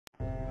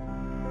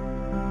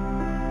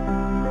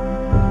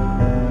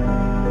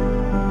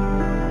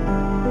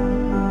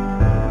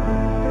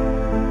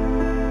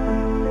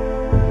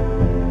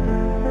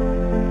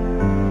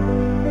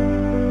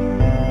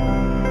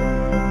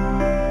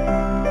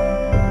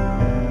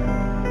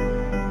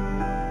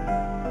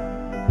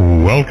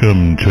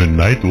Welcome to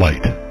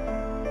Nightlight.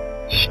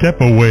 Step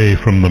away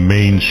from the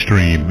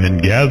mainstream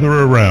and gather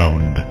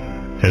around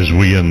as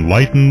we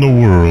enlighten the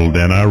world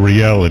and our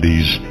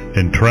realities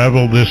and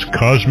travel this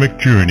cosmic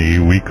journey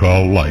we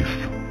call life.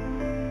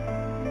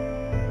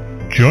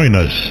 Join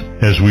us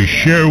as we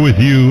share with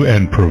you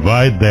and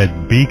provide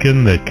that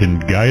beacon that can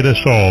guide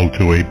us all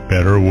to a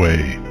better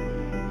way.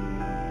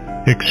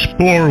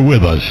 Explore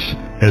with us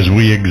as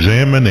we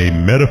examine a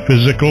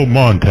metaphysical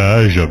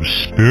montage of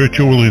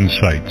spiritual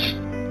insights,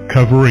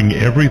 covering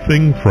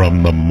everything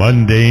from the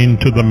mundane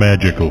to the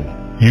magical,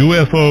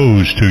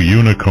 UFOs to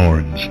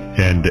unicorns,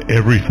 and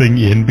everything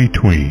in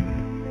between.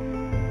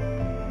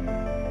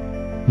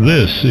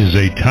 This is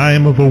a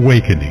time of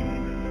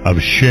awakening,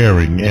 of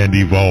sharing and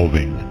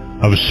evolving,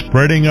 of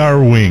spreading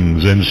our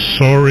wings and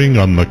soaring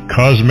on the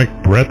cosmic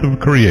breath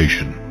of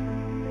creation.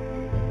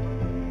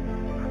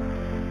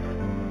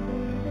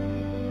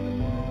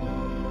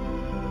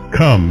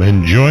 Come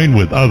and join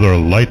with other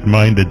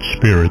light-minded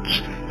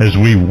spirits as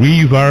we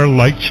weave our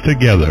lights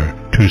together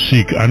to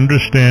seek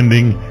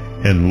understanding,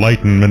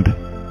 enlightenment,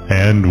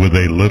 and with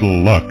a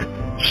little luck,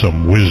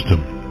 some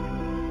wisdom.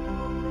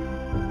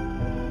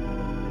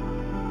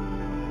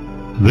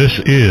 This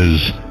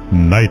is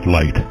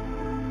Nightlight,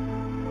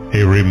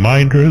 a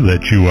reminder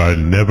that you are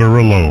never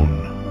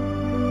alone.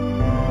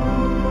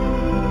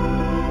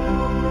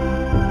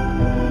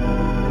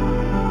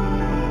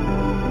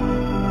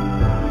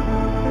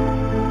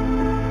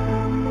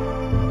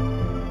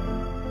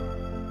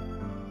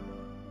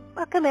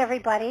 Welcome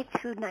everybody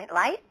to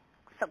Nightlight.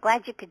 So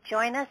glad you could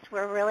join us.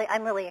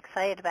 I'm really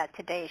excited about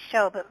today's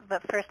show,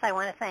 but first I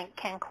want to thank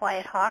Ken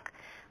Quiethawk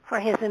for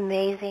his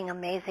amazing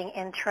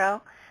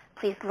intro.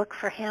 Please look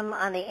for him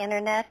on the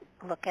internet.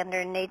 Look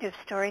under Native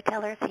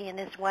Storytellers. He and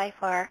his wife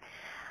are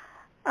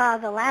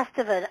the last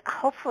of a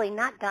hopefully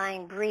not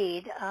dying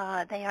breed.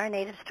 They are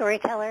Native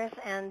Storytellers,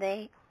 and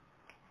they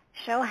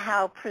show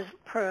how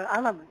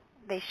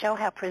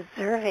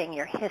preserving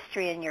your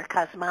history and your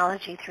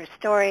cosmology through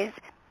stories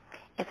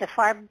is a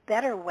far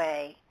better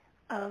way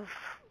of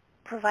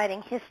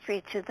providing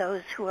history to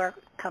those who are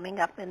coming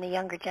up in the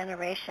younger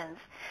generations.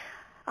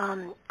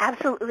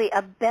 Absolutely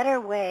a better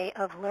way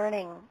of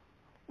learning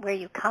where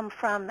you come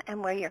from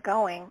and where you're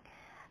going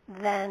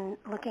than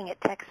looking at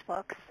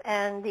textbooks.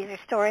 And these are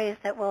stories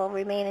that will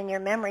remain in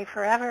your memory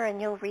forever,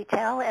 and you'll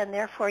retell, and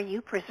therefore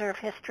you preserve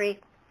history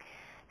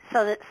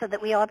so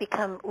that we all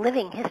become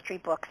living history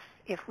books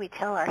if we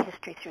tell our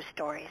history through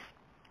stories.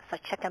 So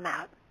check them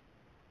out.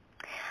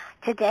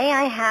 Today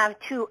I have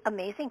two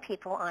amazing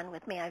people on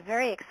with me. I'm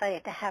very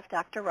excited to have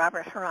Dr.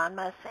 Robert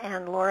Hieronimus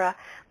and Laura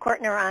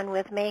Cortner on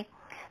with me.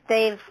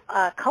 They've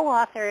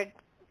co-authored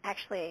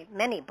actually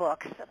many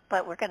books,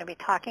 but we're going to be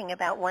talking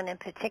about one in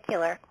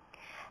particular.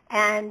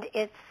 And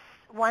it's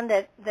one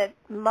that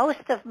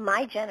most of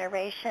my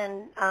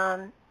generation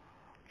can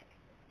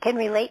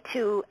relate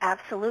to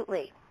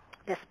absolutely.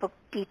 This book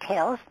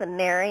details the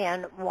merry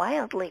and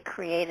wildly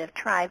creative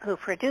tribe who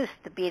produced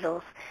the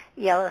Beatles'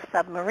 Yellow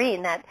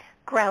Submarine, that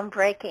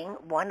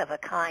groundbreaking,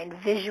 one-of-a-kind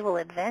visual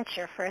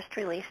adventure first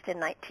released in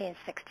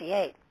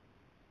 1968.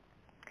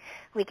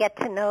 We get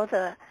to know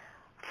the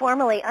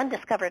formerly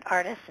undiscovered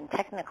artists and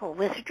technical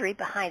wizardry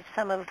behind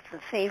some of the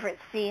favorite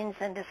scenes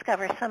and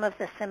discover some of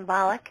the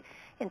symbolic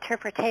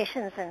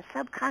interpretations and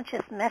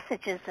subconscious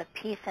messages of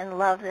peace and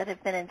love that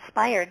have been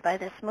inspired by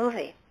this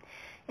movie.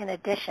 In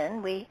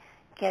addition, we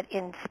get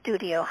in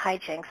studio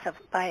hijinks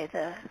by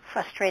the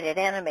frustrated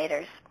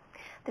animators.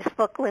 This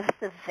book lifts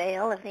the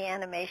veil of the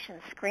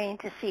animation screen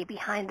to see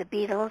behind the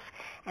Beatles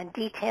and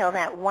detail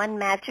that one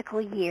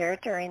magical year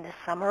during the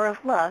Summer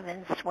of Love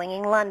in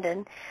swinging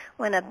London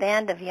when a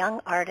band of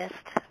young artist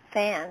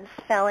fans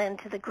fell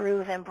into the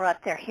groove and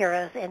brought their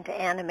heroes into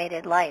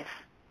animated life.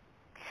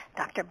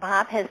 Dr.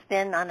 Bob has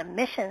been on a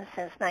mission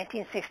since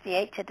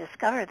 1968 to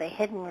discover the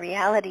hidden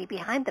reality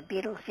behind the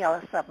Beatles'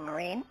 Yellow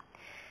Submarine.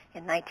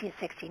 In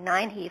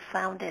 1969, he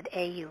founded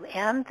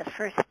AUM, the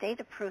first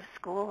state-approved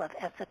school of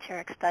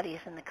esoteric studies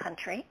in the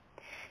country.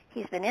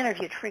 He's been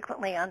interviewed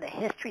frequently on the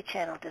History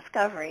Channel,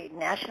 Discovery,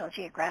 National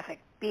Geographic,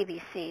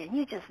 BBC, and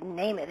you just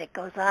name it, it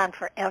goes on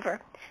forever.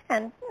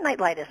 And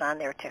Nightlight is on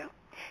there too.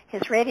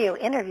 His radio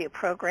interview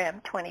program,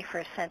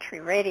 21st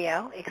Century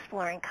Radio,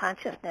 exploring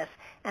consciousness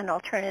and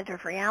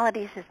alternative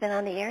realities, has been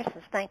on the air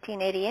since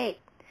 1988.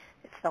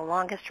 It's the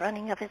longest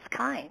running of its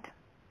kind.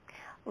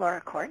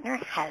 Laura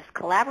Cortner has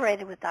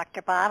collaborated with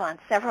Dr. Bob on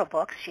several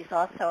books. She's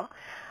also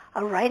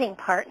a writing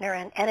partner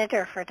and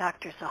editor for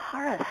Dr.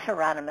 Zohara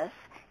Hieronimus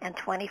and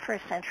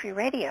 21st Century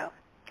Radio,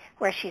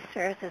 where she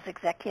serves as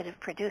executive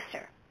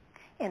producer.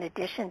 In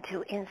addition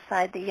to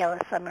Inside the Yellow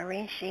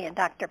Submarine, she and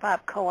Dr.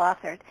 Bob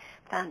co-authored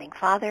Founding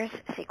Fathers,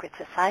 Secret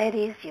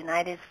Societies,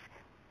 United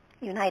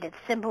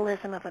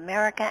Symbolism of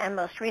America, and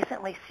most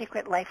recently,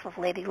 Secret Life of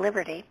Lady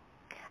Liberty,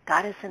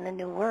 Goddess in the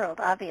New World.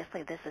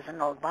 Obviously, this is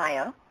an old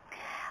bio.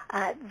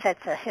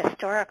 That's a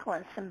historical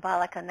and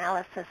symbolic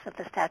analysis of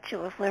the Statue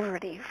of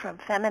Liberty from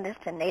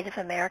feminist and Native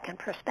American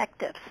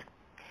perspectives.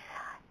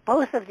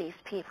 Both of these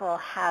people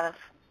have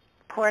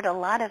poured a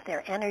lot of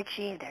their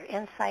energy, their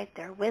insight,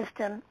 their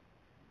wisdom,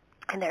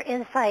 and their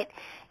insight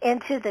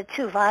into the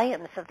 2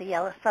 volumes of the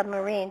Yellow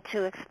Submarine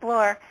to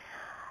explore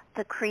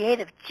the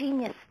creative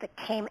genius that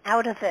came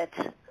out of it,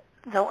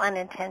 though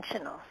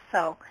unintentional.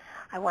 So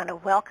I want to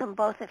welcome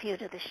both of you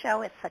to the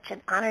show. It's such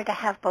an honor to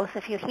have both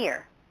of you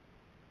here.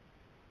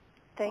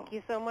 Thank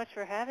you so much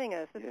for having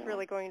us. This is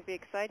really going to be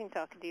exciting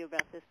talking to you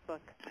about this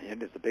book.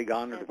 And it's a big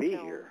honor to be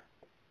here.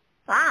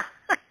 Ah,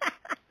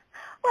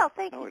 well,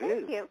 thank Oh,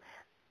 you.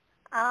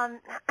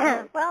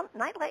 Well,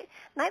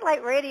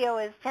 Nightlight Radio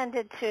is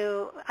tended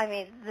to. I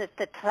mean,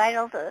 the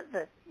title,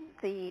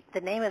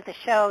 the name of the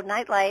show,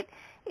 Nightlight,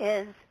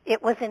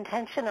 it was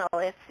intentional.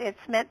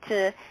 It's meant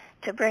to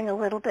bring a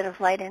little bit of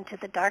light into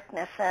the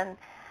darkness, and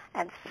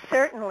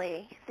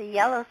certainly the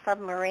Yellow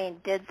Submarine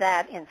did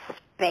that in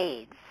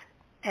spades.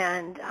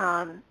 And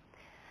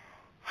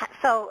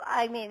so,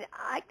 I mean,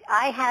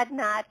 I had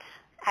not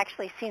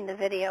actually seen the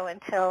video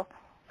until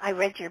I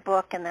read your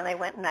book, and then I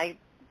went and I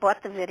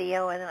bought the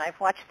video, and then I've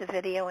watched the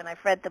video, and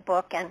I've read the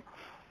book, and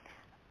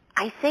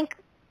I think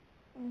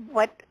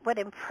what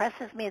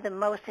impresses me the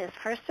most is,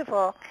 first of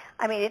all,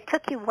 I mean, it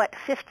took you,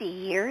 50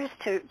 years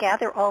to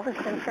gather all this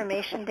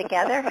information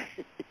together?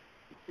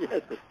 Yes,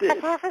 it did.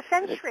 That's half a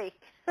century.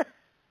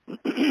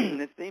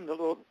 It seemed a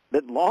little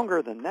bit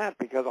longer than that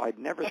because I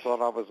never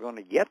thought I was going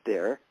to get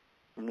there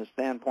from the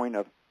standpoint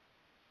of,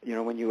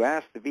 when you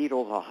ask the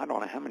Beatles, I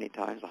don't know how many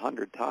times,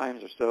 100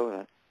 times or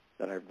so,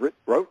 that I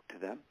wrote to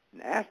them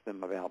and asked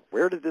them about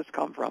where did this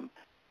come from,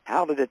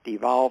 how did it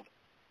evolve.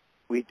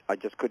 I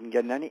just couldn't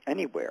get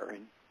anywhere.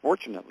 And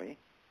fortunately,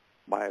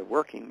 by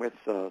working with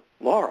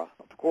Laura,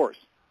 of course,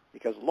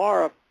 because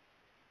Laura,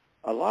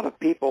 a lot of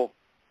people,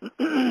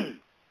 when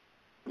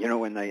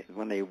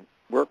they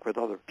work with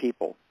other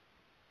people,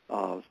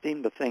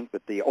 seem to think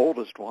that the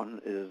oldest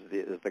one is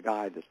the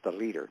guy that's the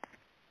leader.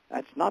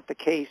 That's not the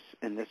case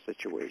in this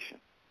situation,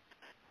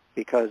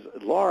 because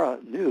Laura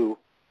knew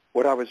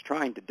what I was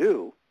trying to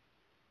do,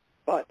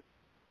 but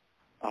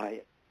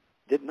I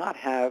did not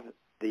have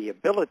the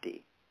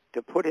ability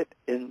to put it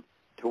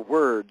into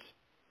words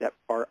that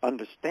are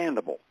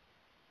understandable,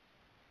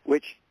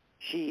 which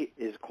she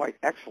is quite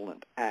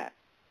excellent at,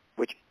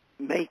 which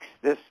makes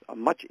this a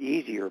much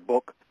easier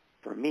book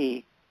for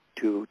me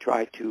to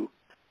try to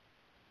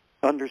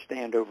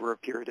understand over a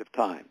period of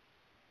time.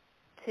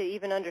 To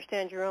even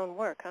understand your own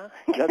work, huh?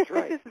 That's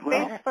right.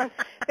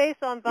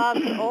 Based on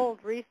Bob's old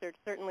research,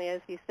 certainly, as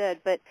he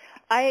said. But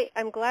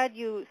I'm glad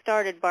you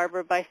started,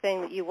 Barbara, by saying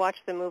that you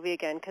watched the movie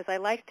again, because I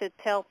like to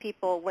tell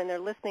people when they're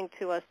listening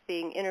to us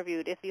being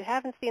interviewed, if you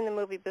haven't seen the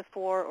movie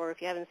before or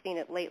if you haven't seen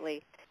it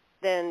lately,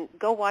 then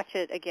go watch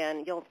it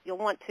again. You'll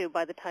want to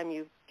by the time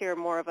you hear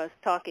more of us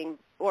talking,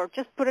 or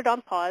just put it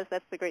on pause.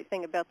 That's the great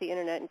thing about the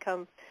Internet, and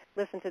come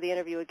listen to the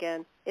interview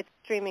again. It's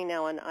streaming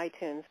now on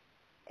iTunes.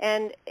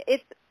 And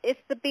it's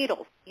the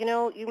Beatles.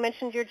 You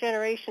mentioned your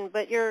generation,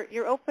 but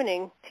your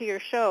opening to your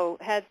show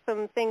had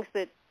some things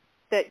that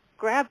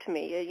grabbed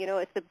me.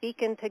 It's a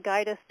beacon to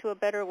guide us to a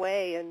better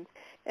way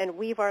and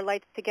weave our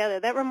lights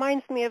together. That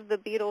reminds me of the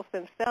Beatles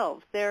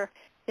themselves. They're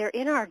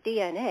in our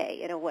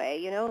DNA in a way.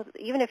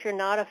 Even if you're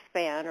not a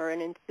fan or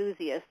an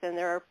enthusiast, and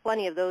there are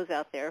plenty of those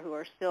out there who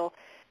are still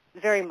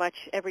very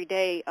much every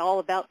day all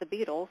about the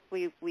Beatles.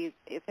 We've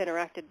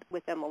interacted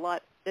with them a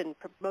lot in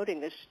promoting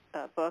this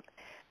book.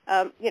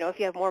 If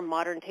you have more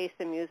modern taste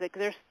in music,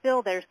 there's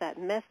that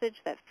message,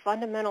 that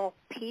fundamental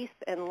peace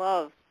and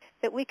love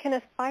that we can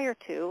aspire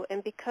to.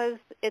 And because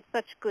it's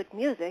such good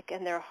music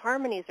and their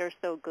harmonies are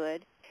so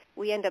good,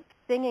 we end up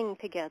singing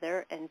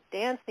together and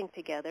dancing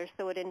together,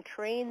 so it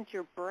entrains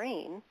your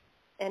brain,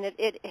 and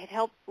it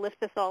helps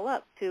lift us all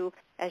up to,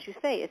 as you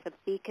say, it's a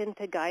beacon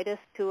to guide us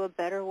to a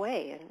better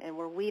way, and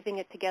we're weaving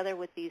it together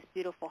with these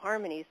beautiful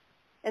harmonies.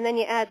 And then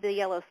you add the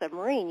Yellow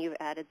Submarine, you've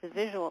added the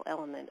visual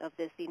element of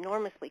this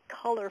enormously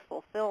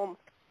colorful film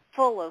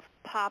full of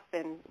pop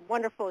and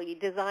wonderfully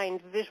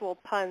designed visual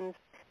puns,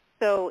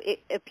 so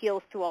it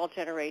appeals to all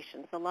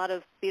generations. A lot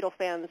of Beatle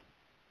fans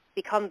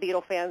become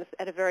Beatle fans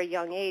at a very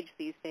young age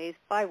these days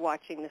by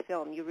watching the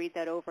film. You read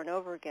that over and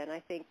over again. I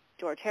think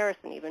George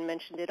Harrison even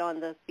mentioned it on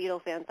the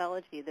Beatles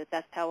anthology,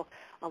 that's how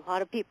a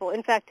lot of people,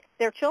 in fact,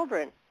 their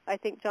children, I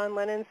think John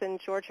Lennon's and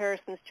George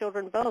Harrison's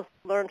children both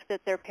learned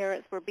that their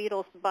parents were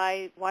Beatles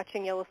by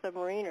watching Yellow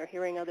Submarine or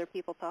hearing other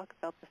people talk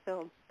about the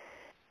film.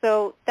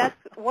 So that's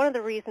one of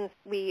the reasons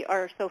we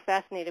are so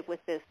fascinated with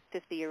this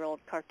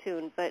 50-year-old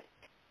cartoon. But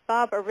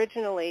Bob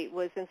originally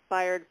was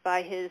inspired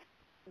by his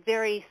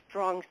very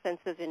strong sense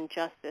of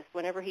injustice.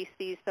 Whenever he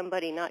sees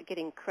somebody not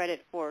getting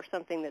credit for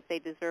something that they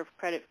deserve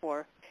credit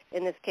for,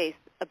 in this case,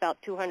 about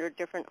 200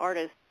 different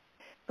artists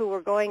who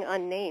were going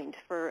unnamed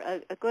for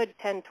a good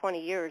 10,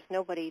 20 years.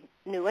 Nobody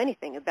knew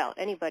anything about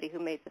anybody who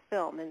made the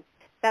film, and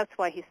that's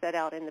why he set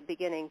out in the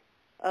beginning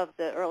of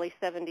the early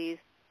 70s.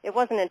 It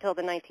wasn't until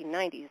the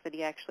 1990s that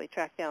he actually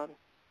tracked down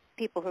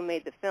people who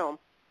made the film,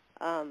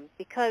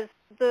 because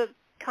the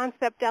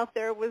concept out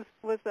there was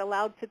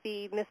allowed to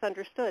be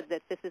misunderstood,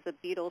 that this is a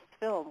Beatles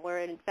film, where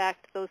in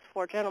fact those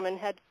four gentlemen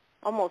had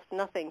almost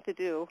nothing to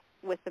do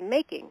with the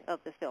making of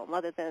the film,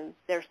 other than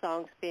their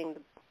songs being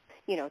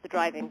the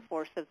driving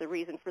force of the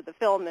reason for the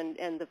film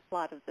and the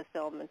plot of the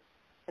film,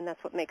 and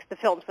that's what makes the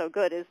film so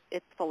good, is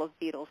it's full of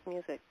Beatles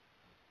music.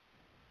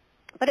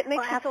 But it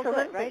makes you feel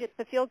good, right? It's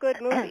a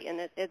feel-good movie,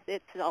 and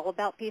it's all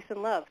about peace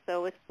and love,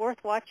 so it's worth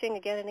watching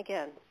again and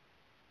again.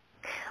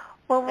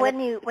 Well,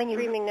 and when you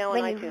streaming now on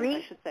iTunes,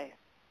 I should say.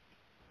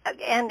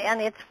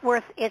 And it's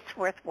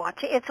worth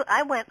watching.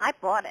 I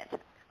bought it.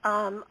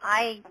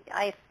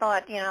 I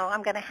thought,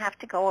 I'm going to have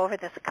to go over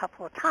this a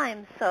couple of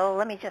times, so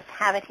let me just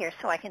have it here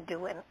so I can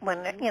do it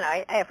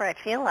ever I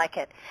feel like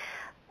it.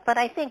 But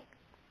I think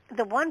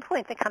the one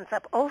point that comes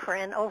up over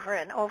and over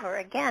and over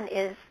again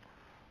is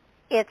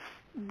it's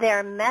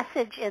their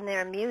message in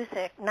their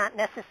music, not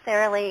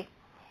necessarily.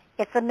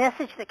 It's a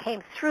message that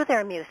came through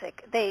their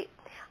music.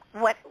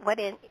 What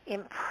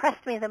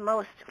impressed me the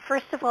most,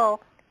 first of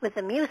all, with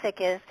the music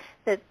is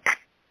that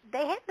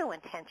they had no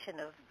intention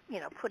of,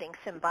 putting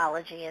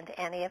symbology into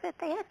any of it.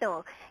 They had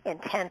no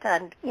intent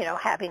on,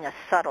 having a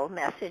subtle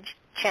message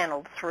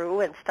channeled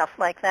through and stuff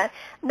like that.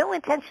 No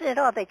intention at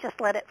all. They just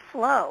let it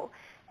flow.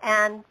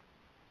 And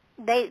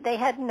they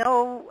had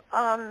no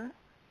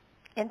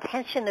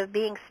intention of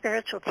being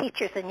spiritual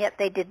teachers, and yet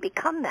they did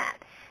become that.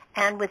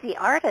 And with the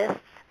artists,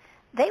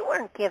 they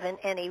weren't given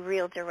any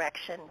real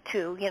direction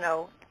to,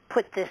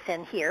 put this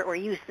in here or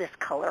use this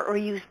color or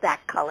use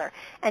that color.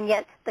 And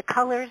yet the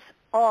colors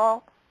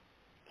all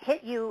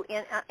hit you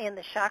in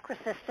the chakra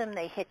system.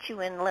 They hit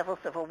you in levels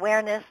of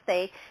awareness.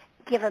 They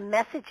give a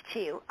message to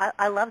you.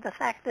 I love the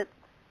fact that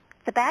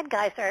the bad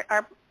guys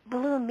are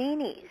blue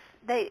meanies.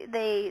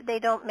 They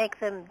don't make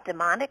them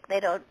demonic. They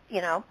don't,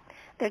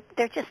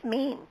 they're just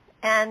mean.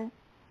 And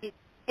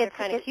they're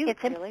kind of cute,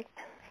 really.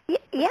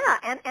 Yeah,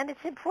 and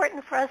it's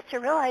important for us to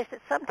realize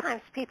that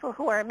sometimes people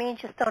who are mean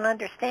just don't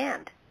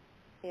understand.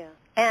 Yeah.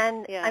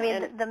 And I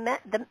mean,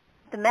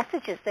 the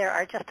messages there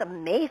are just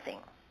amazing.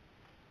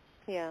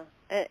 Yeah,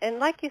 and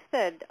like you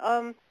said,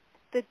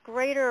 the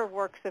greater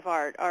works of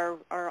art are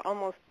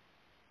almost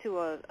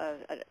to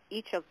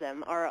each of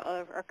them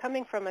are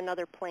coming from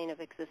another plane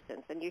of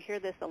existence, and you hear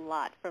this a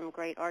lot from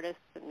great artists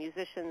and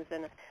musicians,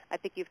 and I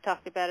think you've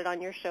talked about it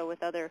on your show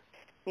with other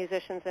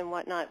musicians and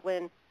whatnot.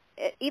 When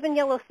even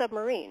Yellow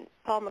Submarine,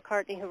 Paul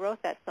McCartney, who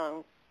wrote that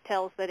song,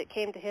 tells that it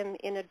came to him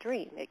in a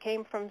dream. It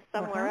came from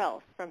somewhere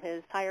else, from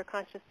his higher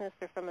consciousness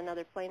or from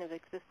another plane of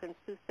existence.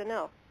 Who's to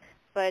know?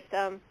 But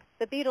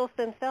the Beatles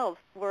themselves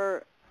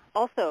were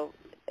also,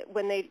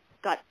 when they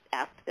got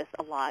asked this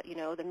a lot,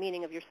 the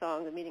meaning of your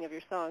song,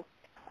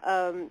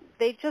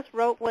 they just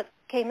wrote what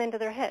came into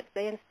their heads.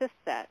 They insist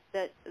that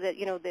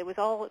it was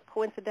all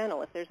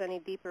coincidental if there's any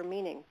deeper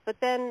meaning.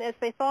 But then as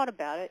they thought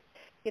about it,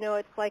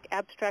 it's like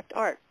abstract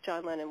art,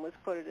 John Lennon was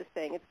quoted as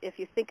saying. If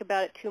you think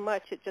about it too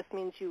much, it just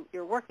means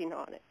you're working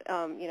on it.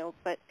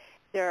 But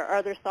there are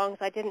other songs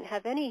I didn't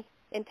have any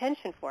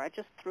intention for. I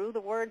just threw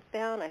the words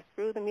down, I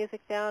threw the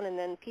music down, and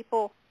then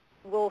people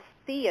will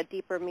see a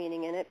deeper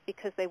meaning in it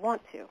because they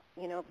want to,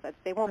 but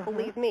they won't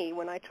believe me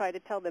when I try to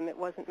tell them it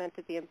wasn't meant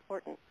to be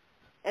important.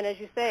 And as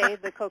you say,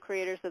 the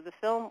co-creators of the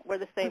film were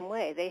the same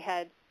way. They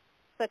had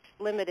such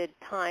limited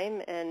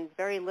time and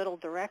very little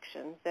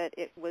direction that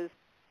it was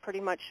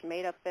pretty much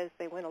made up as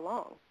they went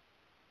along.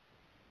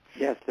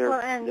 Yes, there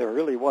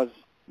really was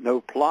no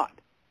plot.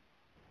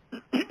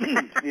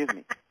 Excuse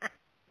me.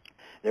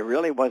 There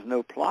really was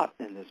no plot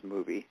in this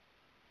movie.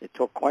 It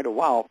took quite a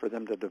while for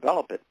them to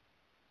develop it,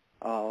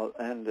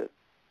 and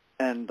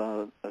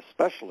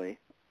especially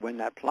when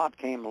that plot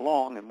came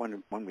along, and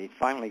when we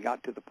finally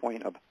got to the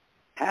point of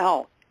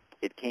how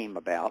it came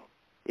about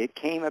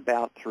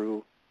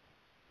through,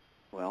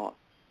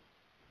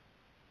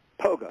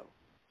 Pogo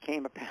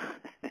came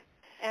about,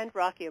 and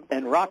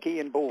Rocky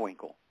and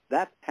Bullwinkle.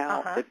 That's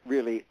how it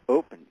really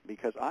opened,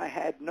 because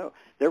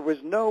there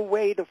was no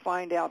way to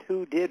find out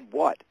who did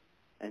what.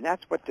 And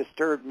that's what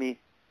disturbed me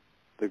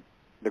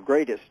the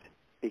greatest,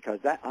 because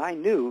I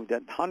knew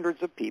that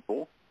hundreds of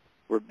people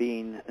were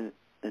being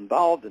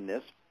involved in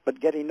this, but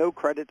getting no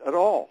credit at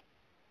all.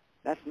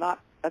 That's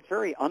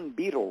very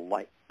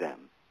un-Beatle-like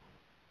them.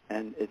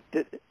 And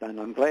and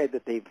I'm glad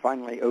that they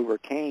finally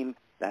overcame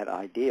that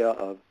idea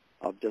of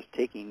just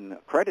taking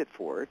credit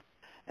for it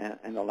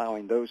and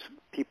allowing those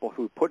people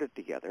who put it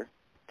together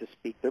to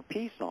speak their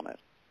piece on it,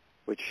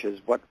 which is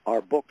what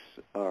our books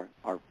are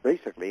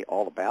basically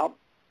all about.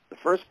 The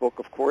first book,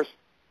 of course,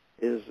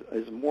 is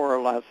more or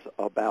less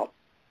about,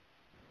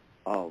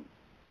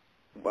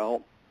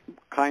 about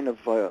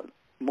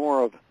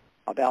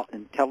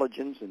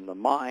intelligence and the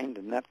mind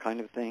and that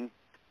kind of thing.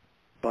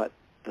 But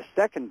the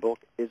second book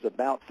is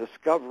about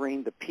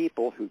discovering the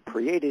people who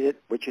created it,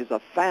 which is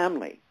a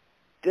family.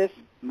 This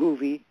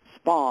movie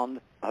spawned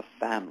a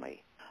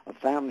family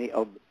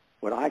of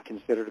what I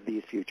consider to be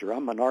the future.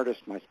 I'm an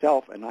artist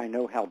myself, and I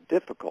know how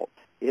difficult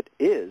it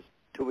is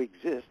to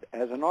exist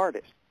as an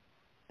artist.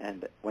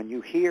 And when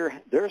you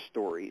hear their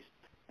stories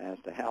as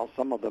to how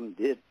some of them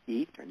did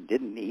eat and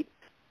didn't eat,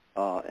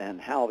 and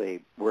how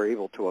they were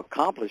able to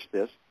accomplish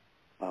this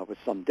with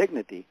some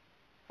dignity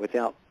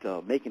without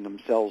making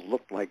themselves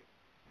look like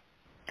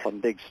some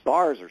big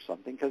stars or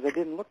something, because they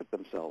didn't look at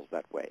themselves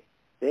that way.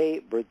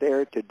 They were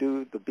there to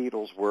do the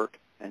Beatles' work,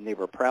 and they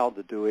were proud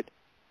to do it,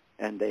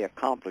 and they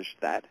accomplished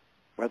that,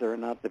 whether or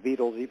not the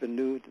Beatles even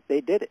knew that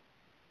they did it.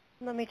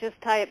 Let me just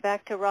tie it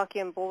back to Rocky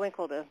and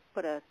Bullwinkle to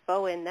put a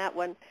bow in that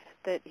one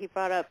that he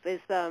brought up, is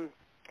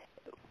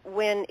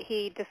when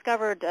he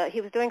discovered,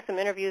 he was doing some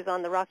interviews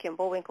on the Rocky and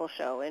Bullwinkle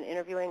show and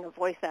interviewing a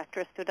voice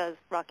actress who does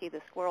Rocky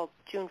the Squirrel,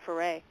 June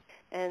Foray,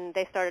 and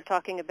they started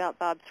talking about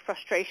Bob's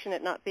frustration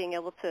at not being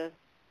able to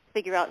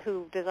figure out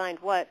who designed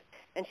what.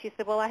 And she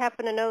said, well, I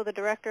happen to know the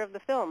director of the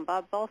film,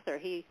 Bob Balser.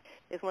 He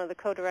is one of the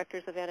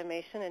co-directors of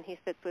animation, and he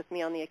sits with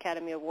me on the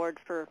Academy Award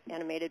for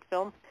Animated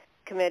Film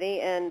Committee,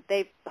 and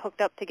they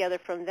hooked up together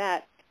from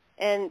that.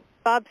 And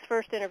Bob's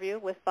first interview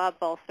with Bob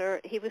Balser,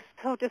 he was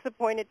so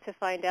disappointed to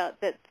find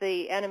out that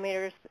the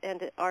animators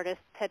and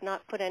artists had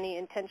not put any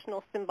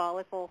intentional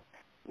symbolical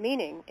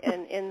meaning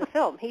in the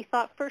film. He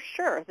thought for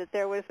sure that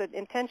there was an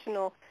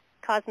intentional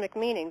cosmic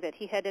meaning that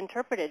he had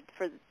interpreted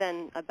for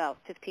then about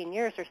 15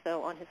 years or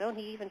so on his own.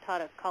 He even taught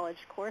a college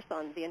course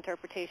on the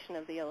interpretation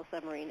of the Yellow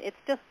Submarine. It's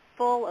just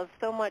full of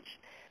so much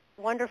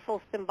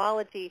wonderful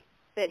symbology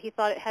that he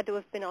thought it had to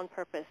have been on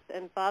purpose.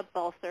 And Bob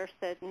Balser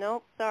said,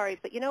 no, sorry,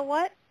 but you know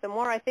what? The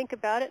more I think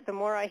about it, the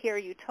more I hear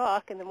you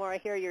talk, and the more I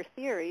hear your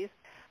theories,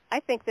 I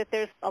think that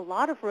there's a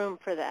lot of room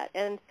for that.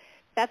 And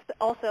that's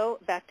also,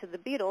 back to the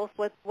Beatles,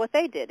 what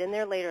they did in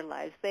their later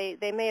lives. They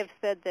may have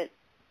said that,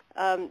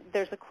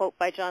 there's a quote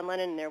by John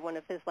Lennon in there, one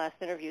of his last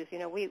interviews,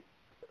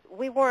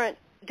 we weren't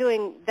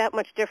doing that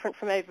much different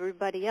from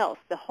everybody else.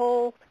 The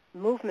whole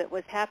movement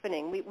was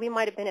happening. We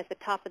might have been at the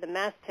top of the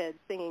masthead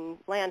singing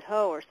Land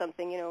Ho or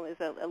something, as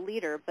a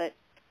leader, but,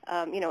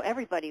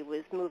 everybody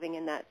was moving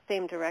in that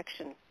same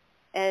direction.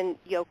 And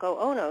Yoko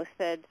Ono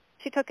said,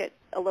 she took it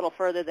a little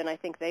further than I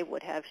think they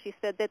would have. She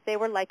said that they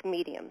were like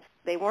mediums.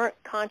 They weren't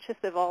conscious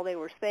of all they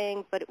were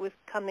saying, but it was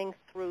coming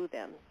through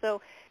them.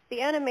 So the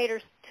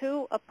animators,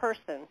 to a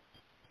person,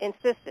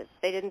 insisted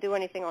they didn't do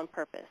anything on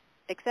purpose,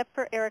 except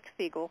for Eric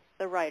Siegel,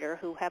 the writer,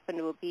 who happened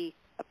to be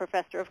a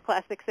professor of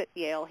classics at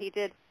Yale. He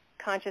did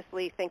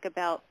consciously think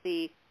about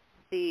the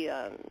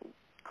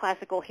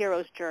classical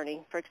hero's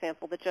journey, for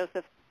example, the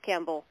Joseph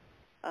Campbell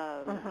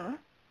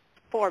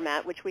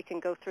format, which we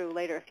can go through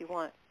later if you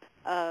want,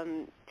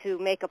 to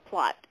make a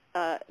plot.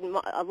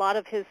 A lot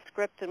of his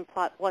script and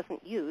plot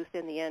wasn't used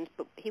in the end,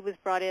 but he was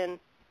brought in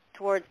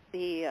towards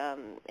the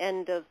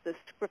end of the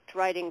script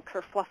writing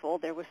kerfuffle.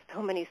 There were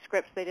so many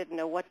scripts they didn't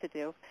know what to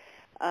do.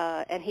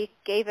 And he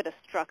gave it a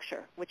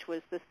structure, which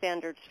was the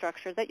standard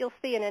structure that you'll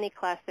see in any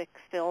classic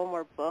film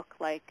or book.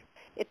 Like,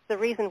 it's the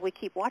reason we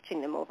keep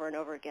watching them over and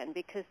over again,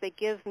 because they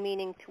give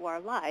meaning to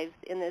our lives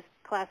in this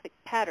classic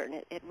pattern.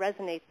 It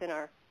resonates in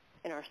our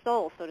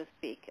soul, so to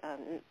speak.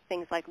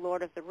 Things like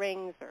Lord of the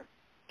Rings or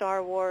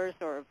Star Wars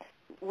or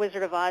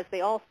Wizard of Oz,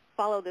 they all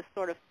follow this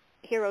sort of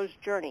hero's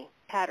journey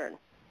pattern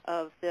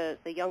of the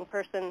young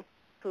person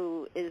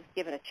who is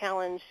given a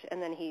challenge,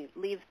 and then he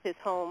leaves his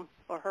home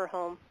or her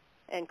home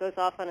and goes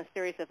off on a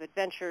series of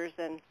adventures.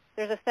 And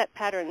there's a set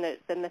pattern that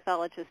the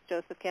mythologist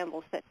Joseph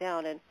Campbell set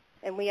down,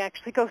 and we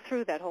actually go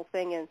through that whole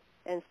thing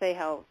and say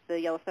how the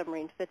Yellow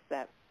Submarine fits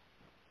that.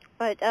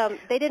 But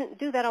they didn't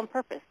do that on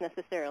purpose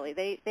necessarily.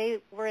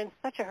 They were in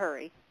such a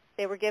hurry.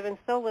 They were given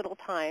so little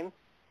time,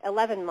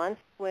 11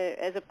 months,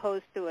 as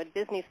opposed to a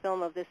Disney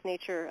film of this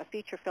nature, a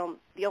feature film.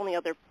 The only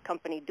other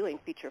company doing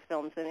feature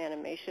films in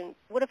animation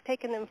would have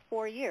taken them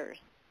 4 years.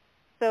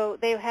 So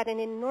they had an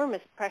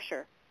enormous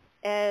pressure.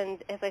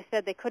 And as I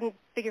said, they couldn't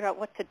figure out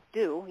what to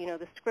do.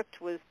 The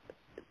script was,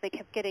 they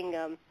kept getting,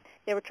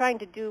 they were trying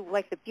to do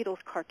like the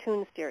Beatles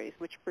cartoon series,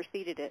 which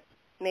preceded it,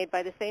 made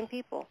by the same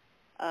people.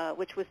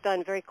 Which was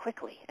done very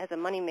quickly as a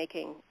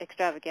money-making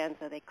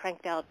extravaganza. They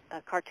cranked out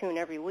a cartoon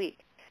every week.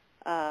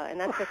 And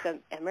that's what the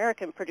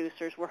American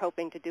producers were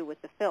hoping to do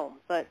with the film.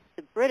 But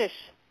the British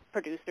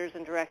producers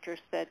and directors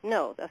said,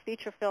 no, a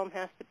feature film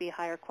has to be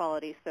higher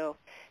quality. So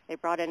they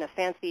brought in a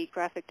fancy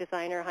graphic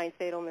designer, Heinz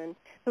Edelman,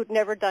 who'd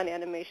never done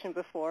animation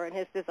before, and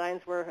his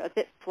designs were a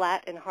bit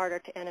flat and harder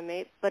to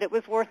animate, but it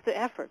was worth the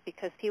effort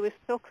because he was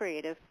so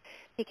creative.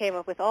 He came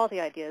up with all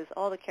the ideas,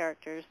 all the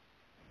characters,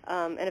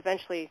 and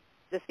eventually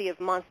the Sea of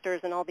Monsters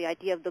and all the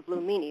idea of the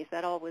Blue Meanies.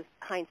 That all was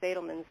Heinz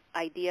Edelman's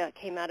idea,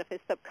 came out of his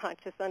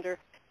subconscious under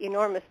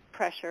enormous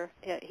pressure.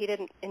 He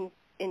didn't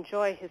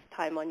enjoy his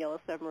time on Yellow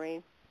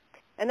Submarine.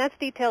 And that's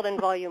detailed in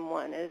Volume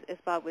 1, as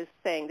Bob was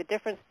saying. The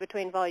difference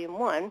between Volume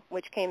 1,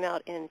 which came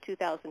out in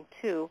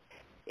 2002,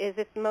 is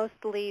it's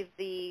mostly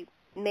the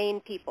main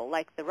people,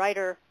 like the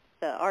writer,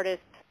 the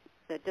artist,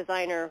 the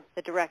designer,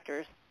 the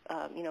directors,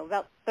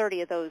 about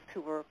 30 of those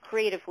who were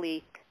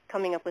creatively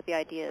coming up with the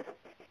ideas.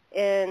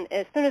 And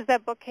as soon as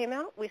that book came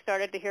out, we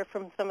started to hear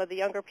from some of the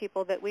younger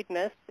people that we'd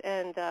missed,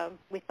 and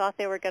we thought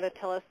they were going to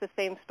tell us the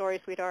same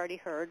stories we'd already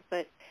heard,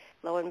 but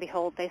lo and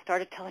behold, they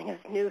started telling us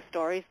new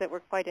stories that were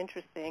quite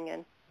interesting,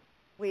 and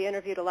we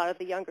interviewed a lot of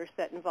the younger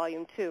set in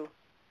Volume 2.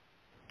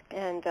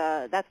 And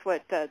that's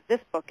what this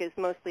book is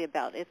mostly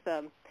about. It's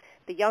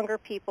the younger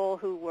people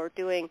who were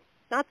doing,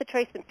 not the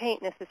trace and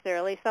paint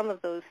necessarily, some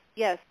of those,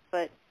 yes,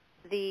 but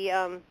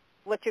the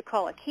what you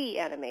call a key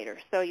animator.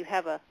 So you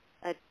have a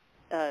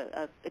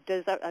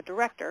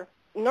director.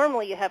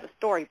 Normally you have a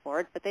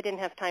storyboard, but they didn't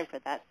have time for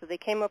that. So they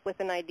came up with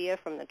an idea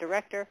from the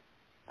director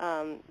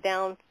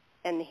down,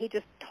 and he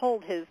just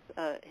told his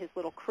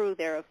little crew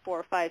there of 4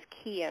 or 5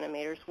 key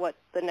animators what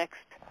the next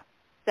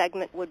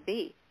segment would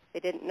be. They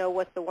didn't know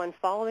what the one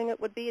following it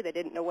would be. They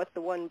didn't know what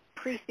the one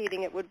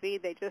preceding it would be.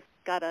 They just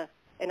got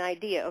an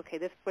idea. Okay,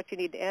 this is what you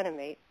need to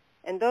animate.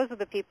 And those are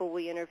the people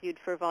we interviewed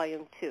for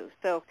Volume 2.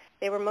 So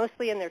they were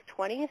mostly in their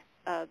 20s.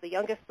 The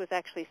youngest was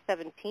actually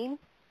 17,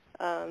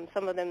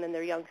 some of them in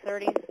their young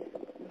 30s.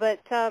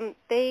 But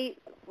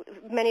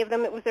many of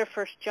them, it was their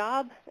first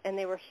job, and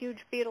they were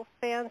huge Beatles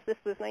fans. This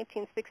was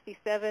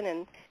 1967,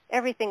 and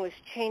everything was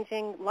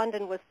changing.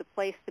 London was the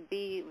place to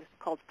be. It was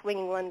called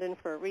Swinging London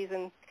for a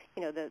reason.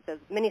 You know, the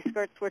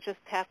miniskirts were just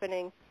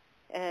happening.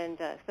 And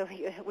so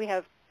we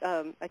have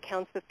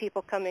accounts of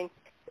people coming.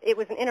 It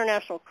was an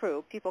international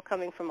crew, people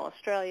coming from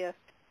Australia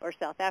or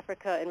South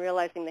Africa and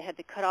realizing they had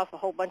to cut off a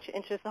whole bunch of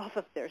inches off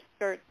of their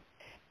skirts,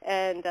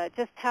 and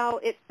just how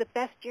it's the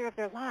best year of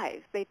their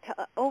lives. They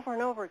over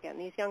and over again,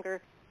 this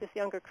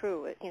younger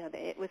crew,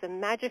 it was a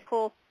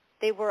magical.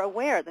 They were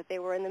aware that they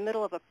were in the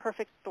middle of a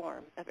perfect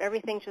storm of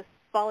everything just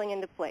falling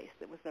into place.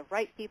 It was the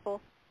right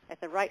people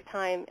at the right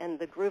time, and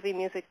the groovy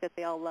music that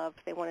they all loved.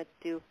 They wanted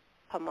to do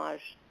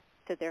homage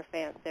to their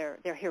fans,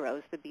 their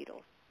heroes, the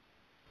Beatles.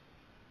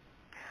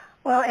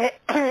 Well,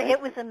 it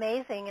was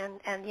amazing,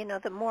 and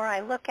the more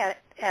I look at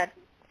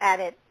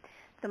it,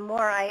 the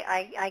more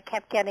I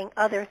kept getting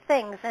other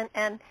things,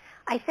 and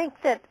I think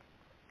that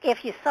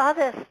if you saw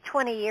this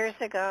 20 years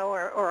ago,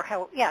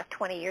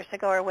 20 years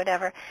ago or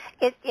whatever,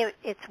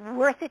 it's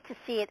worth it to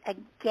see it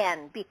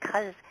again,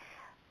 because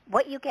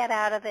what you get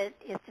out of it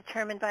is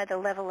determined by the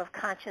level of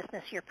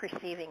consciousness you're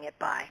perceiving it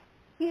by.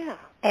 Yeah,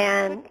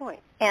 and good point.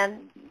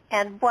 And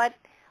what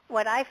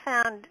I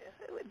found.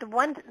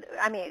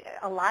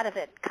 A lot of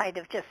it kind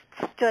of just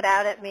stood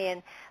out at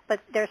me, but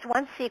there's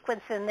one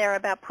sequence in there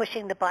about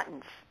pushing the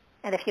buttons,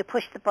 and if you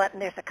push the button,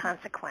 there's a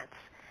consequence.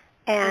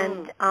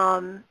 And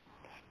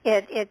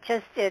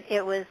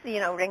it was,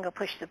 Ringo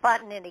pushed the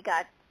button, and he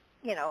got,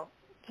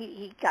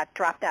 he got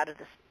dropped out of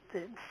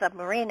the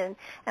submarine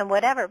and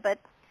whatever. But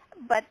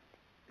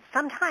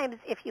sometimes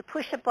if you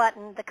push a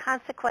button, the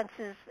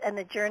consequences and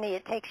the journey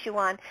it takes you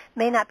on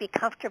may not be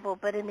comfortable,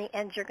 but in the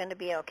end, you're going to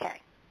be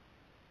okay.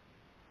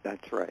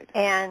 That's right.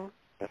 And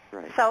that's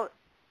right. So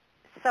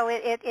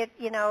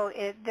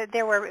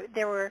there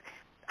were.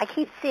 I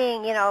keep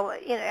seeing,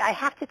 I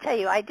have to tell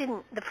you,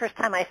 the first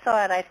time I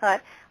saw it, I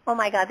thought, oh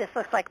my God, this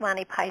looks like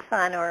Monty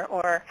Python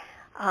or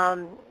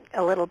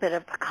a little bit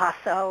of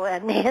Picasso,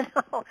 and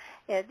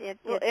it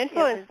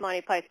influenced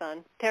Monty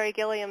Python. Terry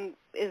Gilliam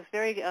is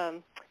very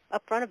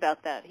upfront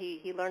about that.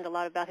 He learned a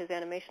lot about his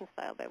animation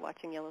style by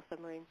watching Yellow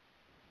Submarine.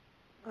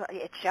 Well,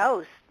 it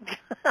shows.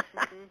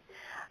 Mm-hmm.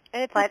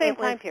 And it's the same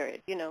time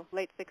period,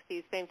 late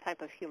 60s, same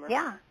type of humor.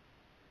 Yeah.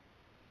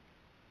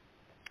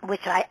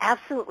 Which I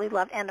absolutely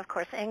loved, and of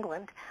course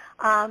England.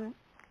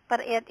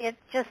 But it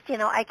just,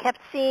 I kept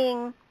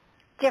seeing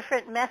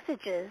different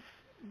messages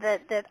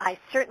that I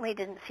certainly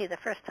didn't see the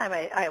first time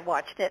I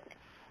watched it,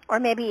 or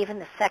maybe even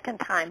the second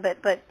time.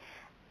 But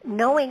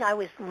knowing I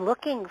was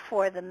looking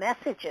for the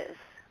messages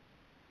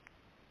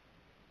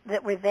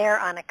that were there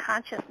on a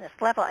consciousness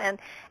level,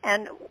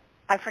 and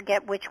I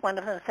forget which one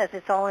of them says,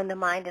 it's all in the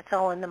mind, it's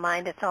all in the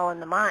mind, it's all in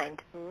the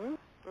mind.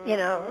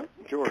 Mm-hmm.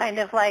 George. Kind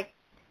of like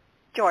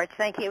George,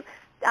 thank you.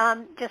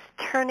 Just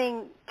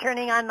turning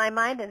on my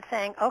mind and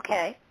saying,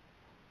 okay,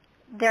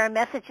 there are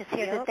messages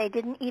here that they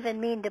didn't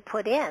even mean to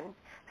put in,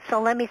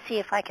 so let me see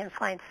if I can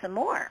find some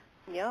more.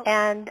 Yep.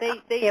 And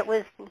it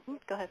was...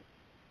 Go ahead.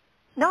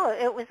 No,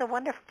 it was a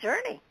wonderful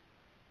journey.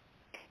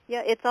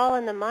 Yeah, it's all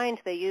in the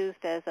mind they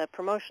used as a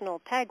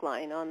promotional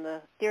tagline on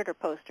the theater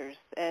posters.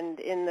 And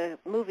in the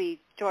movie,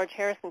 George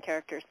Harrison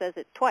character says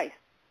it twice.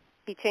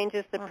 He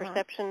changes the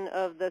perception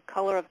of the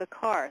color of the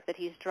car that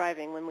he's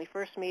driving when we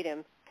first meet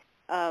him.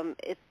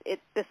 It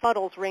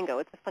befuddles Ringo.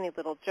 It's a funny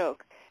little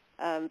joke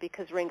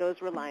because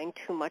Ringo's relying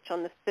too much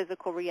on the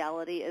physical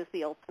reality as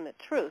the ultimate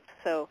truth.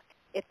 So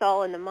it's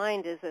all in the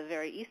mind is a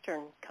very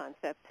Eastern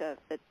concept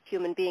that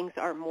human beings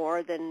are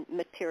more than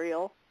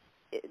material.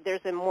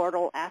 There's a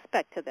mortal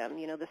aspect to them,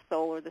 the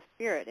soul or the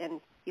spirit, and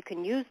you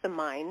can use the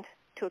mind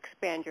to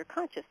expand your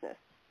consciousness.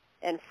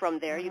 And from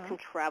there, you can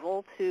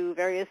travel to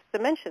various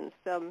dimensions.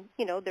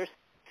 There's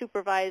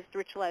supervised,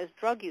 ritualized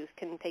drug use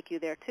can take you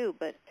there too,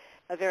 but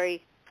a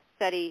very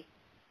steady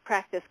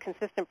practice,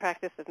 consistent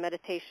practice of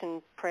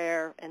meditation,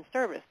 prayer, and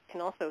service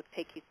can also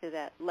take you to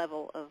that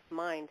level of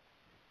mind.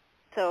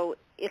 So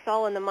it's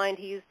all in the mind.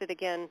 He used it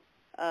again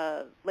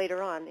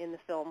later on in the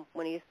film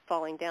when he's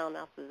falling down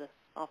off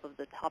of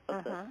the top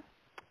of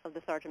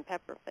the Sgt.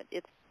 Pepper. But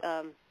it's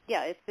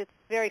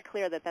very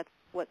clear that that's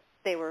what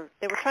they were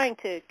trying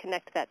to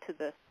connect that to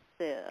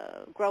the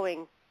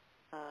growing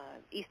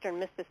Eastern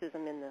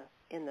mysticism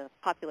in the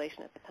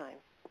population at the time.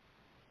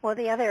 Well,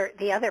 the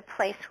other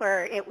place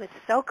where it was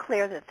so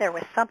clear that there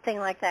was something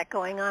like that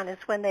going on is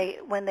when they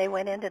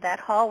went into that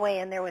hallway,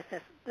 and there was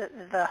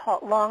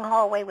long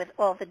hallway with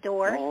all the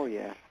doors. Oh,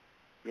 yeah.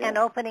 Yeah. And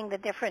opening the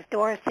different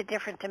doors to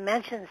different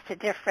dimensions, to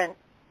different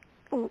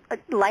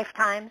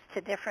lifetimes,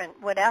 to different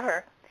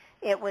whatever.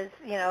 It was,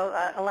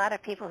 a lot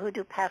of people who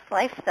do past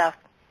life stuff,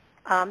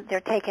 they're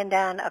taken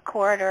down a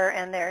corridor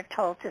and they're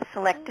told to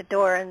select a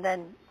door, and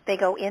then they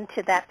go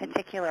into that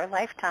particular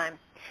lifetime,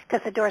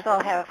 because the doors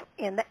all have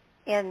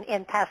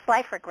in past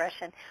life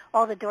regression,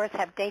 all the doors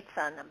have dates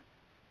on them.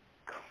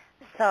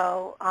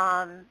 So,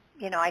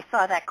 I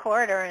saw that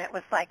corridor and it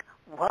was like,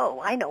 whoa,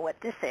 I know what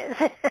this is.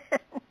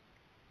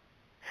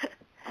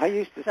 I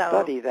used to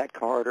study that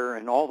corridor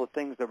and all the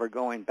things that were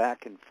going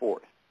back and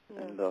forth,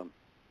 and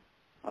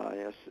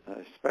I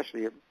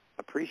especially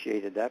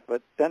appreciated that.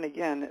 But then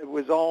again, it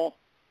was all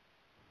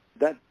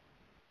that.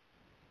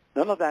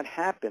 None of that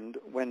happened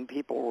when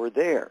people were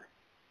there.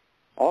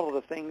 All of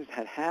the things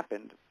had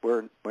happened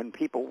when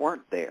people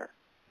weren't there.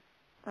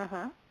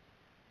 Uh-huh.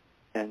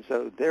 And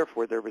so,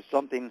 therefore, there was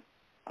something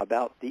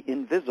about the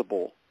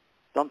invisible,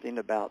 something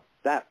about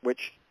that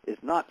which is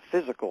not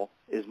physical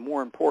is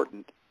more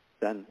important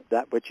than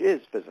that which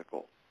is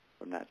physical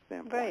from that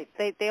standpoint.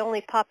 Right. They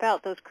only pop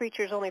out. Those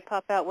creatures only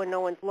pop out when no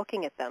one's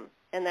looking at them.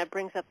 And that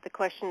brings up the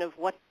question of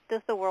what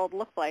does the world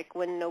look like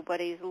when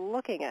nobody's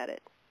looking at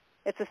it?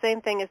 It's the same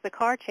thing as the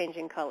car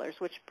changing colors,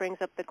 which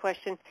brings up the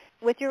question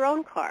with your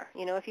own car.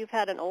 If you've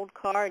had an old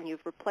car and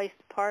you've replaced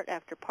part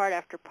after part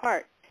after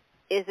part,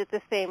 is it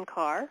the same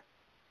car,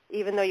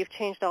 even though you've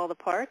changed all the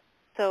parts?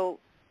 So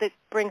that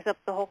brings up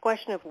the whole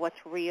question of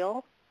what's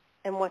real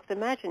and what's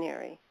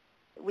imaginary.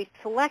 We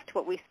select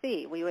what we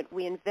see.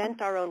 We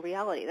invent our own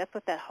reality. That's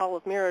what that Hall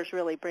of Mirrors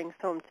really brings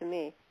home to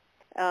me.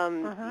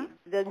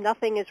 The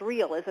nothing is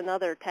real is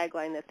another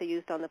tagline that they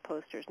used on the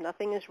posters.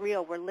 Nothing is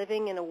real. We're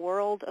living in a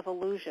world of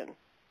illusion.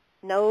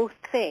 No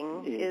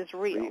thing is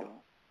real.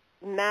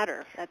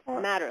 Matter, that's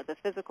matter, the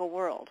physical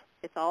world.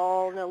 It's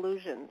all an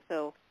illusion.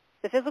 So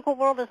the physical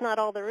world is not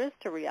all there is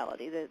to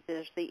reality.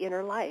 There's the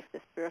inner life,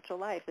 the spiritual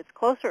life. It's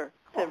closer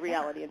to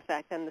reality, in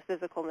fact, than the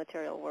physical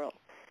material world,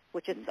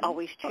 which is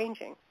always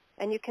changing.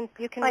 And you can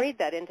read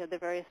that into the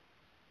various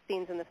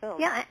scenes in the film.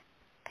 Yeah.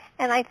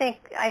 And I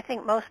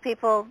think most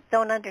people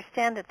don't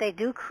understand that they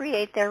do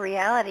create their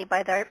reality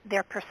by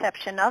their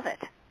perception of it.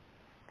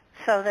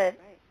 So that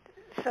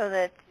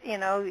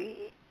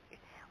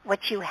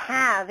what you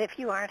have, if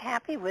you aren't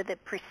happy with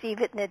it, perceive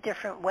it in a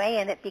different way,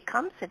 and it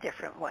becomes a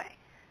different way.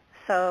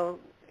 So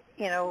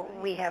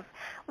we have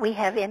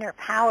inner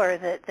power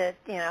that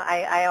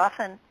I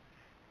often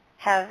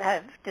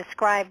have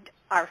described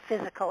our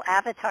physical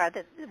avatar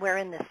that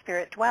wherein the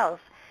spirit dwells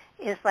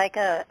is like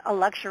a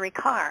luxury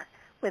car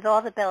with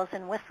all the bells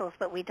and whistles,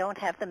 but we don't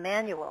have the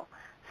manual.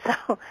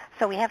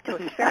 So we have to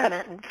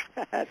experiment.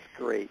 That's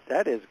great.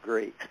 That is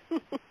great.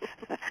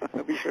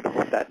 We should have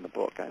put that in the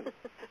book.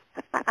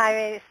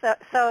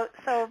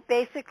 So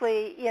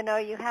basically,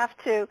 you have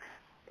to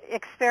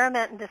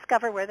experiment and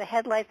discover where the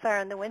headlights are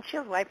and the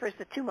windshield wipers,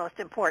 the two most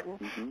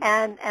important,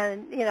 and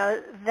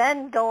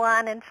then go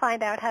on and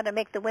find out how to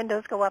make the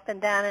windows go up and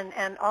down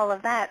and all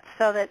of that,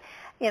 so that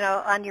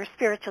on your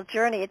spiritual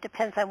journey, it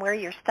depends on where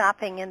you're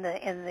stopping in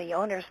the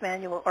owner's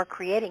manual or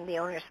creating the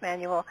owner's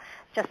manual,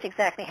 just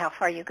exactly how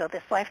far you go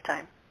this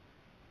lifetime.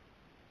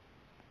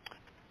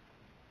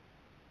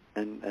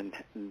 And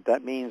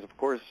that means, of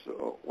course,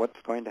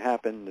 what's going to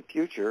happen in the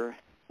future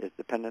is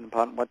dependent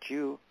upon what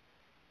you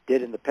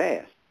did in the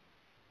past.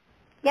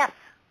 Yes.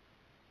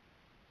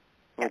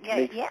 Which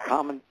makes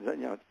common,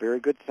 it's very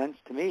good sense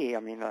to me. I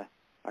mean, I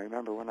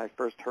remember when I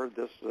first heard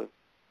this,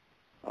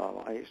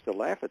 I used to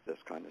laugh at this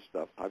kind of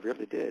stuff. I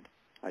really did.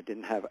 I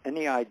didn't have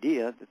any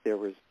idea that there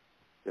was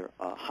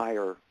a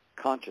higher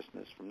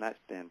consciousness from that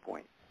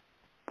standpoint.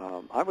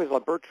 I was a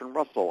Bertrand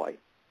Russellite.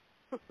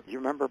 Do you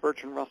remember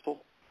Bertrand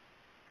Russell?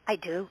 I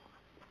do.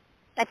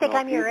 I think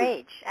I'm your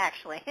age,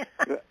 actually.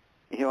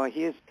 He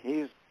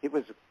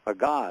was a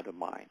god of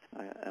mine.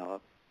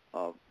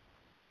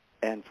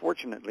 And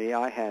fortunately,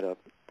 I had a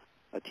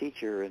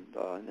teacher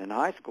in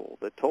high school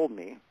that told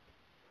me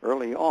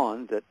early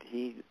on that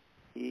he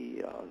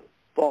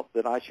thought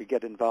that I should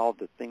get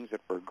involved with things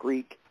that were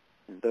Greek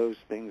and those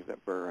things that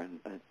were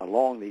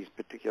along these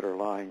particular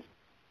lines.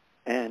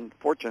 And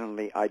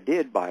fortunately, I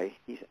did. I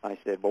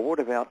said, well, what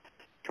about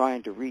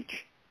trying to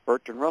reach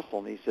Bertrand Russell?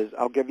 And he says,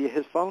 I'll give you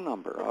his phone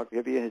number. I'll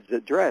give you his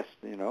address.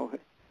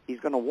 He's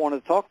going to want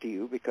to talk to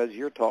you because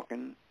you're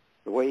talking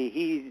the way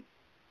he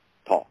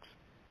talks.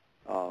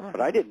 But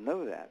I didn't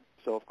know that.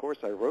 So, of course,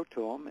 I wrote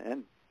to him,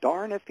 and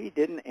darn if he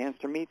didn't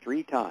answer me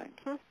 3 times.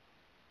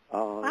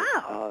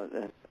 Wow.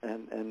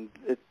 And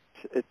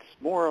it's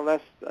more or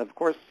less, of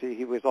course,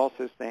 he was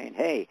also saying,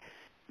 hey,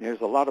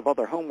 there's a lot of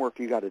other homework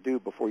you got to do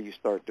before you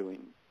start doing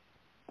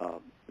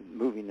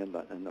moving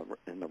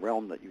in the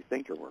realm that you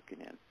think you're working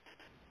in.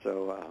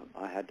 So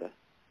I had to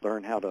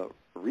learn how to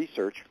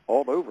research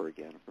all over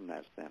again from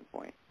that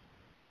standpoint.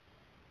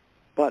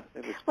 But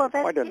it was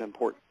quite an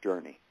important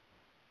journey.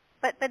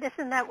 But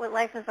isn't that what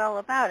life is all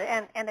about?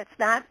 And it's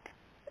not,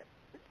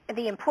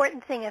 the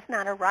important thing is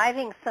not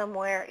arriving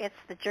somewhere, it's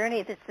the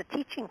journey that's the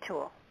teaching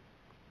tool.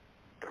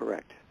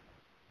 Correct.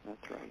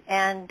 That's right.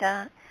 And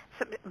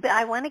but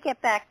I want to get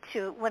back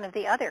to one of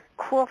the other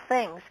cool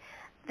things.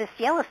 This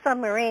Yellow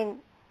Submarine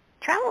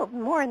traveled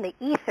more in the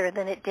ether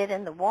than it did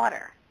in the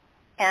water.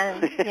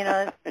 And, you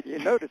know... You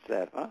noticed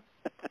that, huh?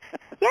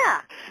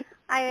 Yeah.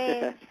 I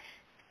mean,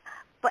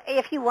 but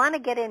if you want to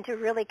get into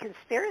really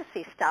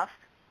conspiracy stuff,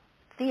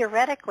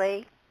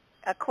 theoretically,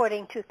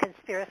 according to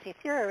conspiracy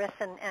theorists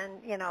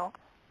and you know,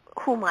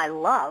 whom I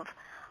love,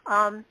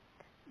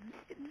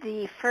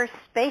 the first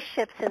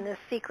spaceships in this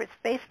secret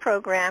space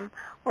program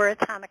were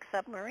atomic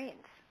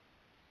submarines.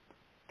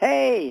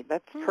 Hey,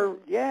 that's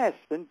yes,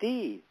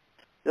 indeed.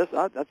 That's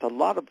a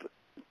lot of.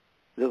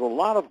 There's a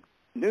lot of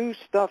new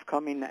stuff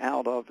coming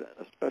out of,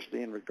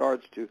 especially in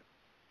regards to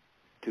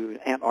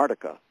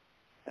Antarctica,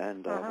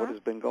 and what has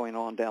been going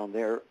on down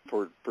there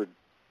for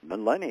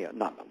millennia.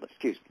 Not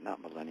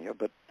millennia,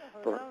 but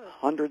for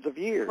hundreds of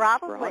years.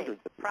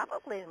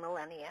 Probably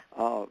millennia.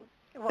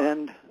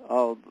 And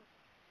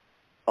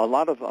a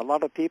lot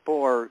of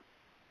people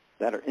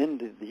that are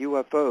into the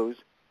UFOs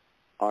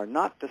are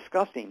not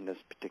discussing this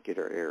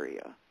particular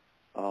area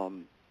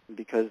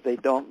because they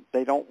don't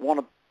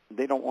want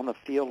to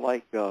feel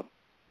like that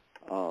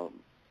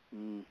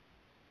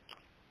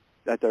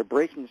they're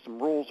breaking some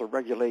rules or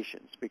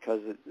regulations,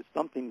 because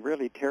something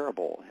really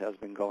terrible has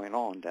been going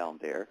on down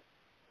there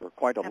for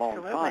quite a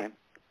long time,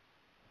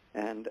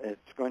 and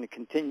it's going to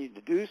continue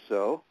to do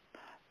so.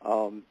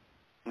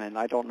 And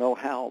I don't know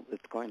how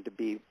it's going to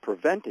be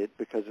prevented,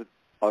 because,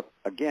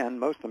 again,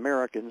 most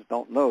Americans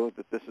don't know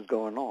that this is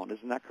going on.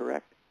 Isn't that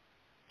correct?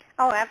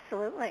 Oh,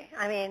 absolutely.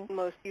 I mean,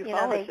 most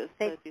ufologists,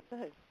 as you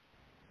said.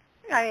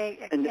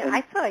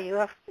 I saw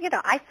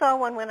I saw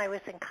one when I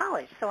was in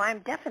college, so I'm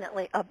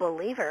definitely a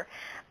believer.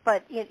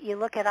 But you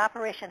look at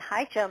Operation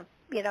High Jump,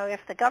 you know, if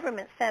the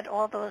government sent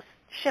all those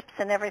ships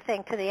and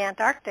everything to the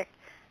Antarctic,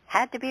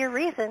 had to be a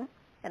reason,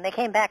 and they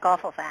came back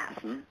awful fast.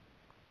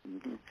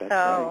 That's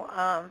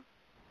right.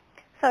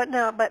 So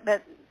no,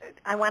 but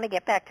I want to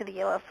get back to the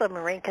Yellow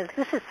Submarine, because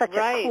this is such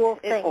a cool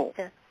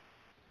thing.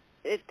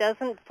 It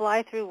doesn't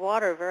fly through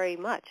water very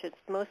much. It's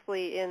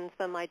mostly in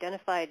some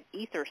identified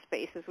ether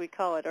space, as we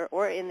call it,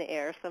 or in the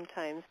air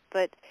sometimes.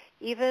 But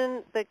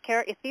even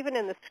it's even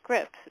in the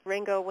script.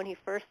 Ringo, when he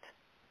first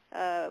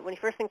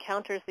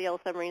encounters the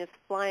Yellow Submarine, is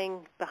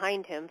flying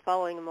behind him,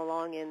 following him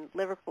along in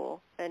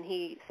Liverpool, and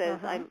he says,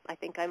 "I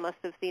think I must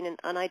have seen an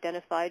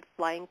unidentified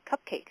flying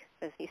cupcake,"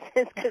 as he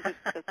says, because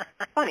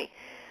it's funny.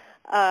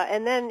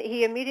 And then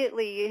he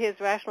immediately, his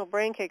rational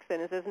brain kicks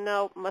in and says,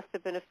 "No, must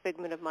have been a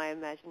figment of my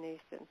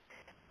imagination."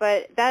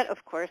 But that,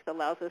 of course,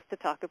 allows us to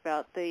talk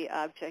about the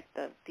object,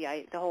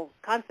 the whole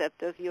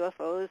concept of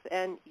UFOs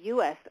and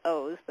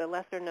USOs, the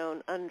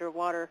lesser-known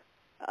underwater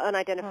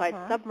unidentified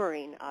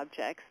submarine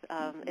objects.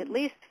 At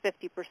least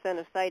 50%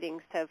 of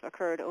sightings have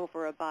occurred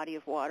over a body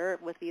of water,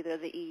 with either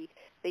the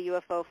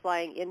UFO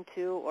flying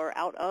into or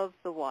out of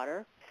the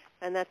water.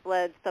 And that's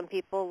led some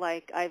people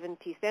like Ivan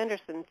T.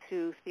 Sanderson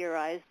to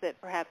theorize that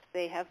perhaps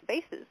they have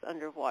bases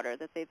underwater,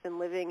 that they've been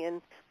living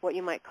in what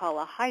you might call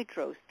a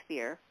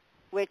hydrosphere,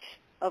 which,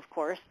 of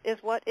course,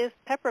 is what is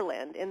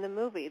Pepperland in the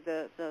movie.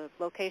 The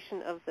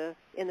location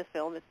in the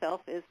film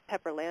itself is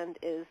Pepperland,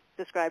 is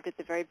described at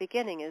the very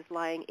beginning as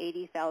lying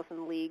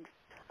 80,000 leagues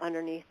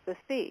underneath the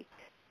sea.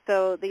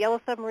 So the Yellow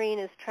Submarine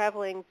is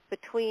traveling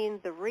between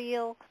the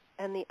real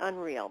and the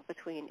unreal,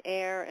 between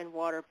air and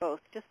water both,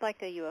 just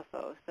like a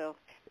UFO. So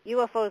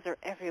UFOs are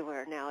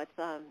everywhere now. It's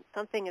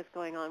something is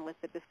going on with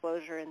the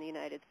disclosure in the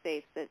United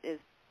States that is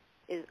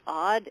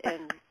odd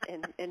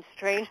and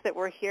strange that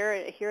we're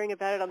hearing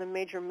about it on the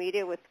major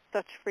media with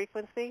such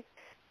frequency.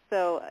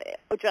 So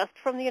just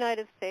from the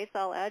United States,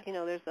 I'll add,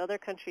 there's other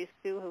countries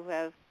too who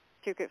have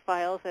secret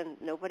files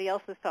and nobody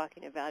else is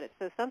talking about it.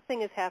 So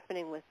something is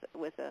happening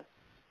with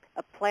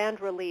a planned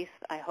release,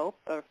 I hope,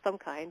 or some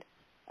kind.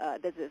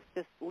 That is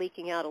just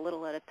leaking out a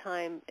little at a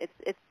time.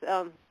 It's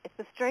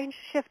a strange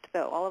shift,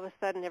 though. All of a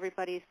sudden,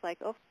 everybody's like,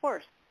 "Of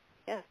course,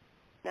 yes."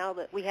 Now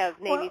that we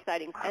have Navy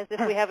sightings, as if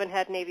we haven't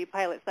had Navy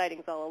pilot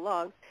sightings all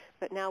along,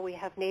 but now we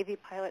have Navy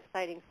pilot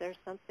sightings. There's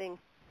something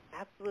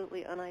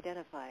absolutely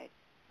unidentified.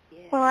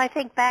 Yeah. Well, I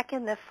think back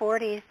in the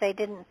 40s, they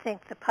didn't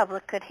think the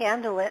public could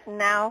handle it, and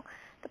now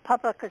the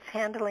public is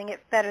handling it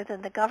better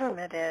than the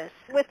government is.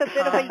 With a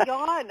bit of a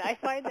yawn. I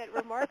find that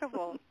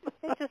remarkable.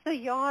 It's just a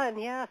yawn,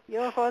 yeah.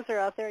 UFOs are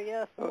out there,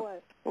 yes.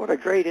 What a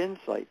great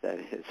insight that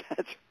is.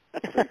 That's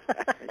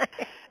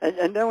exactly.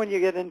 And then when you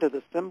get into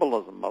the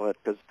symbolism of it,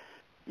 because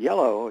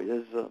yellow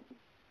is a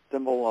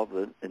symbol of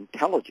the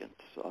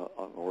intelligence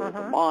or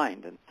the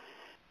mind, and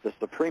the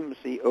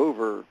supremacy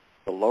over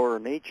the lower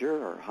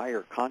nature or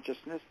higher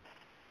consciousness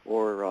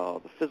or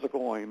the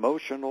physical or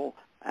emotional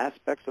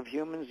aspects of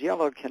humans.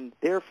 Yellow can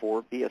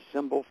therefore be a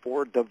symbol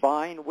for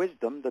divine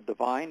wisdom, the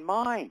divine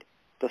mind,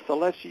 the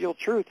celestial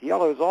truth.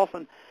 Yellow is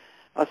often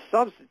a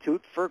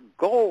substitute for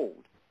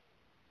gold,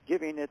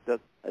 giving it the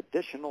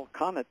additional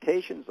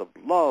connotations of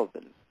love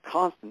and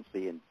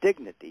constancy and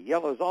dignity.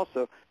 Yellow is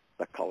also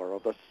the color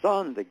of the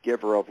sun, the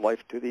giver of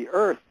life to the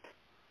earth.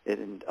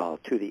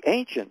 To the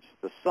ancients,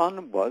 the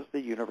sun was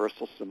the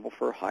universal symbol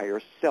for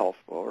higher self,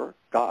 or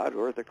God,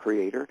 or the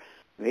Creator,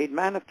 made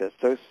manifest.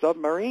 So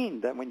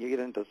submarine, then when you get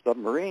into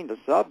submarine, the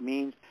sub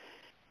means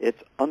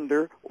it's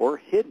under or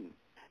hidden,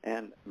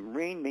 and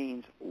marine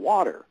means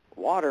water.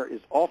 Water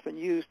is often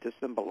used to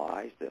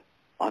symbolize the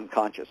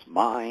unconscious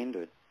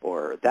mind,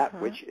 or that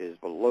which is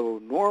below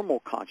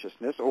normal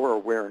consciousness or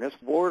awareness.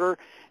 Water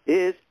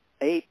is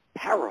a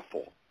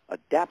powerful,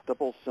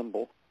 adaptable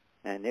symbol,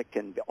 and it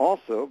can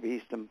also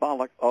be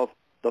symbolic of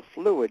the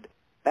fluid,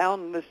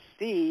 boundless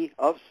sea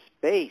of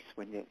space.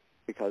 Would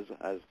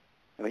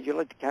you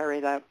like to carry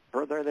that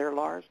further there,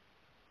 Lars?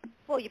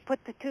 Well, you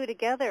put the two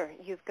together.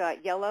 You've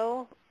got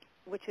yellow,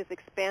 which is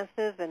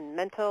expansive and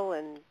mental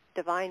and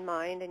divine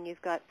mind, and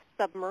you've got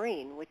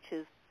submarine, which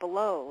is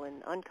below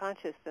and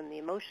unconscious and the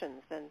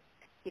emotions, and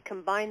you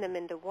combine them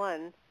into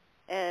one.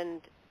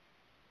 And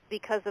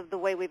because of the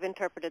way we've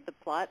interpreted the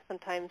plot,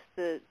 sometimes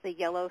the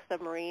yellow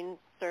submarine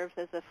serves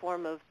as a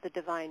form of the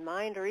divine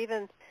mind, or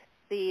even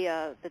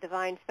the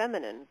divine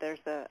feminine.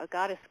 There's a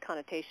goddess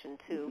connotation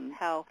to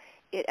how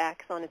it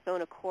acts on its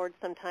own accord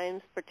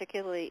sometimes,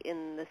 particularly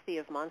in the Sea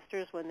of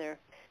Monsters when they're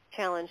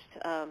challenged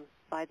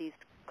by these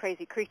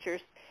crazy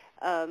creatures.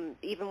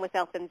 Even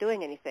without them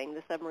doing anything,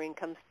 the submarine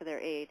comes to their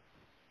aid.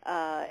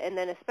 And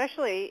then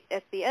especially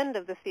at the end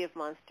of the Sea of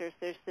Monsters,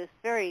 there's this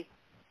very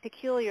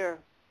peculiar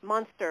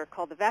monster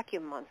called the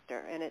vacuum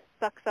monster, and it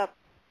sucks up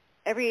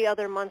every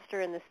other monster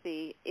in the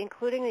sea,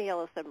 including the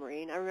yellow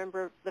submarine. I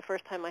remember the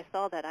first time I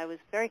saw that, I was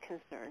very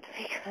concerned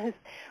because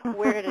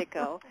where did it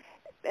go?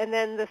 And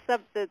then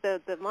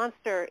the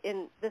monster,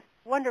 in this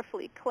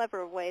wonderfully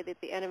clever way that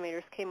the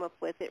animators came up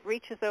with, it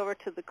reaches over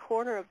to the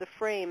corner of the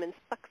frame and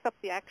sucks up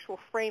the actual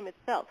frame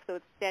itself. So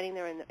it's standing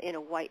there in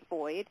a white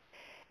void,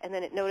 and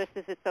then it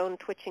notices its own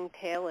twitching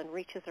tail and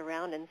reaches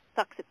around and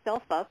sucks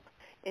itself up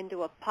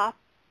into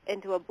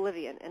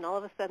oblivion, and all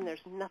of a sudden there's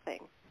nothing.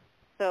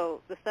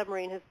 So the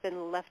submarine has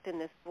been left in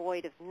this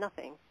void of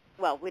nothing.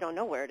 Well, we don't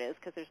know where it is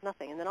because there's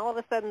nothing. And then all of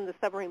a sudden the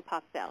submarine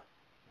pops out.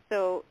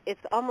 So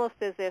it's almost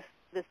as if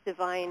this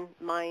divine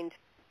mind,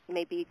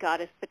 maybe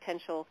goddess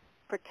potential,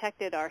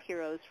 protected our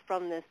heroes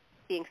from this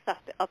being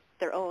sucked up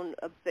their own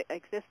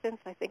existence,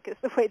 I think is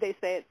the way they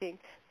say it, being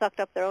sucked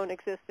up their own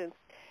existence.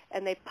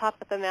 And they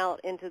pop them out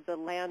into the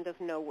land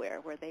of nowhere,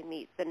 where they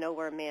meet the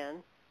Nowhere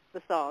Man,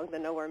 the song, the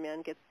Nowhere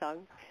Man gets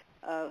sung,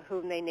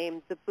 whom they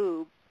named the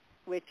Boob,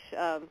 which,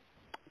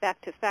 back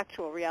to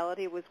factual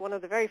reality, was one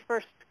of the very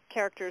first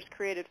characters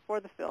created for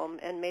the film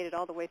and made it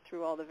all the way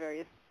through all the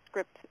various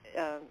script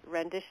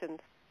renditions.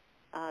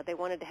 They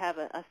wanted to have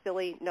a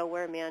silly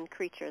Nowhere Man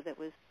creature that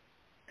was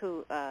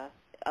who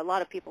a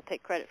lot of people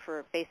take credit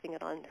for basing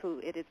it on who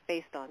it is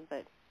based on,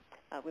 but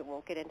we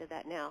won't get into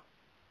that now.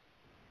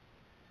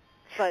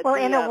 But well,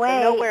 in a way,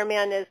 the Nowhere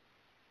Man is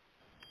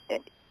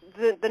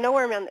the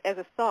Nowhere Man as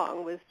a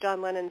song was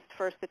John Lennon's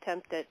first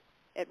attempt at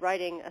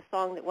writing a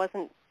song that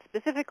wasn't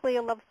specifically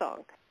a love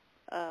song.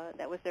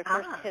 That was their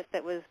first hit.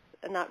 That was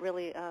not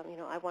really,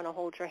 I want to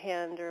hold your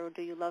hand or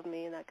do you love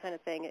me and that kind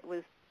of thing. It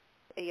was,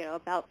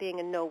 about being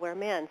a nowhere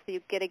man. So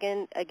you get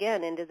again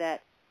into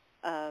that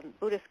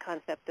Buddhist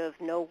concept of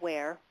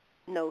nowhere,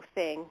 no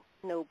thing,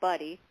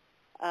 nobody,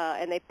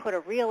 and they put a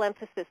real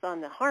emphasis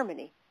on the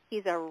harmony.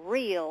 He's a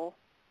real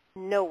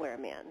nowhere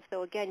man.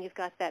 So again, you've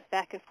got that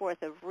back and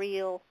forth of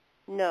real,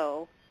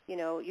 no.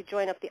 You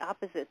join up the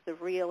opposites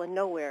of real and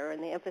nowhere,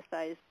 and they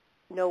emphasize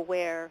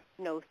nowhere,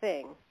 no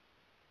thing.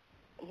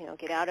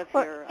 Get out of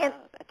your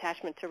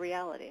attachment to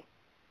reality.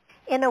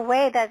 In a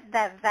way,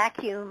 that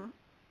vacuum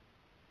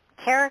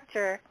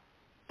character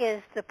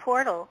is the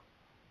portal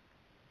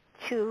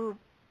to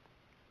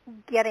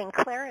getting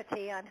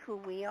clarity on who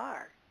we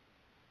are,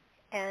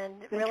 and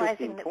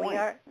realizing that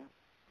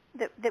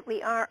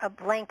we are a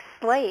blank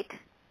slate,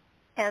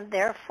 and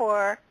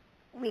therefore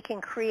we can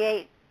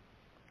create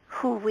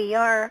who we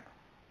are,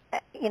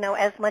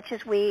 as much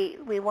as we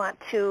want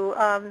to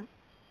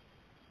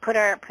put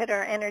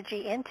our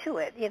energy into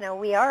it.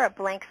 We are a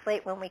blank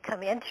slate when we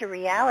come into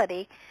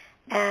reality,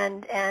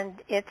 and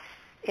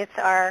it's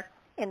our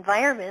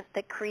environment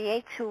that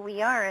creates who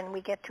we are, and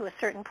we get to a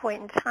certain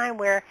point in time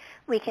where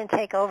we can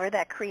take over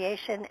that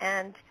creation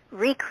and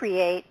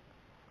recreate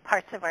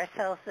parts of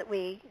ourselves that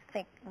we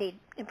think need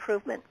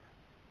improvement.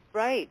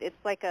 Right. It's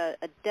like a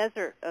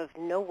desert of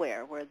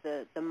nowhere where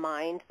the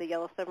mind, the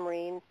yellow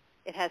submarine,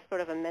 it has sort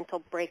of a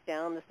mental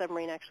breakdown. The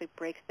submarine actually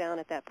breaks down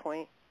at that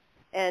point.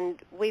 And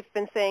we've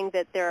been saying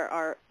that there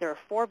are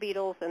 4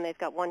 Beatles, and they've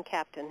got 1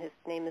 captain. His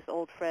name is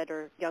Old Fred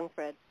or Young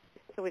Fred.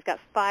 So we've got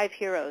 5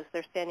 heroes.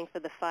 They're standing for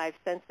the 5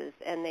 senses,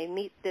 and they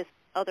meet this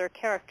other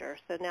character.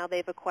 So now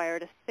they've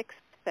acquired a 6th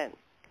sense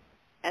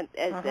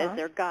as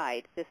their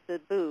guide,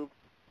 the Boob.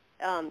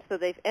 So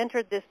they've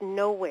entered this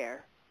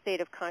nowhere state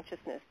of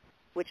consciousness,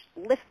 which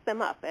lifts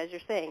them up, as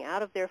you're saying,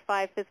 out of their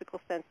 5 physical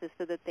senses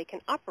so that they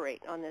can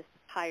operate on this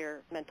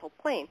higher mental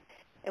plane.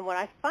 And what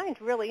I find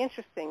really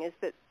interesting is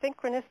that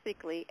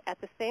synchronistically, at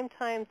the same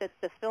time that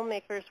the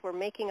filmmakers were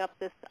making up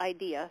this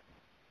idea,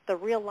 the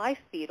real-life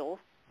Beatles,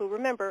 who,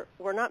 remember,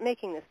 were not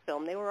making this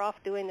film. They were off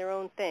doing their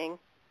own thing.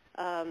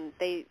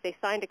 They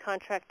signed a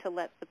contract to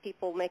let the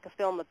people make a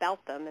film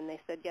about them, and they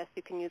said, yes,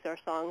 you can use our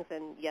songs,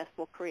 and yes,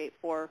 we'll create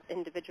 4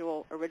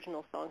 individual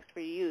original songs for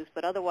you to use,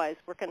 but otherwise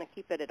we're going to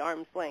keep it at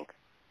arm's length,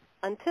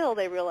 until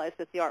they realized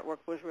that the artwork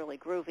was really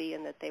groovy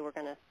and that they were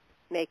going to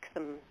make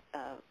some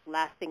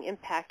lasting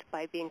impact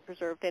by being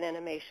preserved in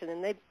animation,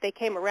 and they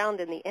came around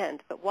in the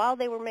end. But while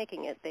they were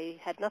making it, they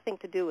had nothing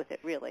to do with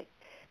it, really.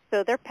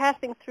 So they're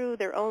passing through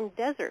their own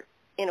desert,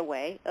 in a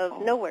way,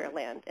 of nowhere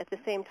land at the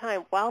same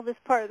time while this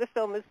part of the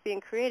film is being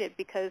created,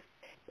 because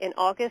in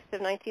August of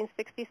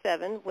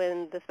 1967,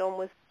 when the film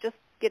was just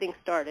getting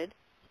started,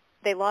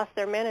 they lost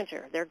their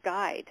manager, their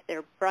guide,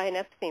 their Brian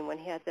Epstein, when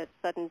he had that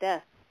sudden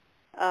death.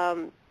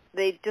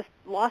 They just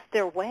lost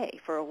their way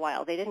for a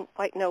while. They didn't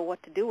quite know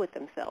what to do with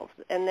themselves.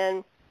 And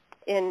then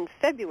in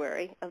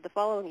February of the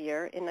following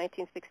year, in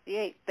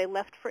 1968, they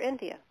left for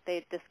India. They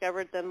had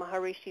discovered the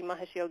Maharishi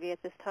Mahesh Yogi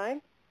at this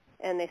time,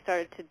 and they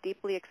started to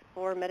deeply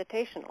explore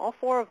meditation. All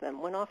 4 of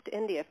them went off to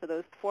India for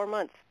those 4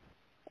 months,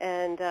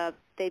 and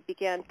they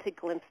began to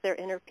glimpse their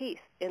inner peace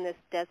in this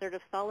desert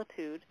of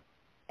solitude,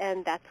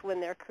 and that's when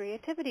their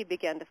creativity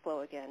began to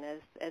flow again,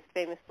 as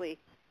famously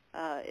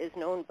is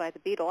known by the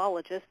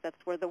Beatlologists. That's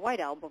where the White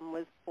Album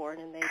was born,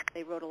 and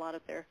they wrote a lot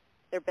of their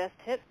best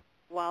hits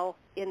while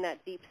in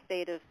that deep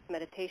state of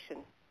meditation.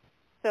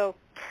 So,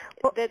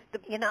 well, go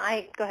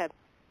ahead.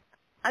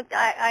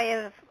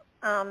 I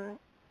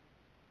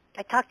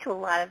talked to a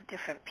lot of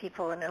different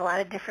people in a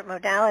lot of different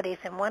modalities,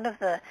 and one of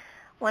the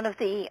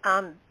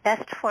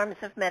best forms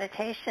of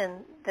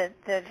meditation that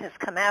has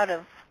come out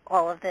of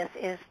all of this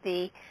is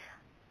the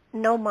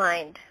no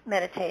mind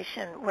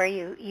meditation, where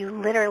you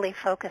literally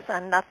focus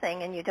on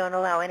nothing and you don't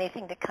allow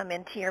anything to come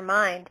into your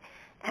mind,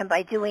 and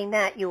by doing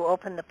that you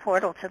open the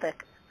portal to the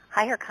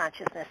higher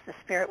consciousness, the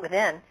spirit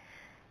within,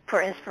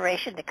 for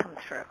inspiration to come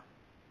through.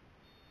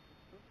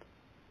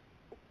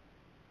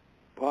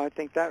 Well, I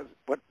think that's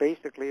when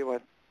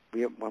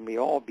we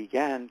all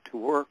began to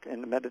work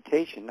in the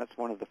meditation, that's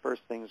one of the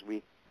first things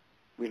we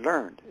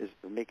learned, is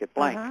to make it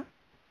blank,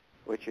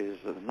 which is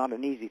not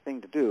an easy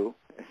thing to do.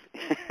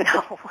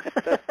 No.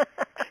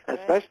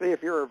 Especially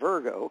if you're a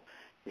Virgo.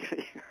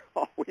 You're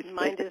always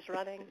mind is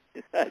running.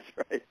 That's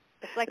right.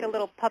 It's like a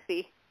little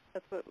puppy.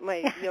 That's what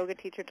my yoga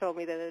teacher told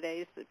me the other day.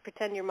 Is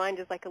pretend your mind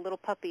is like a little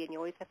puppy, and you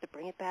always have to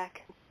bring it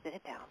back and sit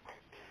it down.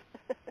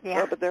 Yeah.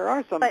 Well, but there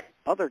are some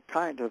other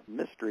kind of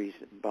mysteries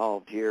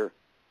involved here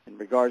in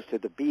regards to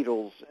the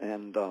Beatles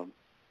and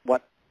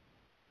what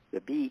the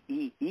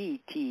Beetles.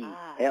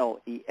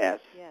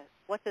 Yes.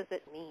 What does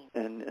it mean?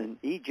 In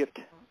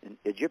Egypt, in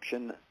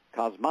Egyptian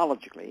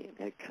cosmology,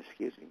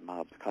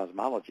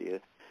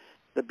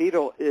 the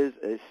beetle is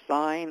a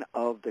sign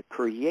of the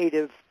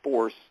creative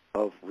force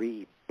of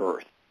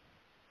rebirth.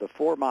 The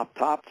 4 Mop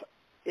Tops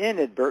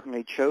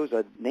inadvertently chose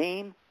a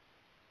name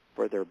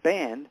for their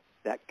band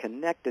that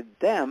connected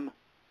them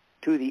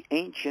to the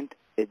ancient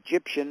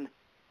Egyptian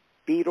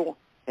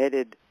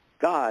beetle-headed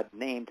god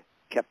named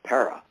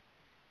Khepera,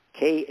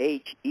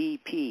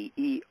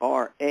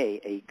 Khepera,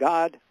 a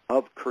god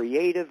of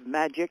creative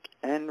magic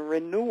and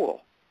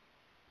renewal.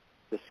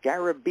 The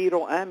scarab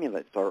beetle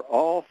amulets are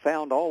all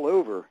found all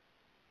over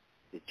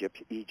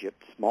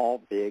Egypt,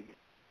 small, big,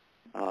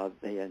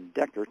 and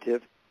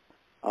decorative.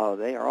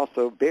 They are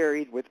also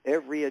buried with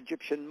every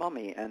Egyptian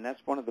mummy, and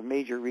that's one of the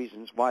major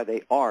reasons why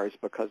they are, is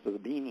because of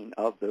the meaning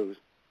of those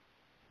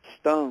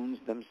stones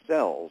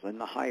themselves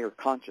and the higher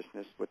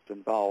consciousness that's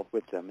involved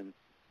with them. And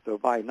so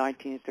by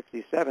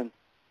 1967,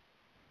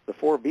 the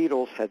 4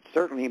 Beatles had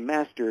certainly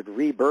mastered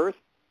rebirth,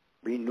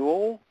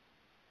 renewal,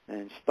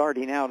 and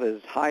starting out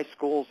as high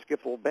school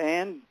skiffle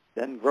band,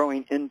 then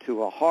growing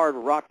into a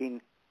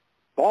hard-rocking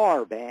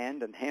bar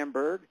band in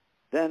Hamburg,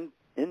 then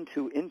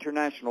into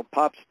international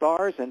pop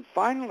stars, and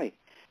finally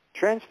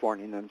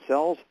transforming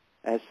themselves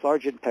as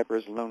Sgt.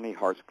 Pepper's Lonely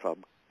Hearts Club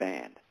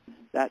Band.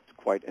 That's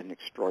quite an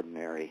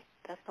extraordinary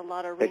That's a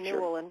lot of picture.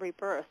 Renewal and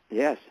rebirth.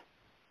 Yes.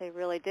 They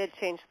really did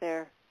change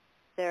their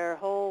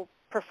whole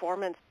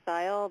performance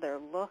style, their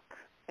look,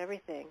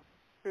 everything,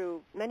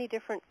 through many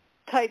different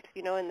types,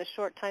 in the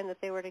short time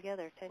that they were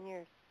together, 10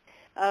 years.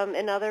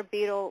 Another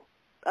Beatle,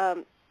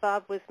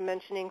 Bob was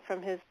mentioning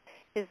from his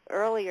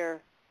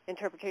earlier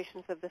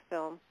interpretations of the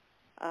film,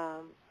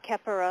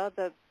 Khepera,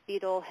 the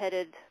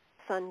beetle-headed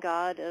sun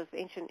god of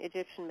ancient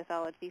Egyptian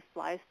mythology,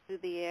 flies through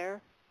the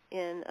air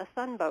in a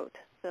sunboat.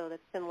 So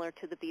that's similar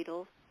to the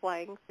Beatles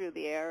flying through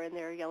the air in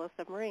their Yellow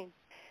Submarine.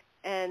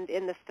 And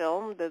in the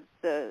film,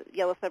 the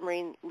Yellow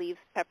Submarine leaves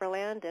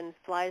Pepperland and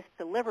flies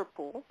to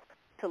Liverpool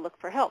to look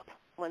for help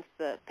once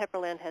the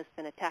Pepperland has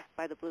been attacked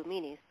by the Blue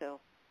Meanies. So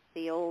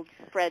the old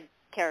Fred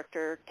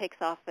character takes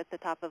off at the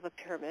top of a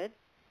pyramid,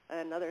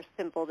 another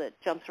symbol that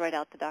jumps right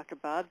out to Dr.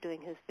 Bob doing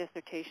his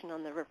dissertation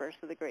on the reverse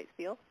of the Great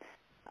Seal.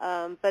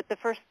 But the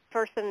first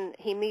person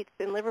he meets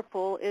in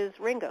Liverpool is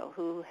Ringo,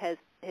 who has,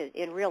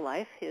 in real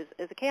life, is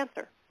a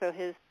cancer. So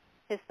his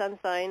his sun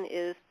sign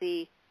is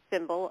the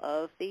symbol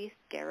of the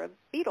scarab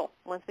beetle.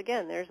 Once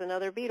again, there's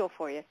another beetle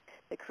for you,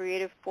 the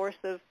creative force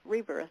of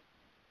rebirth.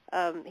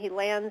 He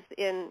lands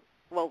in,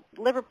 well,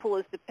 Liverpool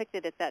is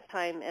depicted at that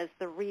time as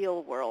the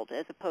real world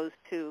as opposed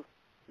to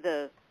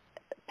the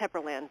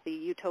Pepperland, the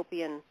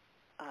utopian,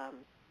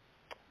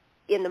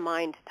 in the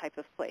mind type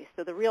of place.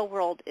 So the real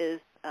world is,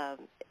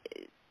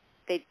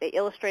 they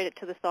illustrate it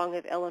to the song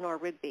of Eleanor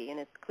Rigby, and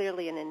it's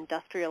clearly an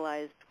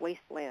industrialized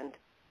wasteland,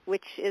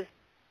 which is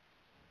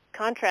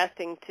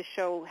contrasting to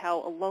show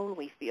how alone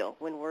we feel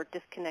when we're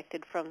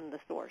disconnected from the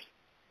source.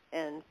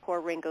 And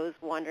poor Ringo's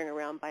wandering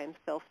around by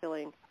himself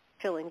feeling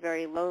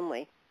very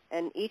lonely.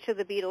 And each of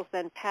the Beatles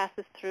then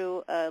passes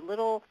through a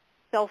little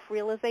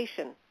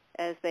self-realization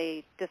as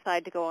they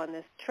decide to go on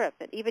this trip.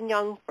 And even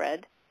young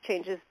Fred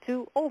changes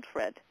to old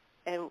Fred.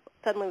 And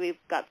suddenly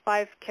we've got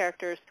 5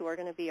 characters who are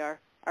going to be our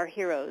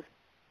heroes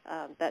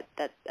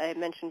that I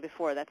mentioned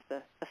before. That's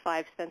the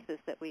 5 senses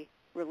that we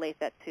relate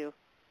that to.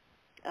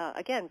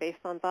 Again, based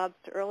on Bob's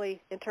early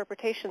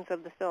interpretations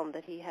of the film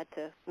that he had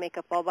to make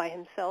up all by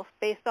himself,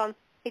 based on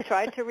he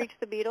tried to reach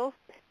the Beatles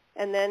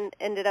and then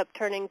ended up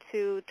turning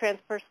to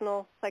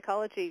transpersonal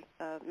psychology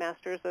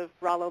masters of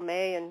Rollo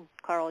May and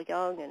Carl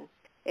Jung and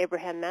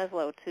Abraham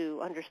Maslow to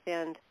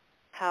understand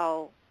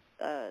how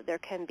there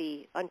can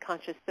be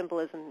unconscious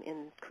symbolism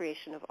in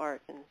creation of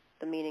art and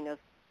the meaning of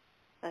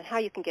how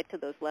you can get to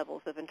those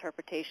levels of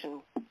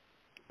interpretation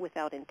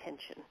without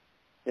intention.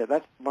 Yeah,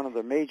 that's one of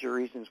the major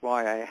reasons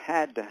why I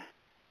had to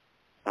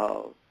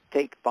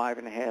take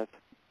 5.5,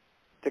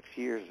 6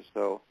 years or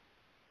so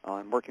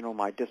on working on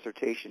my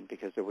dissertation,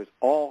 because it was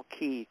all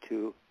key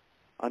to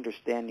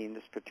understanding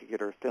this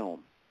particular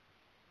film.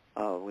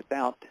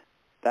 Without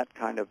that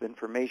kind of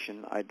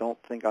information, I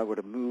don't think I would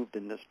have moved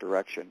in this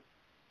direction,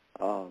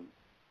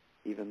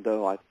 even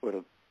though I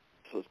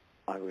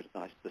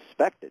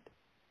suspected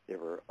there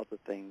were other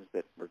things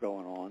that were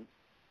going on,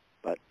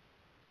 but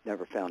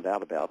never found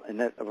out about. And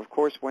that, of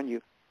course, when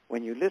you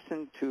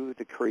listen to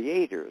the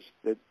creators,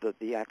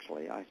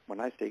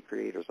 when I say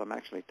creators, I'm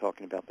actually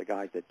talking about the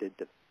guys that did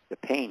the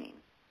painting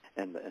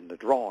and the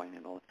drawing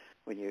and all.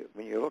 When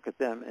you look at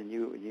them and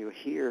you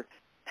hear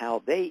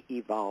how they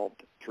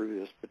evolved through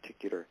this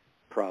particular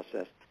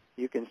process,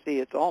 you can see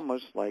it's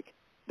almost like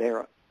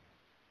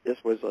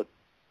this was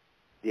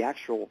the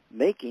actual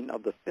making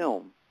of the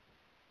film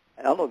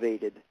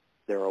elevated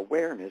their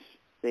awareness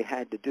they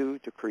had to do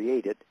to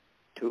create it,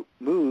 to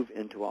move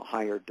into a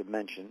higher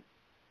dimension,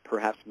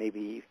 perhaps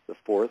maybe the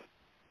 4th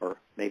or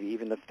maybe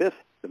even the 5th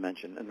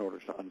dimension in order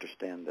to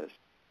understand this.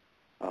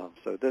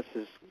 So this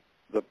is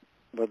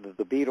whether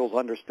the Beatles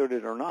understood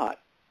it or not,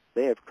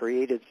 they have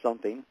created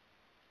something,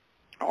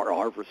 or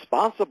are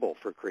responsible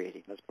for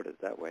creating, let's put it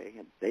that way,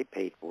 and they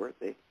paid for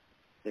it.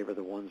 They were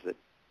the ones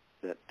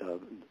that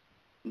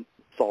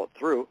saw it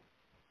through.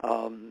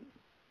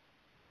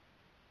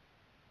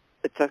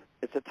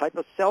 It's a type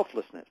of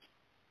selflessness,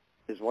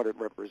 is what it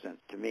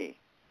represents to me,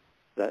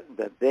 that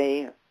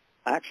they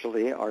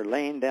actually are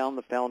laying down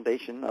the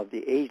foundation of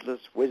the ageless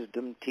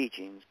wisdom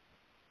teachings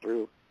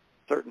through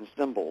certain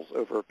symbols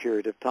over a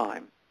period of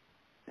time.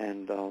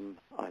 And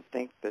I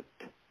think that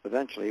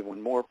eventually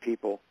when more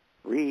people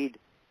read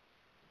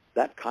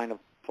that kind of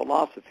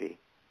philosophy,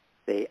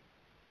 they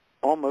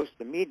almost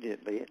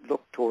immediately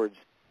look towards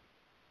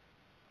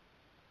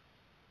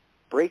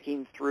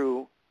breaking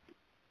through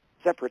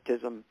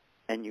separatism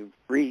and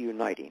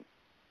reuniting,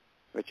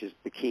 which is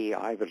the key,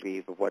 I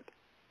believe, of what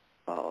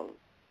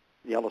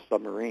Yellow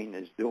Submarine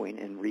is doing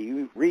in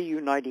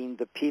reuniting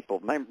the people.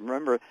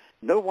 Remember,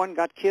 no one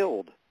got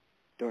killed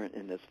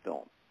in this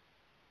film.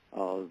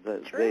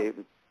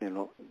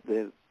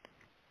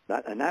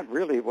 That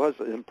really was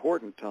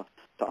important to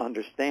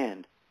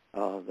understand,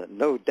 that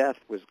no death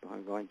was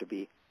going to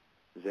be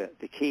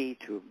the key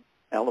to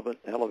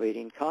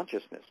elevating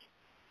consciousness,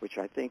 which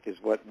I think is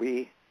what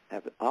we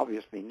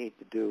obviously need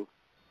to do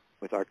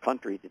with our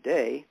country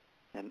today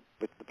and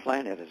with the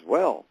planet as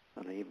well,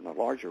 in even a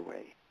larger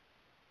way.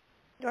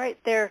 Right,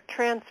 they're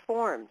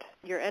transformed.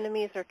 Your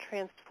enemies are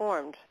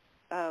transformed.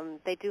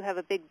 They do have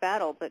a big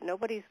battle, but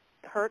nobody's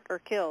hurt or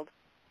killed.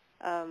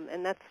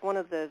 And that's one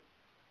of the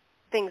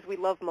things we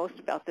love most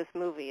about this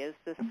movie, is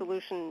the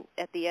solution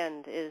at the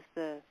end is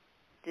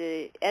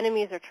the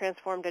enemies are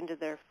transformed into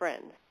their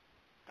friends.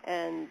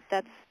 And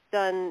that's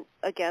done,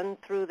 again,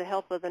 through the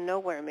help of the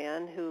Nowhere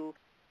Man, who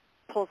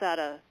pulls out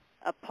a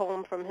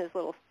poem from his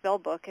little spell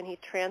book, and he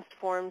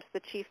transforms the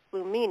Chief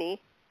Blue Meanie,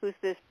 who's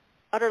this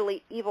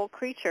utterly evil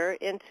creature,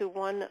 into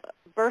one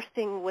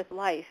bursting with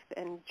life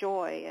and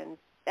joy, and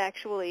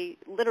actually,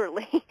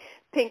 literally,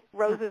 pink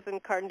roses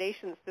and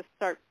carnations just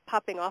start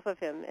popping off of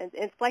him. And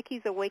it's like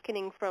he's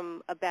awakening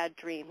from a bad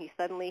dream. He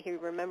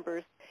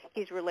remembers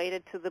he's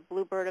related to the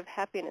bluebird of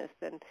happiness,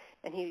 and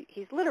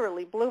he's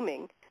literally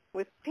blooming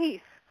with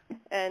peace.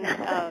 And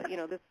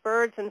the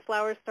birds and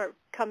flowers start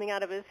coming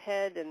out of his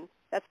head, and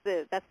that's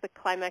the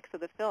climax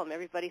of the film.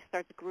 Everybody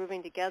starts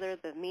grooving together.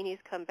 The Meanies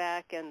come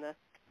back, and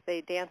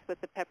they dance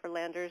with the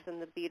Pepperlanders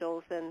and the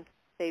Beatles, and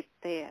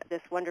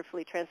this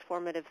wonderfully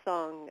transformative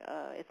song,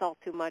 It's All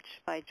Too Much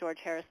by George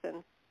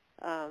Harrison.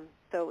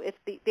 So it's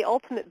the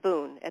ultimate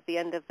boon at the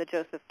end of the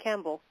Joseph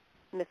Campbell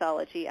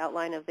mythology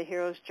outline of the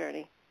hero's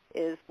journey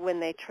is when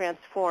they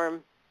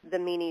transform the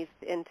meanies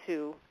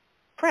into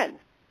friends.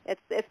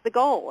 It's the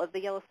goal of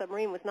the Yellow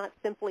Submarine was not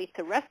simply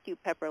to rescue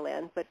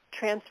Pepperland, but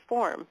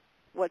transform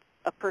what's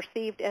a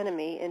perceived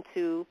enemy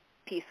into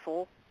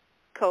peaceful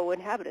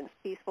co-inhabitants,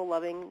 peaceful,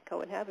 loving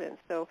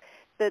co-inhabitants. So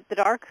the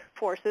dark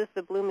forces,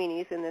 the blue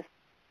meanies in this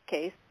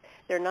case,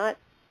 they're not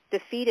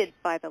defeated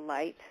by the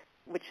light,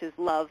 which is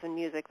love and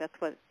music. That's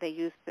what they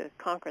use to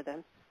conquer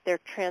them. They're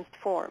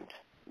transformed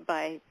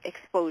by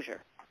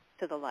exposure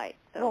to the light.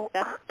 So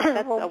that's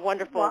a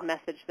wonderful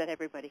message that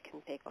everybody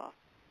can take off.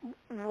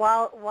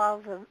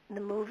 While the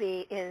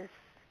movie is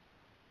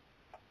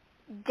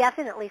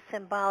definitely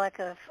symbolic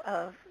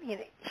of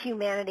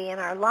humanity in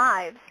our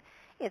lives,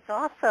 it's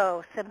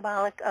also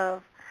symbolic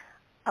of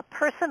a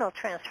personal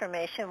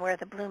transformation where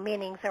the blue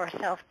meanings are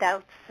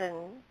self-doubts and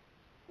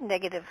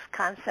negative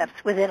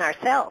concepts within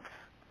ourselves.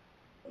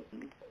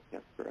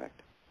 That's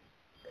correct.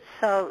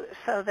 So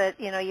that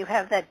you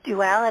have that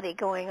duality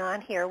going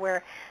on here,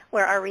 where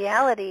our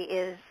reality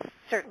is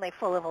certainly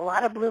full of a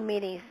lot of blue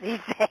meanings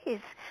these days.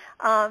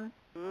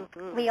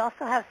 We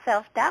also have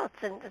self-doubts,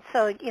 and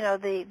so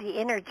the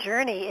inner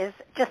journey is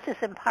just as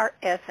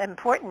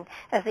important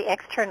as the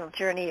external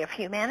journey of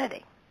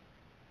humanity.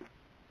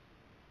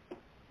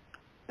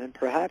 And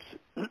perhaps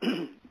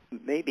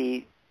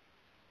maybe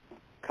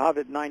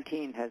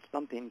COVID-19 has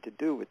something to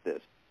do with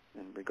this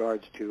in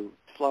regards to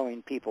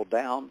slowing people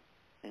down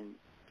and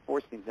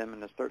forcing them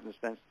in a certain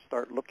sense to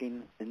start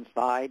looking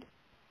inside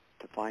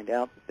to find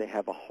out that they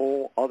have a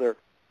whole other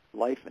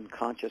life and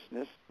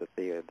consciousness that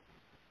they have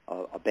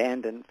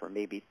abandoned for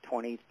maybe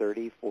 20,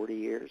 30, 40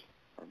 years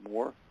or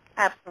more.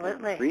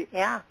 Absolutely,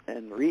 yeah.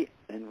 And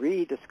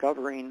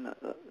rediscovering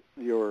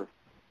your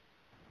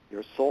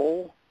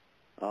soul,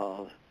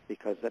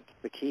 because that's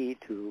the key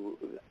to,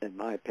 in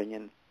my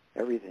opinion,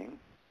 everything.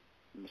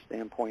 From the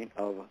standpoint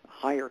of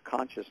higher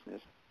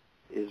consciousness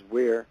is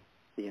where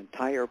the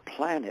entire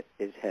planet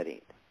is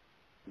heading,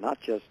 not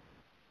just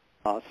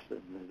us,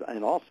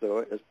 and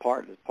also as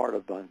part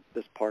of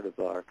this part of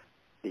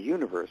the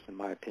universe, in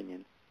my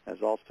opinion,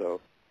 as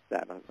also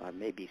that. I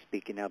may be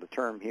speaking out of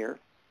term here,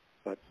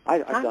 but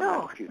I've done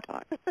that a few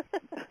times.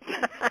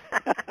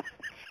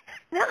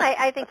 No,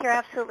 I think you're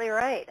absolutely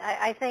right.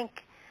 I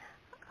think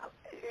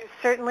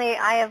certainly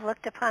I have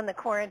looked upon the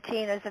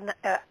quarantine as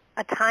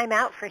a time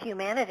out for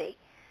humanity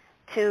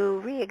to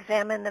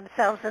re-examine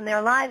themselves and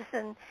their lives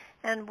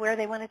and where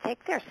they want to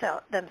take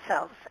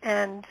themselves.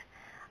 And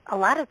a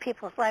lot of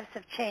people's lives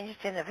have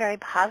changed in a very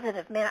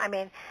positive manner. I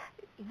mean,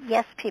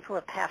 yes, people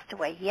have passed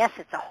away. Yes,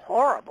 it's a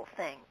horrible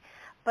thing.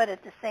 But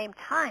at the same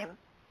time,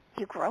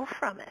 you grow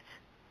from it.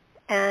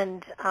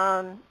 And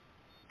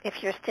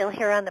if you're still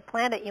here on the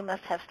planet, you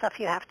must have stuff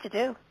you have to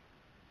do.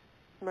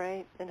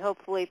 Right, and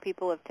hopefully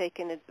people have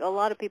a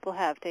lot of people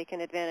have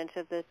taken advantage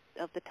of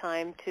the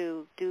time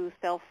to do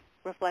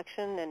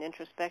self-reflection and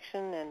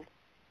introspection and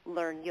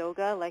learn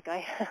yoga like I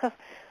have,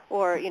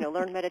 or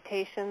learn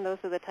meditation. Those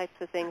are the types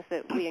of things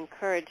that we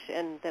encourage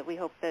and that we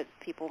hope that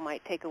people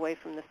might take away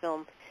from the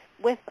film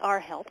with our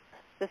help.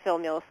 The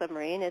film Yellow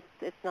Submarine,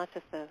 it's not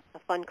just a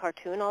fun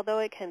cartoon, although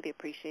it can be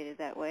appreciated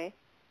that way.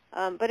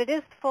 But it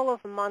is full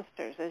of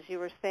monsters, as you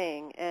were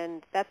saying,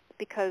 and that's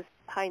because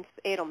Heinz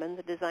Edelman,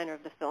 the designer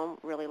of the film,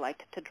 really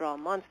liked to draw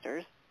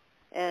monsters.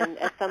 And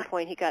at some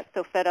point he got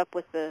so fed up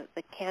with the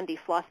candy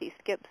flossy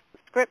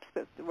scripts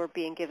that were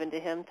being given to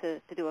him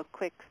to do a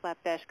quick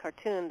slapdash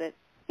cartoon that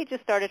he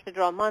just started to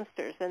draw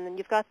monsters. And then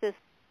you've got this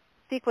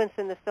sequence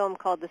in the film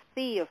called The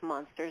Sea of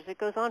Monsters. It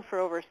goes on for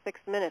over 6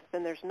 minutes,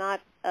 and there's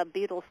not a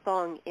Beatles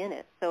song in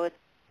it. So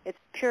it's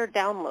pure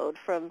download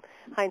from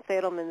Heinz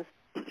Edelman's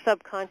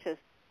subconscious.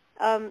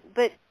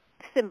 But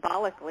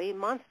symbolically,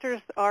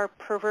 monsters are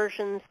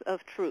perversions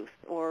of truth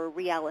or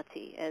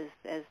reality,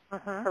 as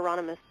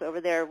Hieronimus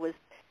over there was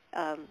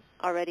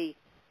already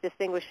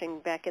distinguishing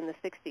back in the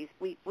 60s.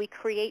 We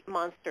create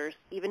monsters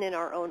even in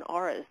our own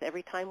auras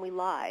every time we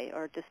lie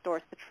or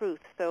distort the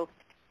truth. So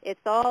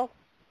it's all,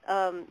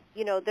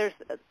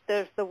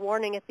 there's the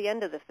warning at the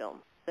end of the film.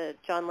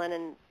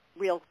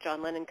 Real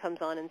John Lennon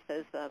comes on and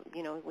says,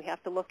 we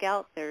have to look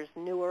out. There's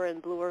newer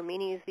and bluer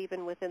meanies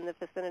even within the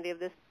vicinity of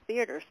this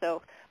theater.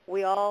 So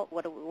we all,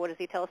 what does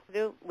he tell us to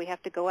do? We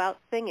have to go out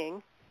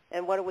singing.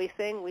 And what do we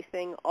sing? We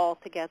sing All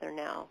Together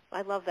Now.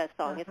 I love that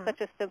song. It's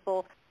such a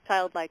simple,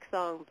 childlike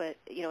song, but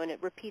and it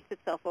repeats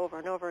itself over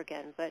and over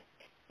again. But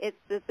it's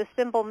the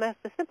simple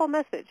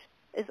message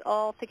is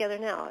all together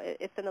now.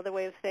 It's another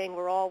way of saying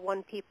we're all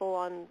one people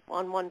on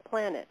one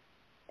planet.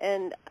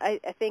 And I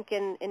think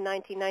in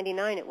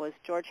 1999 it was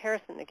George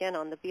Harrison, again,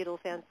 on the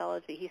Beatles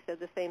anthology. He said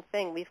the same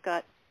thing. We've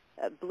got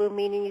blue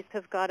meanies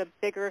have got a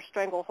bigger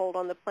stranglehold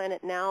on the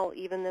planet now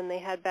even than they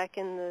had back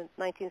in the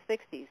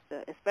 1960s.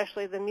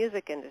 Especially the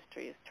music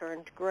industry has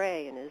turned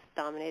gray and is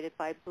dominated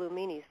by blue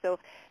meanies. So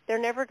they're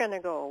never going to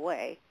go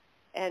away.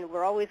 and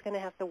we're always going to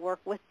have to work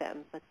with them.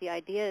 But the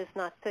idea is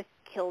not to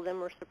kill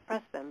them or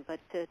suppress them, but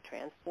to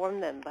transform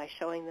them by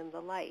showing them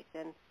the light.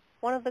 And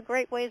one of the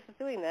great ways of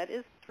doing that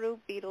is through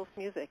Beatles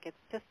music. It's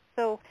just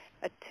so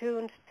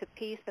attuned to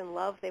peace and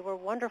love. They were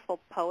wonderful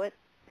poets.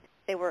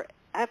 They were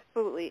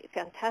absolutely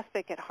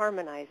fantastic at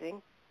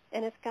harmonizing.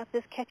 And it's got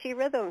this catchy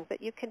rhythm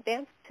that you can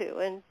dance to.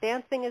 And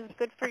dancing is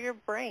good for your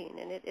brain.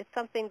 And it's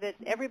something that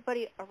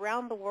everybody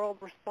around the world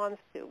responds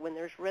to. When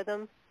there's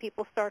rhythm,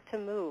 people start to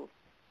move.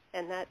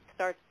 And that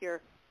starts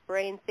your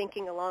brain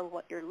thinking along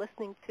what you're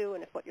listening to.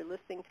 And if what you're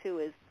listening to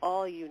is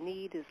all you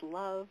need is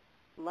love,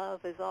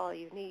 love is all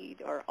you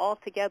need, or all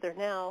together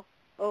now,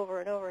 over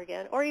and over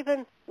again, or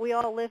even we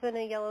all live in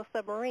a yellow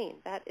submarine.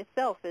 That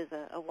itself is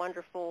a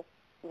wonderful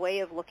way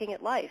of looking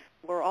at life.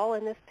 We're all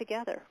in this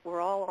together.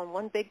 We're all on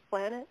one big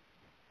planet,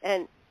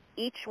 and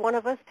each one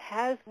of us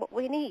has what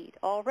we need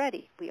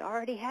already. We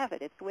already have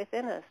it. It's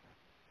within us.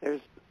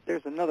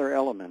 There's another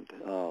element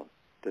to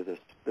this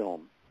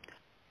film,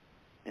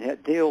 and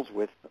it deals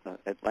with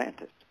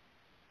Atlantis,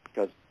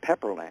 because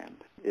Pepperland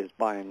is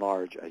by and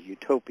large a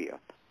utopia.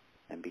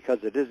 And because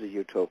it is a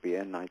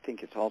utopia, and I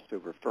think it's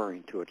also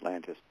referring to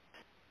Atlantis,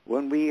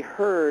 when we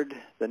heard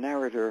the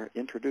narrator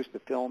introduce the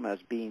film as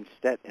being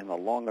set in a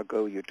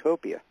long-ago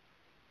utopia,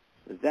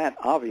 that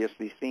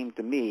obviously seemed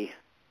to me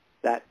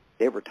that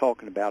they were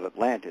talking about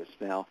Atlantis.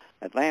 Now,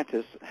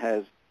 Atlantis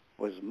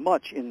was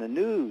much in the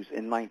news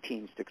in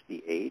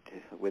 1968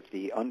 with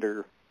the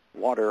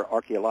underwater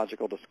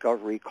archaeological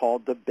discovery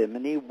called the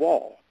Bimini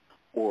Wall,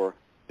 or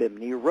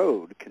Bimini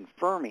Road,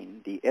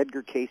 confirming the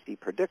Edgar Cayce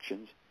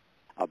predictions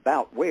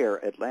about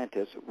where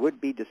Atlantis would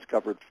be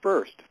discovered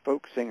first.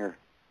 Folk singer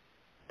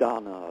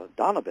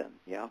Donovan,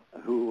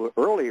 who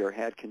earlier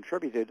had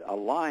contributed a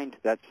line to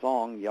that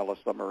song, Yellow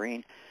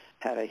Submarine,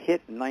 had a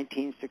hit in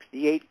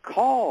 1968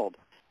 called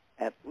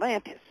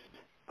Atlantis.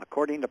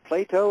 According to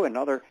Plato and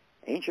other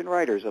ancient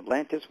writers,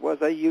 Atlantis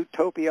was a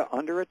utopia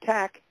under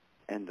attack,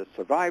 and the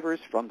survivors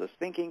from the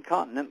sinking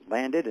continent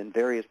landed in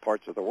various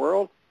parts of the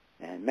world,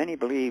 and many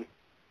believe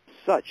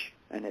such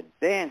an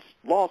advanced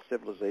lost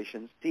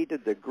civilization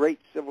seeded the great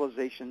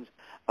civilizations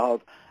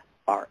of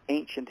our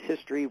ancient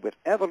history with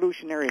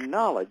evolutionary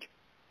knowledge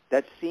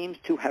that seems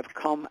to have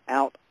come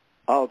out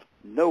of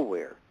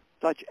nowhere,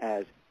 such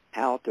as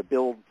how to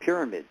build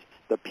pyramids.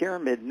 The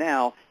pyramid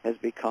now has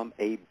become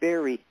a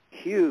very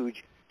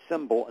huge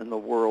symbol in the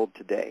world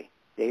today.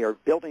 They are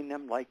building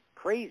them like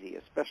crazy,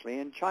 especially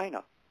in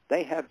China.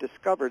 They have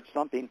discovered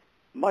something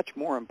much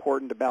more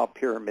important about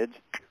pyramids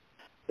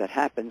that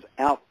happens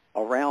out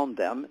around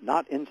them,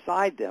 not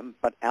inside them,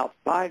 but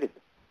outside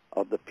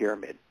of the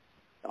pyramid.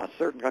 A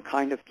certain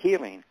kind of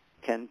healing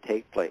can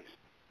take place.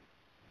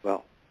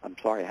 Well, I'm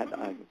sorry,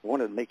 I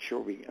wanted to make sure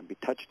we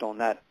touched on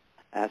that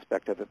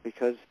aspect of it,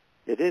 because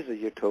it is a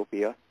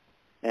utopia,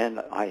 and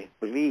I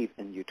believe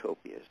in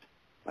utopias.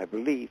 I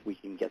believe we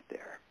can get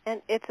there.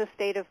 And it's a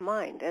state of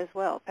mind as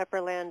well.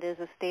 Pepperland is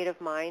a state of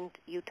mind.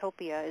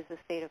 Utopia is a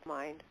state of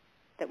mind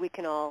that we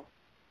can all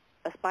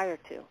aspire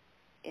to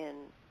in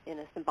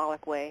a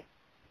symbolic way.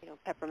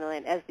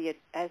 Pepperland as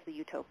the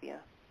utopia.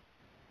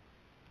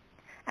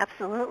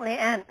 Absolutely,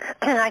 and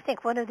I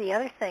think one of the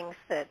other things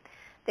that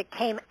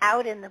came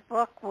out in the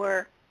book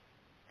were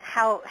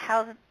how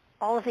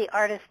all of the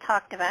artists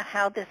talked about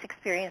how this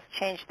experience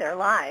changed their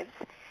lives.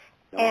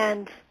 No.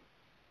 And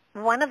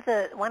one of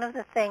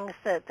the things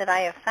that I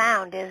have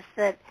found is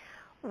that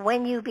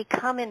when you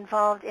become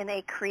involved in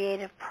a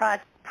creative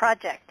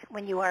project,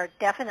 when you are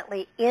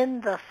definitely in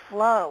the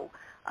flow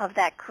of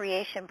that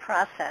creation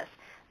process,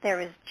 there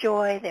is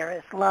joy, there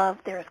is love,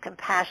 there is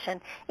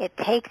compassion. It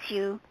takes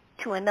you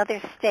to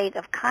another state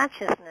of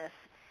consciousness.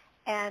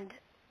 And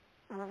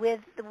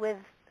with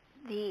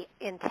the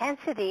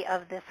intensity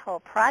of this whole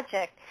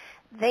project,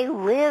 they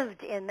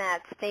lived in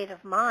that state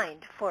of mind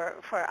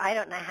for I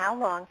don't know how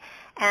long,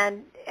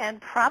 and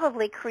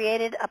probably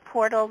created a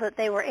portal that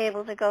they were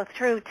able to go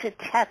through to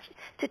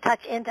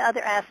touch into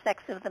other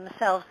aspects of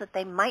themselves that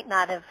they might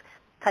not have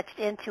touched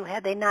into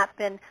had they not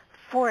been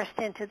forced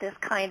into this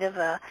kind of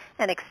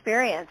an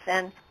experience.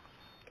 And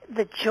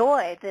the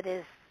joy that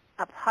is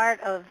a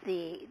part of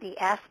the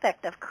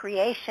aspect of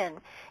creation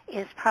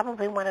is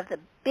probably one of the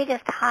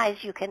biggest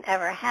highs you can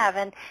ever have.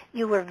 And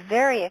you were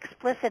very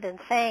explicit in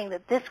saying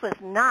that this was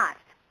not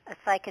a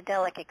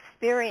psychedelic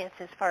experience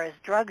as far as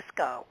drugs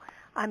go.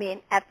 I mean,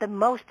 at the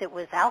most it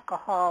was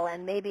alcohol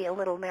and maybe a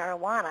little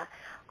marijuana.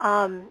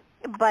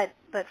 But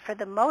for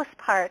the most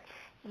part,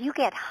 you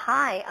get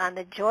high on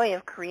the joy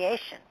of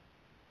creation.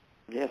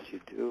 Yes, you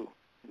do,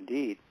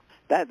 indeed.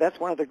 That's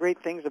one of the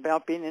great things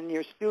about being in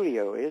your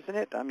studio, isn't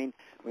it? I mean,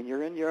 when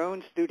you're in your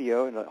own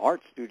studio, in an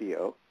art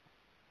studio,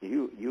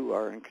 you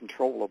are in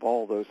control of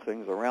all those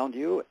things around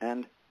you,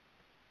 and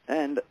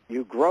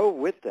you grow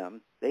with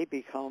them. They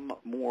become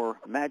more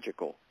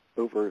magical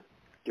over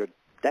your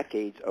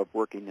decades of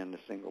working in a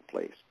single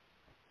place,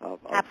 of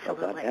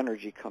that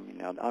energy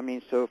coming out. I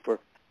mean, so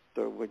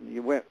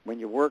when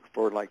you work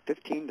for like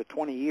 15 to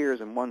 20 years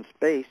in one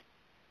space,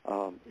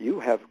 you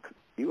have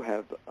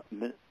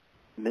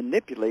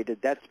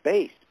manipulated that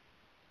space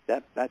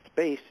that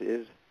space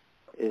is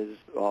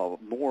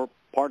more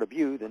part of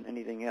you than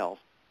anything else.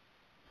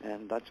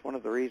 And that's one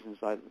of the reasons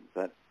I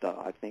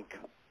think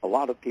a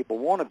lot of people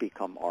want to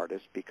become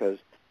artists, because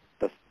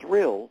the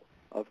thrill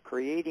of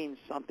creating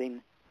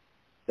something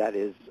that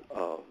is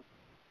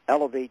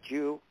elevates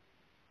you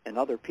and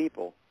other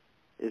people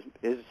is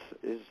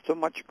so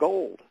much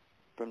gold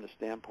from the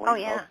standpoint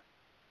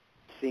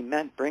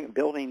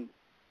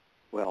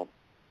of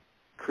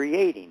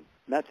creating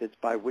methods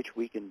by which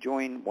we can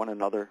join one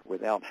another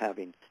without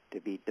having to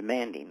be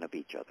demanding of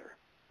each other.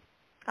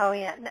 Oh,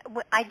 yeah.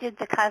 I did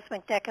the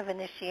Cosmic Deck of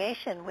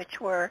Initiation,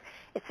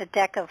 it's a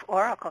deck of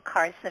oracle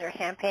cards that are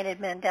hand-painted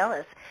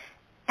mandalas.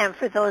 And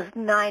for those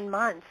 9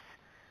 months,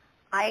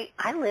 I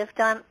lived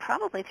on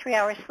probably 3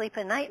 hours sleep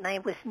a night, and I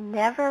was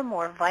never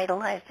more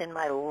vitalized in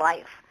my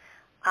life.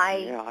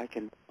 I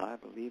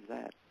believe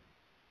that.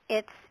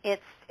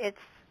 It's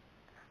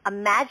a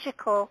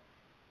magical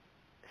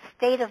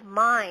state of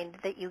mind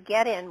that you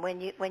get in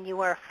when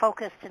you are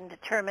focused and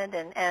determined,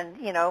 and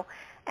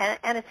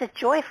it's a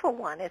joyful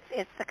one.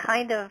 It's the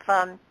kind of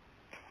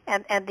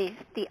and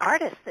the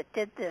artists that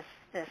did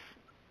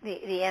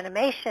the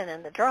animation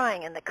and the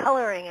drawing and the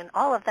coloring and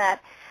all of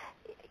that,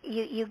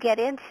 you get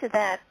into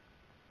that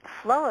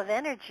flow of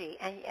energy,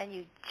 and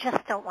you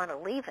just don't want to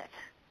leave it,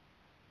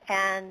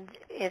 and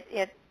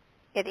it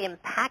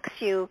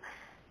impacts you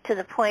to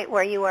the point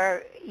where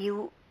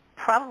you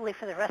probably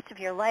for the rest of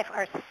your life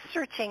are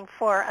searching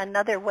for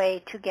another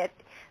way to get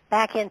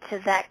back into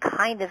that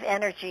kind of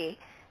energy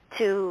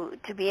to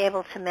be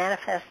able to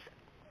manifest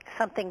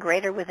something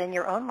greater within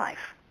your own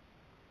life.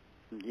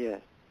 Yes.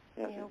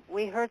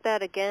 We heard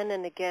that again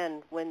and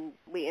again when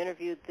we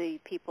interviewed the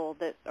people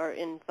that are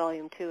in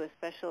Volume 2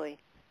 especially,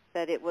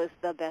 that it was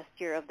the best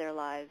year of their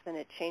lives, and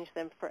it changed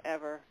them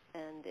forever,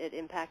 and it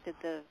impacted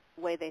the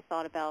way they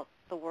thought about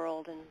the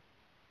world, and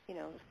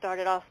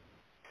started off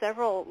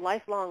several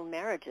lifelong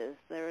marriages.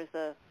 There is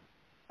a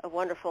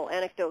wonderful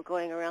anecdote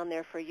going around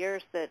there for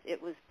years that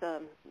it was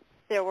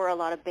there were a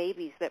lot of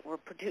babies that were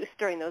produced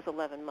during those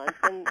 11 months,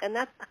 and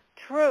that's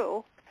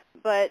true,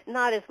 but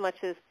not as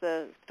much as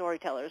the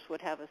storytellers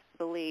would have us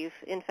believe.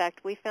 In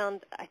fact, we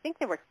found, I think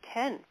there were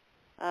 10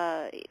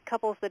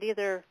 couples that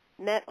either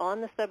met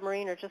on the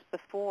submarine or just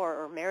before,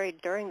 or married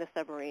during the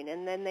submarine,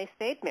 and then they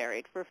stayed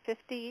married for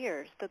 50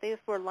 years. So these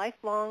were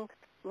lifelong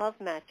love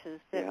matches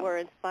that were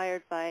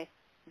inspired by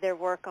their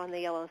work on the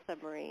Yellow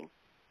Submarine.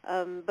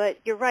 But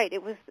you're right,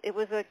 it was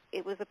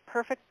a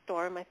perfect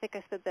storm. I think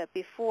I said that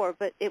before,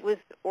 but it was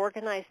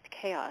organized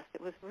chaos. It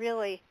was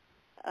really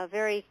a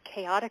very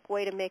chaotic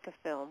way to make a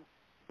film,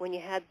 when you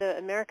had the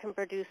American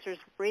producers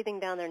breathing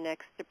down their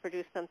necks to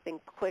produce something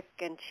quick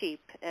and cheap,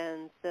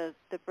 and the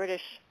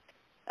British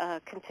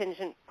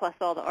contingent plus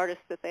all the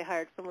artists that they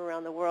hired from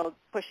around the world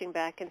pushing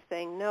back and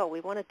saying, no,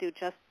 we want to do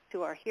justice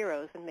to our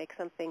heroes and make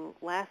something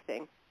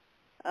lasting.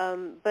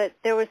 But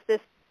there was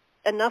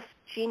enough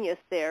genius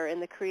there in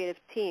the creative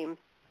team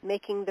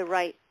making the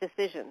right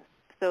decisions.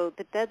 So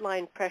the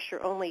deadline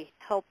pressure only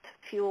helped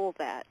fuel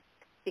that,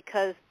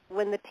 because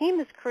when the team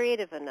is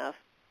creative enough,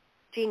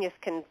 genius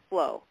can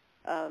flow.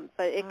 But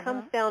it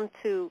comes down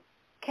to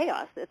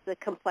chaos. It's the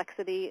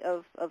complexity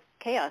of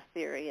chaos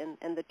theory,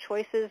 and the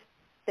choices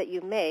that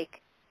you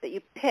make, that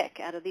you pick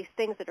out of these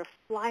things that are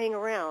flying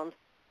around,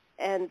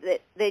 and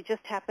that they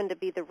just happen to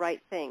be the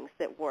right things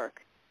that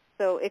work.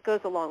 So it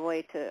goes a long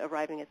way to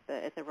arriving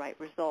at the right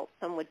result.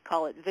 Some would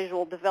call it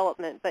visual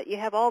development, but you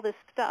have all this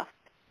stuff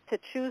to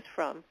choose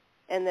from,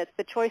 and that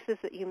the choices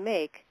that you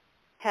make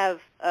have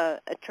a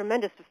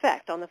tremendous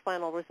effect on the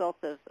final result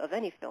of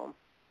any film.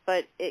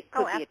 But it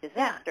could be a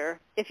disaster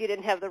if you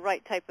didn't have the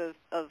right type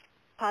of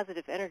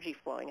positive energy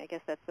flowing. I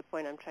guess that's the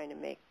point I'm trying to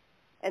make.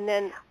 And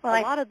then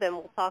a lot of them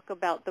will talk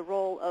about the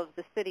role of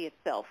the city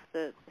itself,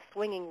 the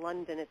swinging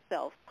London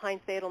itself.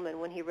 Heinz Edelman,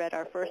 when he read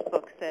our first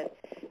book, said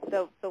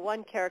the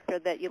one character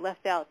that you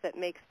left out that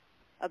makes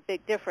a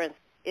big difference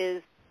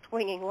is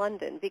swinging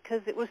London,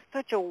 because it was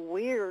such a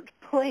weird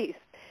place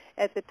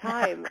at the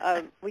time.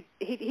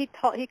 He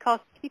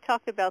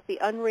talked about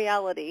the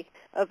unreality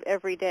of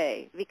every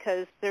day,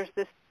 because there's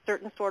this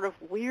certain sort of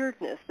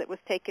weirdness that was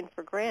taken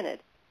for granted,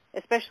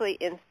 especially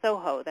in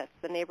Soho. That's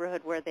the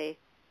neighborhood where they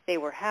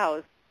were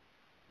housed.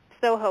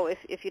 Soho,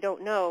 if you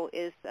don't know,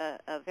 is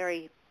a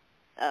very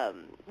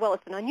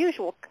it's an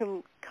unusual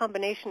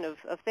combination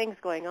of things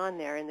going on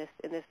there in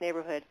this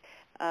neighborhood.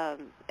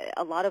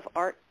 A lot of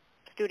art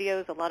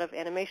studios, a lot of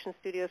animation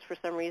studios. For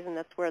some reason,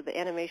 that's where the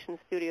animation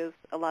studios,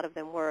 a lot of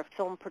them were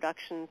film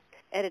production,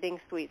 editing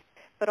suites.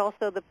 But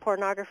also the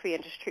pornography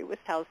industry was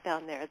housed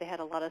down there. They had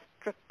a lot of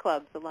strip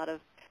clubs, a lot of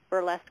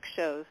burlesque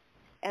shows,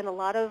 and a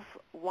lot of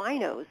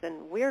winos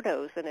and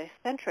weirdos and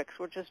eccentrics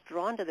were just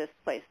drawn to this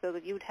place, so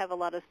that you'd have a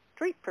lot of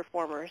street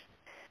performers.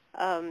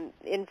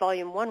 In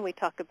Volume 1, we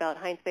talk about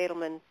Heinz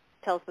Edelman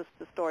tells us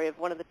the story of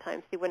one of the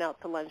times he went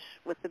out to lunch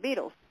with the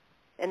Beatles.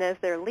 And as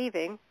they're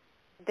leaving,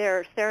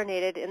 they're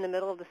serenaded in the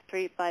middle of the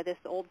street by this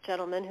old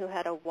gentleman who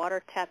had a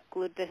water tap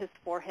glued to his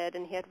forehead,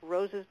 and he had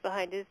roses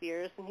behind his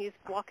ears, and he's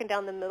walking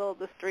down the middle of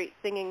the street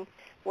singing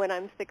When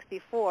I'm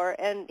 64,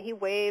 and he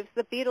waves.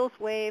 The Beatles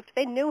waved.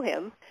 They knew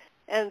him,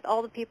 and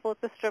all the people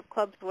at the strip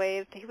clubs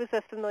waved. He was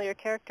a familiar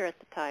character at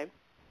the time.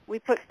 We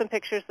put some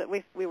pictures that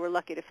we were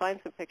lucky to find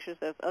some pictures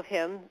of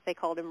him. They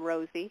called him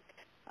Rosie.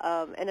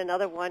 And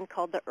another one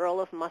called the Earl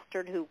of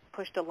Mustard, who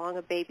pushed along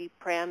a baby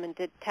pram and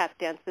did tap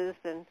dances,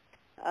 and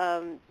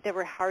there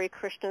were Hare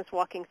Krishnas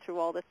walking through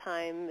all the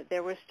time.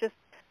 There was just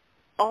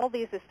all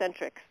these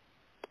eccentrics.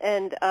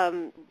 And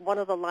one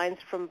of the lines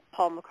from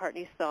Paul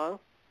McCartney's song,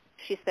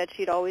 she said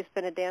she'd always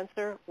been a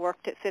dancer,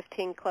 worked at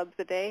 15 clubs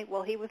a day.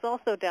 Well, he was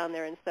also down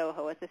there in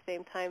Soho at the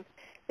same time.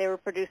 They were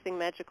producing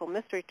Magical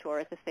Mystery Tour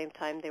at the same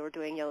time they were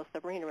doing Yellow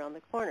Submarine around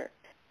the corner.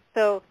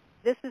 So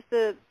this is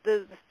the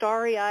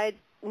starry-eyed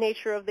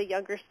nature of the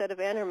younger set of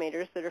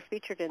animators that are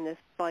featured in this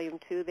Volume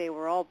 2. They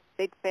were all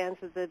big fans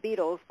of the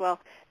Beatles. Well,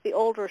 the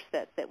older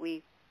set that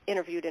we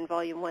interviewed in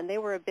Volume 1, they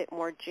were a bit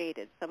more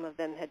jaded. Some of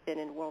them had been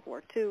in World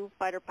War II,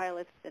 fighter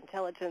pilots,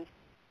 intelligence,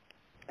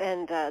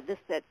 and this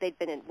set, they'd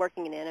been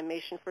working in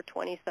animation for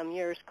 20-some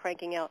years,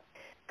 cranking out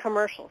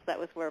commercials. That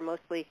was where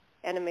mostly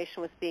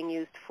animation was being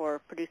used for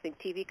producing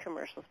TV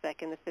commercials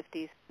back in the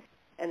 50s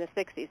and the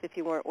 60s. If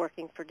you weren't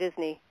working for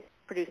Disney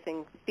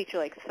producing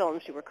feature-length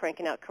films, you were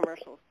cranking out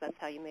commercials. That's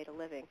how you made a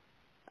living.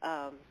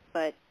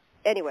 But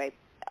anyway,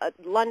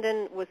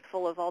 London was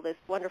full of all this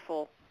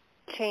wonderful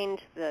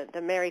change.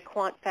 The Mary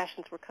Quant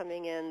fashions were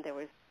coming in. There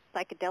was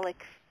psychedelic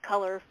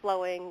color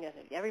flowing.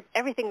 And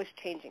everything was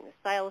changing. The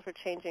styles were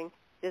changing.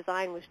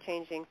 Design was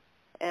changing.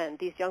 And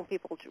these young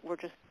people were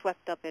just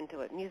swept up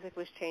into it. Music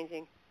was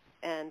changing.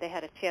 And they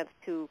had a chance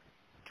to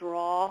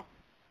draw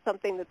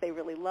something that they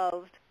really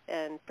loved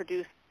and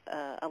produce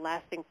a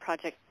lasting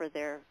project for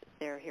their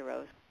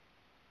heroes.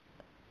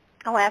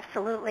 Oh,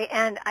 absolutely.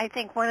 And I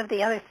think one of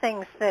the other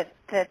things that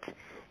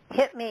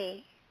hit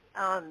me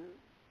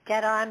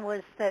dead on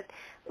was that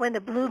when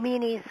the Blue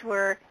Meanies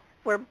were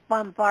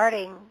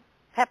bombarding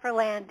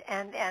Pepperland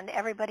and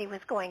everybody was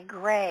going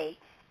gray,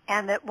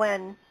 and that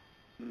when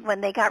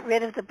they got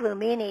rid of the Blue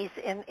Meanies,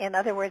 in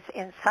other words,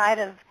 inside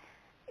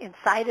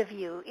of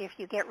you, if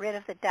you get rid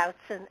of the doubts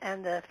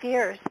and the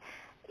fears,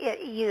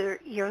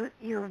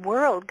 your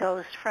world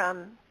goes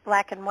from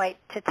black and white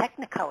to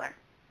Technicolor.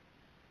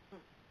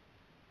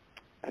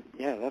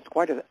 Yeah, that's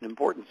quite an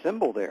important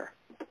symbol there.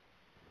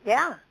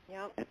 Yeah.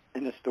 Yep.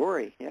 In the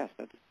story, yes,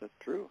 that's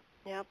true.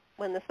 Yep.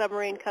 When the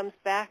submarine comes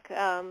back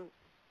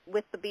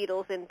with the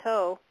Beatles in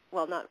tow,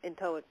 well, not in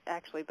tow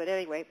actually, but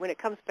anyway, when it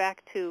comes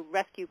back to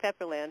rescue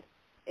Pepperland,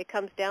 it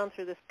comes down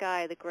through the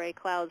sky. The gray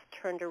clouds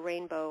turn to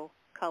rainbow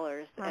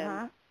colors,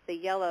 and the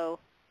yellow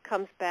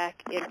comes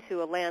back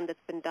into a land that's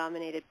been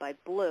dominated by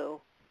blue,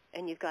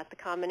 and you've got the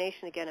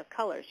combination again of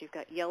colors. You've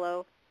got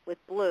yellow with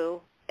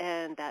blue,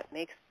 and that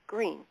makes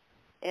green.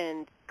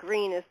 And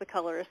green is the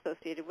color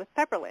associated with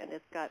Pepperland.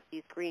 It's got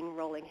these green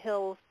rolling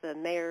hills, the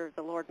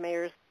Lord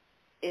Mayors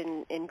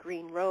in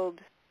green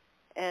robes,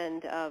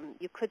 and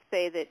you could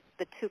say that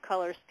the two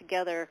colors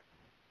together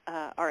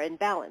are in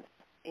balance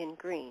in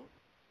green.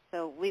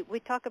 So we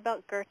talk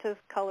about Goethe's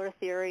color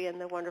theory and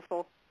the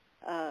wonderful,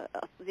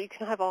 you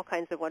can have all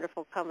kinds of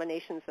wonderful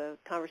combinations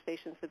of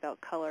conversations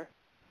about color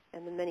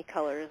and the many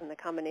colors and the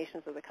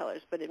combinations of the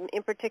colors. But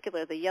in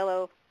particular, the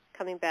yellow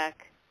coming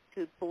back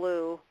to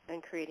blue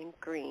and creating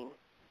green.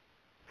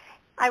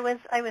 I was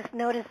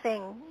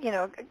noticing,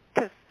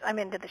 because I'm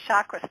into the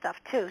chakra stuff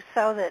too,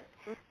 so that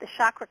the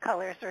chakra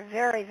colors are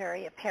very,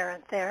 very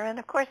apparent there. And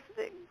of course,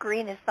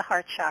 green is the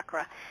heart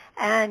chakra,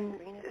 and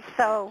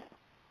so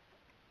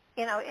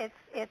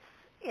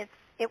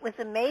it was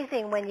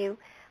amazing when you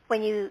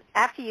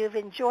after you've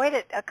enjoyed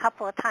it a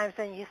couple of times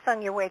and you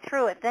sung your way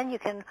through it, then you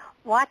can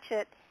watch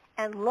it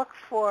and look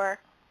for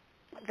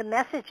the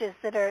messages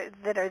that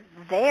are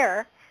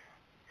there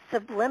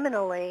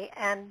subliminally,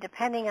 and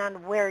depending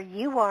on where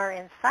you are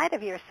inside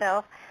of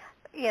yourself,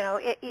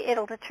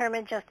 it'll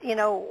determine just,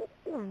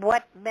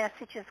 what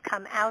messages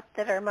come out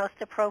that are most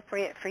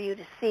appropriate for you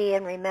to see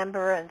and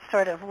remember and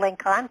sort of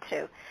link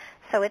onto.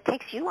 So it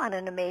takes you on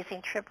an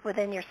amazing trip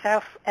within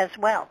yourself as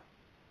well.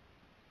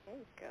 There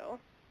you go.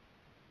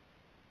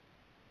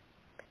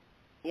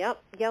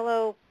 Yep,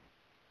 yellow.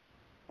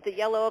 The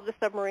yellow of the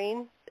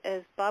submarine,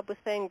 as Bob was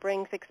saying,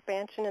 brings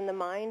expansion in the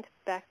mind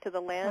back to the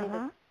land.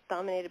 That's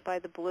dominated by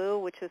the blue,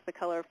 which is the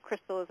color of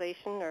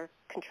crystallization or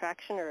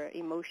contraction or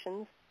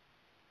emotions.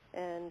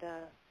 And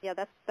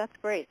that's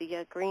great.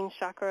 The green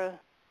chakra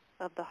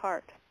of the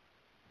heart.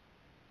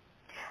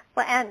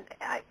 Well, and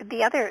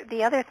the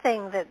other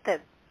thing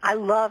that I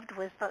loved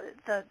was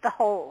the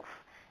holes.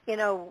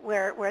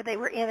 Where they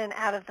were in and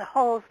out of the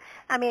holes.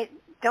 I mean,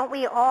 don't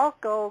we all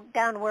go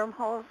down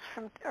wormholes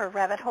or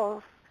rabbit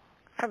holes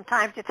from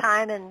time to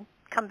time and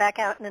come back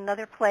out in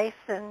another place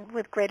and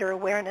with greater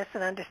awareness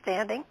and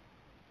understanding?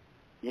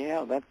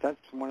 Yeah,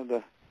 that's one of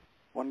the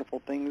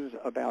wonderful things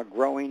about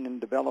growing and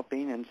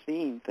developing and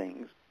seeing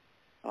things,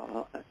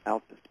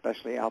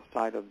 especially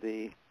outside of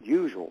the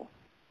usual.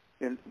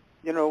 And,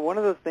 you know, one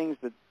of the things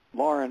that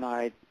Laura and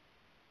I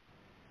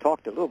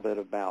talked a little bit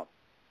about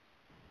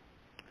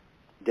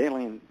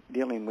dealing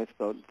with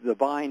the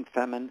divine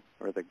feminine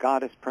or the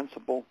goddess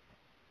principle.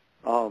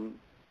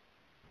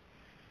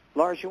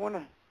 Lars, you want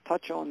to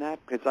touch on that?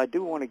 Because I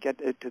do want to get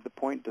to the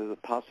point of the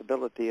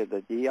possibility of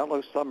the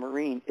Yellow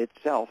Submarine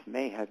itself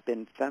may have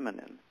been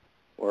feminine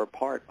or a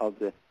part of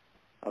the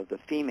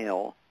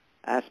female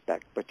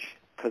aspect, but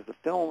because the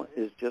film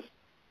is just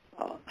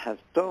has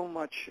so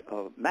much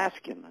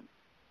masculine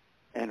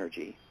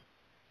energy,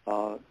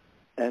 but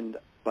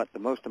the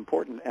most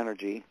important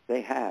energy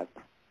they have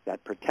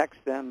that protects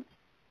them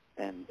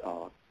and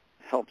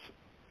helps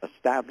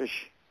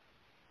establish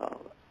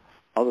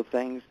other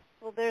things.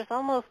 Well, there's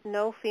almost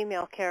no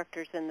female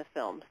characters in the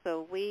film.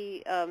 So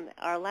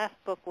our last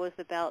book was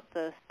about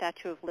the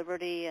Statue of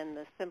Liberty and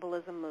the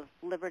symbolism of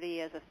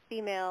liberty as a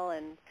female,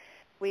 and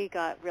we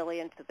got really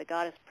into the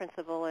goddess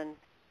principle and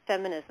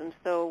feminism.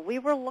 So we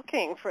were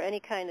looking for any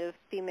kind of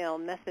female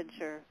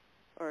message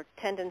or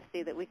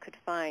tendency that we could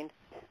find.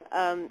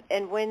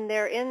 And when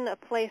they're in a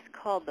place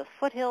called the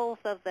foothills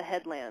of the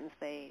headlands,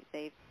 the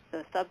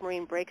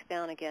submarine breaks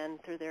down again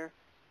through their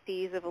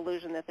seas of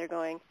illusion that they're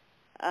going,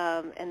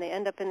 and they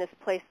end up in this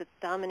place that's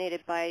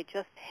dominated by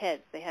just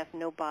heads. They have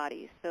no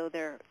bodies, so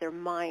they're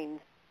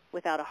minds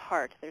without a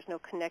heart. There's no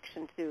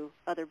connection to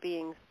other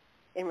beings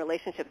in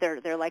relationship.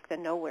 They're like the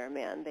nowhere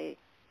man.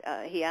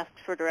 He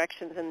asks for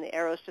directions, and the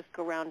arrows just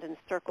go round in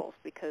circles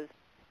because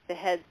the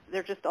heads,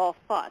 they're just all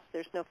thoughts.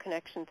 There's no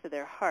connection to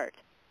their heart.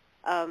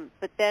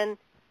 But then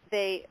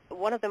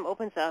one of them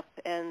opens up,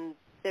 and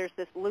there's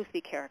this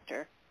Lucy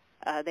character.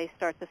 They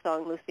start the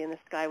song Lucy in the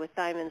Sky with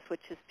Diamonds,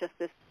 which is just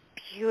this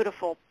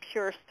beautiful,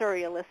 pure,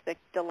 surrealistic,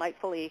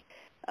 delightfully,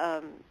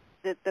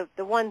 the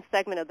one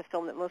segment of the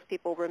film that most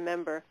people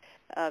remember.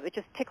 It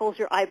just tickles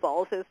your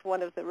eyeballs, as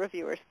one of the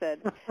reviewers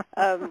said.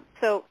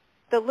 So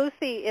the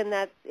Lucy in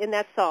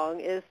that song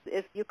is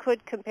you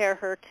could compare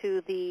her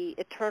to the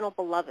eternal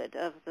beloved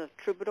of the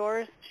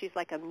troubadours. She's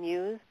like a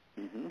muse.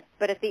 Mm-hmm.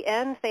 But at the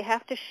end, they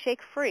have to shake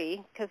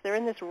free because they're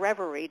in this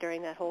reverie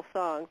during that whole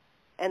song,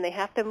 and they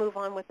have to move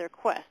on with their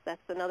quest.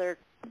 That's another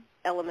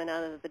element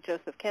out of the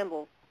Joseph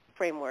Campbell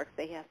framework.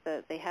 They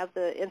have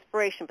the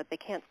inspiration, but they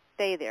can't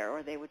stay there,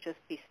 or they would just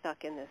be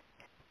stuck in this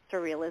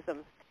surrealism.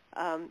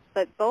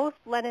 But both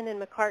Lennon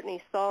and McCartney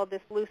saw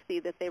this Lucy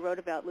that they wrote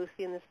about,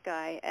 Lucy in the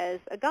Sky, as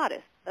a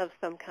goddess of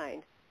some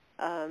kind.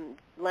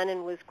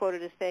 Lennon was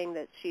quoted as saying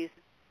that she's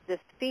this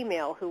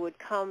female who would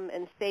come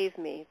and save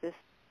me, this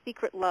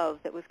secret love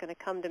that was going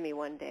to come to me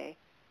one day.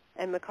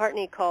 And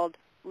McCartney called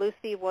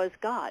Lucy was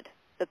God,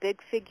 the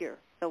big figure,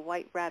 the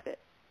white rabbit.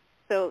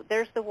 So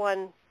there's the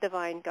one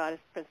divine goddess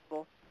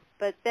principle.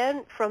 But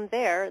then from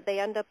there, they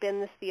end up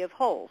in the Sea of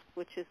Holes,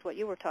 which is what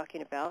you were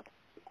talking about.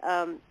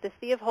 The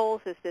Sea of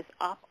Holes is this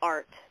op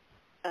art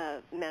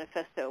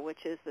manifesto,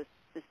 which is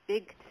this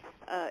big,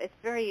 it's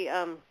very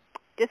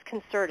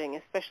disconcerting,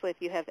 especially if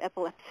you have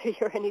epilepsy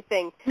or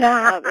anything.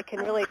 It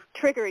can really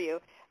trigger you.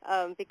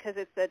 Because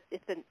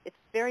it's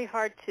very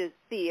hard to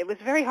see. It was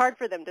very hard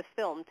for them to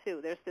film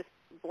too. There's this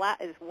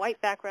white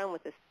background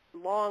with this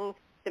long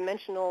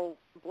dimensional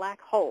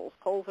black holes.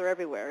 Holes are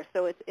everywhere.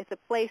 So it's a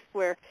place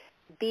where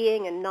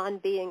being and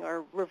non-being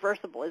are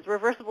reversible. As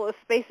reversible as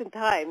space and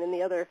time in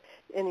the other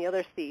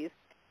seas.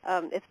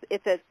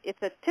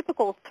 It's a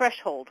typical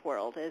threshold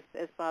world,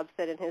 as Bob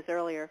said in his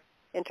earlier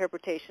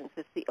interpretations.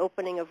 It's the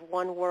opening of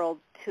one world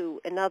to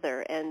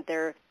another, and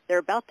they're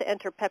about to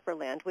enter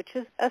Pepperland, which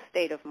is a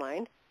state of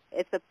mind.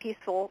 It's a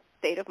peaceful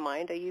state of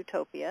mind, a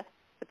utopia,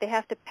 but they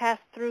have to pass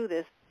through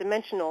this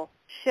dimensional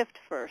shift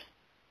first,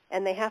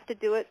 and they have to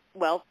do it,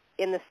 well,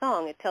 in the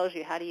song it tells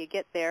you how do you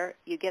get there.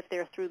 You get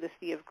there through the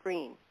Sea of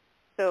Green.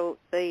 So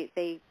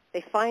they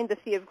find the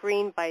Sea of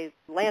Green by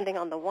landing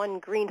on the one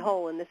green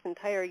hole in this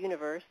entire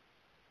universe,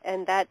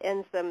 and that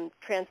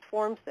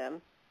transforms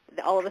them.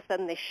 All of a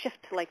sudden they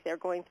shift like they're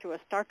going through a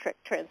Star Trek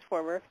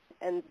transformer,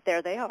 and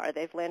there they are.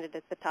 They've landed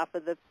at the top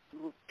of the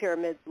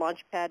pyramid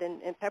launch pad in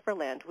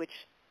Pepperland,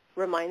 which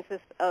reminds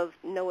us of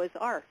Noah's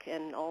Ark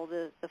and all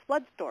the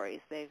flood stories.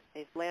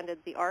 They've landed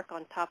the Ark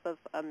on top of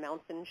a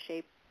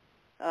mountain-shaped,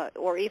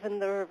 or even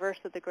the reverse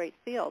of the Great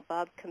Seal.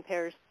 Bob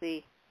compares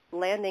the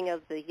landing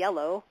of the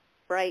yellow,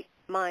 bright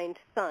mind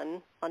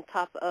sun on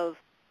top of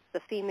the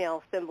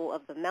female symbol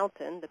of the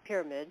mountain, the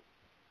pyramid,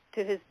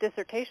 to his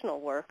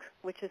dissertational work,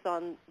 which is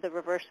on the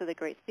reverse of the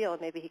Great Seal.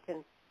 Maybe he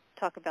can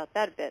talk about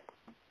that a bit.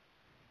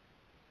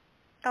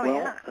 Oh, well,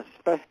 yeah.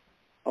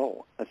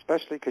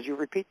 Especially, could you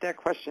repeat that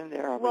question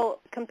there? Well,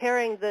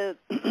 comparing the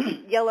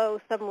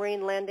yellow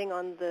submarine landing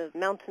on the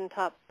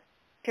mountaintop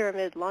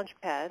pyramid launch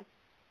pad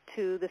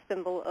to the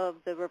symbol of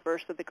the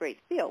reverse of the Great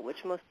Seal,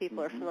 which most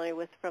people are familiar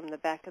with from the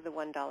back of the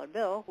 $1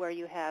 bill, where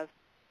you have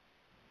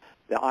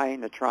the eye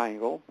in the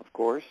triangle, of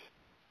course,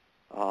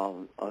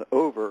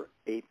 over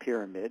a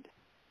pyramid,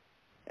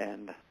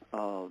 and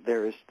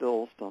there is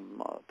still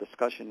some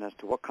discussion as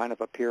to what kind of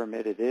a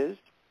pyramid it is.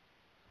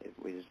 It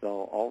was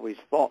always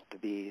thought to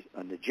be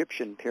an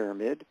Egyptian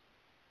pyramid.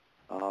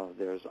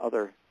 There's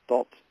other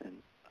thoughts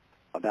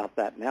about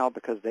that now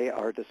because they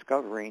are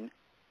discovering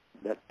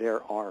that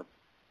there are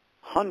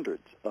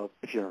hundreds of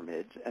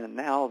pyramids, and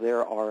now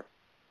there are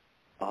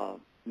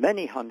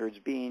many hundreds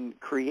being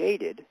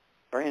created,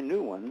 brand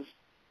new ones,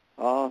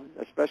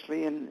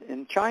 especially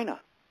in China.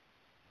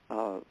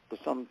 For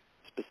some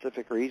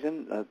specific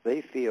reason,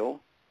 they feel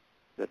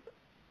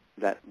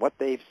that what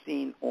they've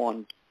seen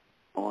on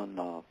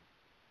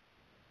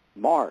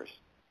Mars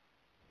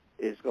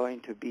is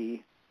going to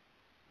be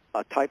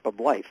a type of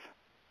life,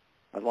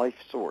 a life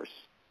source,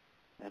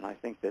 and I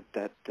think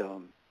that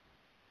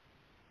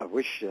I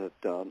wish that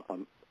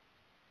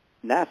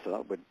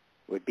NASA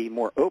would be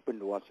more open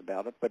to us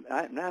about it, but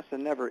NASA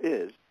never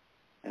is,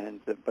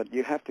 but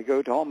you have to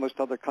go to almost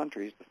other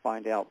countries to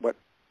find out what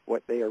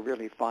they are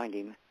really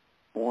finding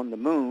on the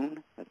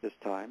moon at this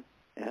time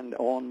and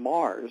on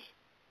Mars,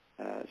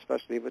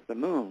 especially with the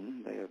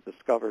moon. They have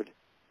discovered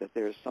that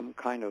there's some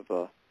kind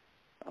of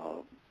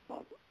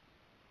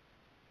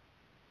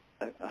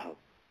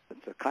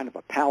it's a kind of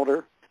a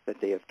powder that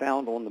they have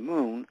found on the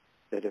moon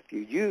that if you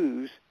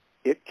use,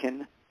 it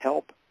can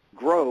help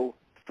grow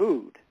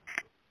food,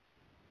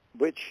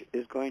 which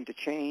is going to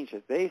change,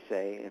 as they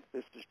say, if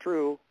this is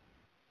true,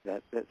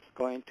 that's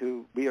going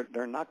to be,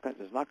 there's not going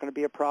to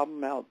be a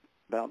problem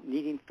about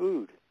needing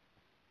food.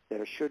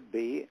 There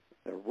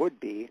would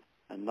be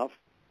enough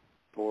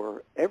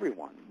for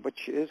everyone,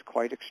 which is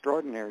quite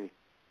extraordinary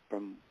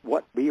from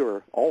what we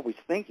were always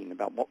thinking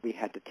about what we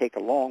had to take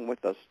along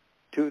with us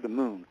to the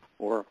moon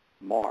or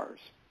Mars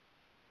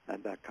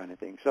and that kind of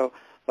thing. So,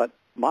 but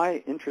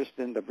my interest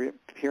in the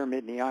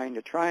pyramid and the eye and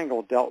the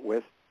triangle dealt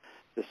with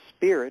the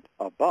spirit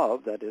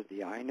above, that is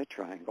the eye and the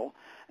triangle,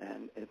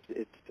 and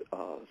it's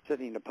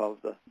sitting above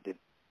the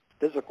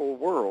physical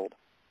world.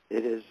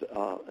 It is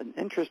an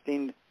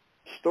interesting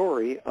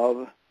story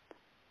of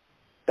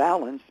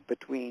balance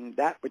between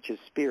that which is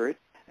spirit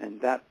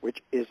and that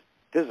which is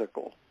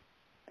physical.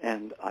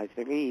 And I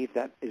believe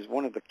that is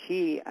one of the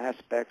key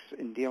aspects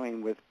in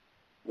dealing with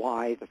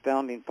why the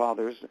founding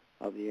fathers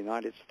of the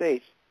United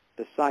States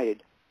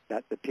decided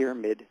that the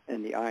pyramid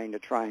and the eye and the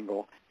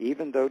triangle,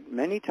 even though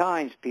many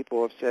times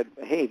people have said,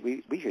 hey,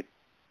 we should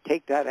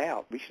take that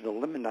out. We should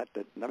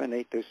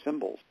eliminate those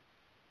symbols.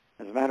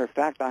 As a matter of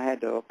fact, I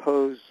had to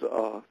oppose,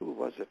 who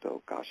was it?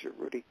 Oh, gosh,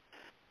 Rudy.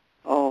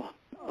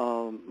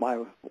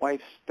 My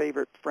wife's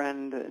favorite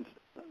friend and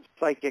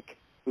psychic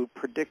who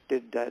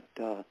predicted that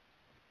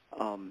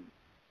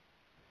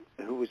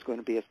who was going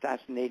to be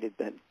assassinated,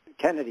 that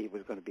Kennedy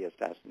was going to be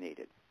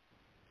assassinated.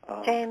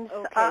 James.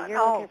 Okay,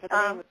 you're looking for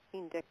the name of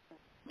Jean Dixon.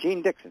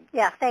 Jean Dixon.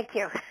 Yeah, thank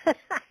you.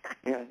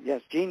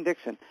 Yes, Jean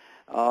Dixon.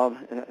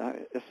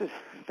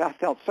 I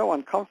felt so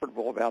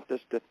uncomfortable about this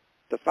to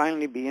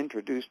finally be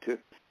introduced to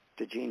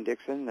Jean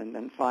Dixon and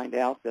then find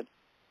out that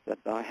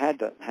I had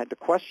to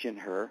question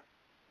her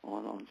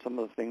on some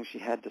of the things she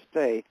had to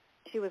say.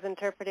 She was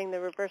interpreting the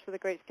reverse of the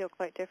Great Seal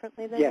quite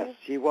differently than Yes, you?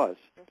 she was.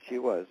 Okay. She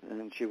was,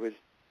 and she was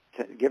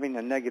giving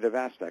a negative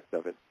aspect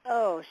of it.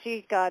 Oh,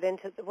 she got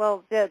into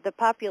the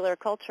popular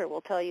culture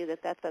will tell you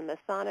that that's a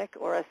Masonic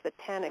or a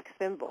satanic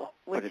symbol,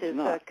 which is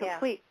not. a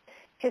complete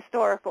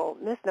historical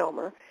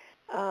misnomer.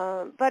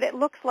 But it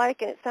looks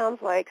like and it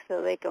sounds like,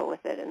 so they go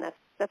with it, and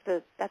that's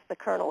the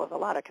kernel of a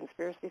lot of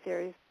conspiracy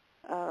theories.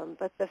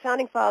 But the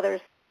founding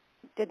fathers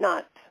did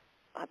not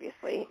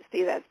obviously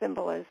see that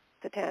symbol as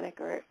satanic,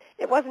 or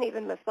it wasn't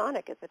even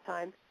Masonic at the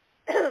time.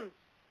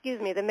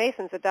 Excuse me, the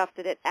Masons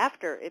adopted it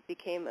after it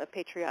became a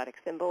patriotic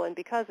symbol, and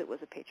because it was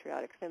a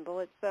patriotic symbol,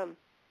 it's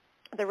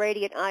the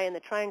radiant eye and the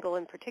triangle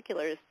in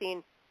particular is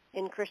seen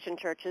in Christian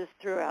churches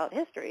throughout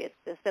history. It's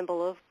the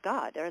symbol of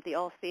God, or the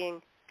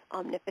all-seeing,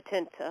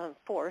 omnipotent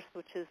force,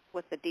 which is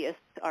what the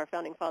deists, our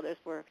founding fathers,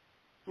 were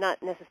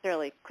not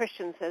necessarily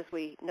Christians as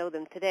we know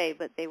them today,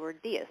 but they were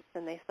deists,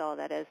 and they saw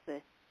that as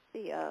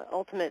the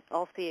ultimate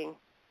all-seeing,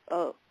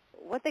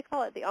 what they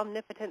call it, the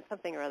omnipotent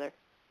something or other,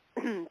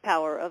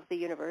 power of the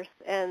universe.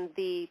 And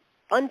the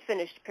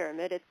unfinished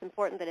pyramid, it's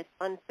important that it's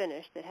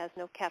unfinished, it has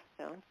no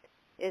capstone,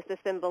 is the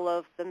symbol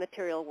of the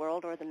material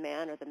world or the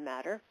man or the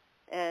matter.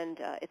 And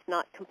it's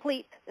not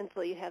complete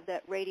until you have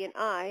that radiant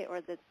eye,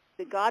 or the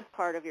God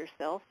part of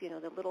yourself, the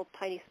little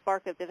tiny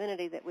spark of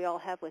divinity that we all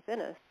have within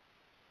us,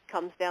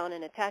 comes down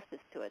and attaches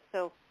to it.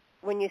 So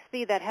when you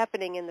see that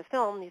happening in the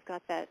film, you've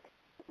got that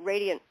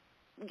radiant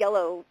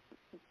yellow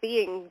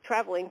being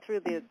traveling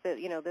through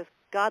this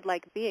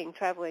godlike being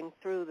traveling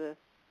through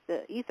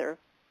the ether,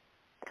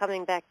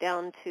 coming back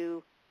down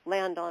to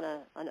land on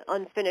an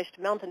unfinished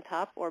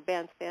mountaintop or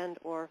bandstand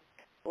or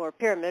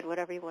pyramid,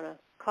 whatever you want to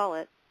call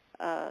it.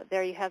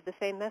 There you have the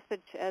same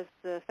message as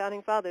the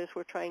founding fathers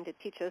were trying to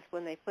teach us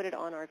when they put it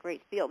on our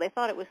Great Seal. They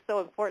thought it was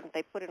so important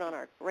they put it on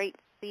our Great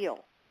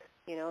Seal.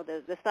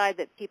 The side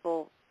that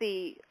people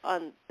see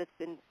on that's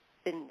been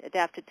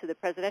adapted to the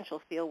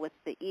presidential seal with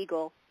the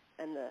eagle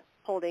and the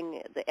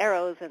holding the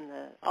arrows and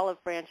the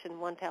olive branch in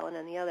one talon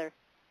and the other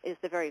is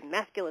the very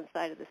masculine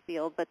side of the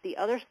seal. But the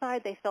other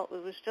side they felt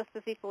was just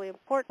as equally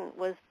important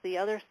was the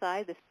other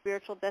side, the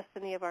spiritual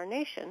destiny of our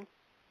nation,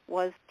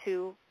 was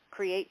to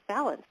create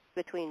balance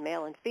between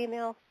male and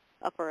female,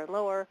 upper and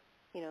lower,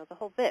 the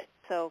whole bit.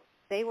 So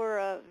they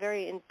were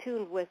very in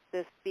tune with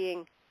this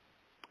being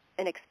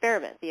an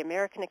experiment, the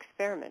American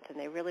experiment, and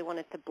they really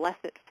wanted to bless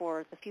it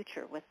for the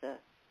future with the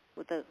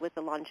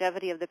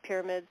longevity of the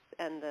pyramids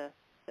and the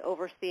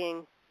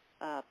overseeing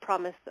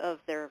promise of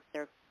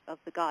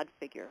the God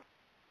figure.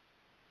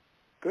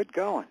 Good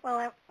going.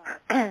 Well,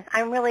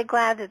 I'm really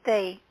glad that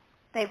they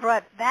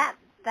brought that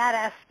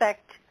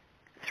aspect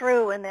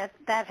through, and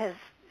that has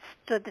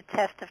stood the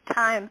test of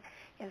time,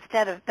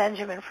 instead of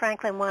Benjamin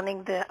Franklin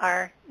wanting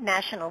our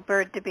national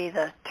bird to be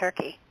the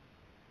turkey.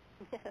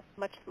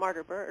 Much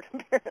smarter bird,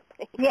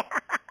 apparently. Yeah.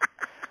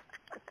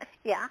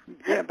 Yeah.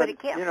 Yeah, but it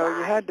can't you fly.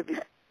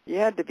 you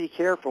had to be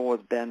careful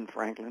with Ben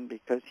Franklin,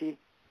 because he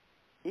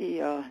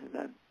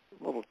that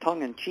little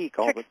tongue in cheek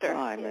all the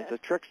time is a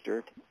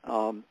trickster.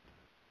 And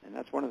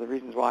that's one of the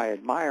reasons why I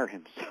admire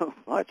him so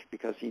much,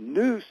 because he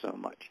knew so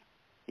much.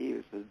 He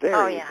was a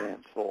very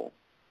advanced soul,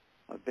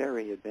 a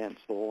very advanced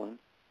soul.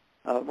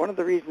 And one of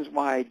the reasons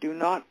why I do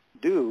not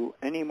do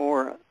any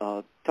more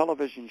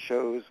television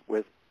shows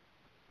with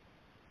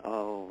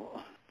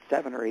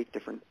 7 or 8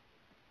 different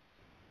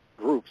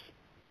groups,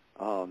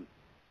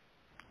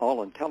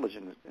 all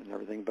intelligent and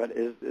everything, but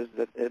is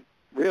that it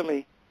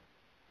really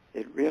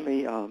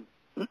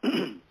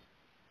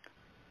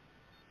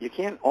you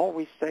can't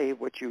always say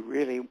what you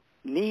really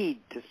need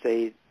to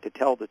say to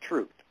tell the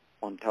truth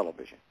on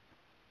television.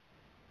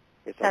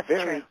 That's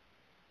true.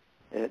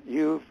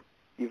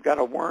 You've got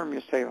to worm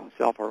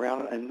yourself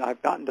around it, and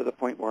I've gotten to the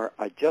point where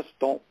I just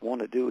don't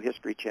want to do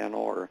History Channel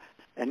or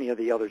any of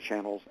the other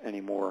channels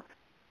anymore,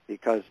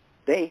 because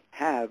they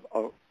have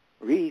a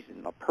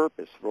reason, a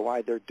purpose for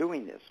why they're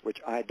doing this,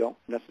 which I don't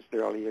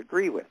necessarily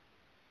agree with.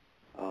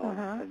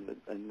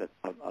 And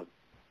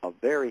a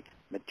very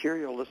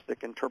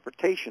materialistic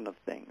interpretation of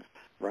things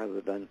rather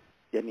than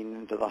getting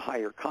into the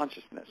higher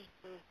consciousness.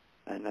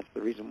 And that's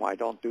the reason why I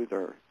don't do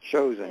their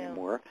shows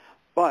anymore.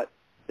 But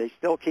they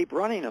still keep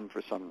running them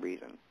for some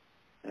reason,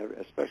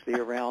 especially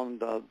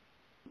around,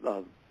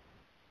 what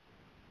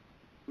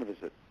is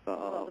it?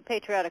 The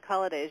patriotic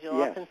holidays.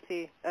 You'll often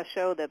see a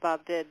show that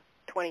Bob did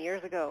 20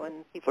 years ago,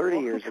 and people 30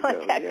 will years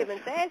contact ago, him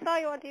and say, "I saw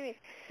you on TV."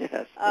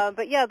 Yes.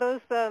 But yeah,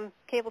 those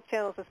cable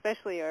channels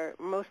especially are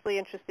mostly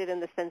interested in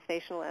the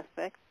sensational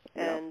aspects,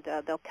 and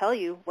they'll tell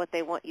you what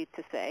they want you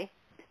to say,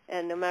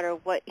 and no matter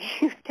what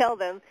you tell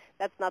them,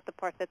 that's not the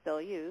part that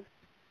they'll use.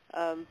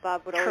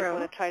 Bob would always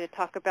want to try to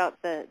talk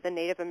about the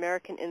Native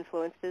American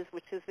influences,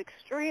 which is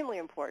extremely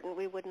important.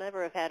 We would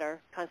never have had our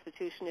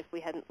Constitution if we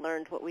hadn't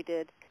learned what we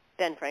did,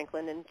 Ben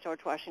Franklin and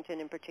George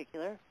Washington in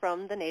particular,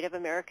 from the Native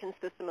American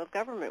system of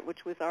government,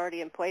 which was already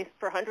in place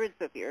for hundreds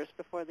of years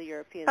before the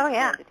Europeans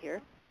landed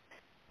here.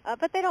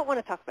 But they don't want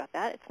to talk about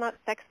that. It's not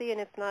sexy and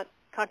it's not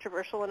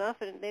controversial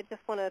enough, and they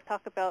just want to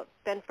talk about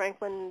Ben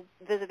Franklin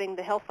visiting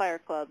the Hellfire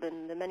Club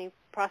and the many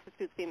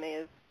prostitutes he may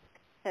have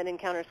had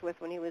encounters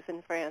with when he was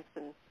in France.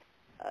 And,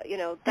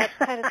 that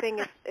kind of thing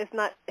is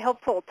not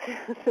helpful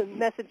to the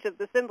message of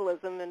the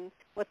symbolism and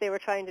what they were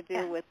trying to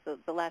do with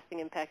the lasting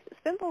impact.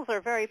 Symbols are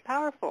very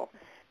powerful.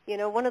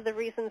 One of the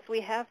reasons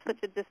we have such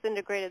a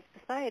disintegrated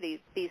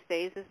society these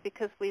days is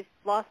because we've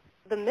lost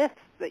the myths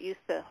that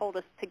used to hold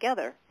us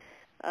together.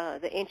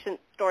 The ancient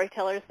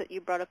storytellers that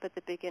you brought up at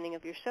the beginning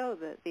of your show,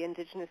 the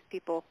indigenous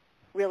people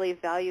really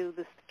value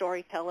the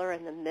storyteller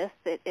and the myth.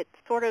 It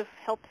sort of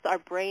helps our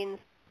brains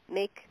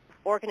make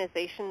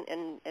organization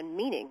and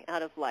meaning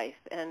out of life.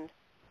 And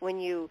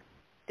when you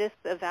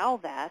disavow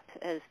that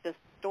as just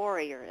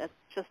story or as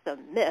just a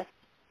myth,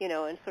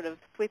 and sort of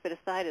sweep it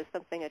aside as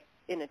something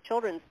in a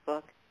children's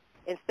book,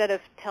 instead of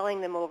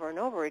telling them over and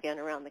over again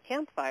around the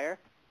campfire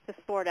to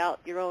sort out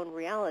your own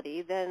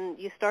reality, then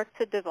you start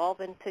to devolve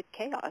into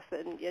chaos,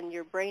 and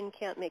your brain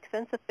can't make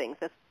sense of things.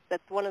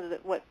 That's one of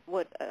what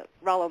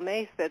Rollo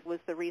May said was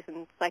the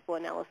reason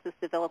psychoanalysis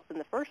developed in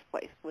the first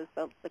place, was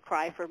the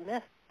cry for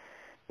myth.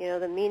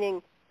 The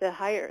meaning, the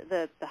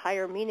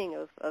higher meaning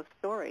of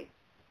story.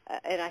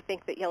 And I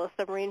think that Yellow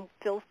Submarine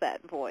fills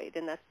that void,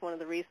 and that's one of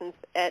the reasons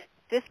at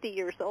 50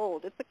 years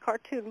old, it's a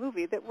cartoon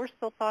movie that we're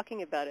still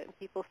talking about it, and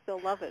people still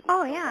love it.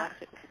 Oh, yeah.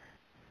 Watch it.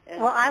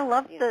 And, well, I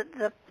loved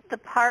the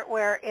part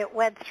where it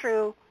went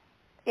through,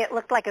 it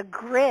looked like a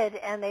grid,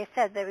 and they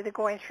said they were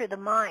going through the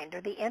mind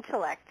or the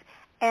intellect.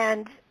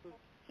 And,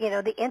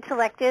 the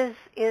intellect is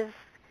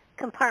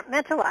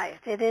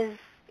compartmentalized. It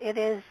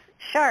is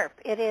sharp.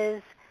 It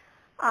is,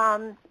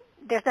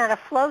 there's not a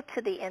flow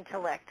to the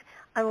intellect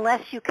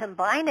unless you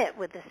combine it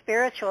with the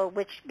spiritual,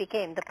 which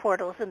became the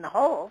portals and the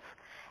holes.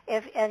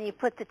 And you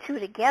put the two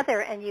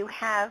together, and you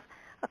have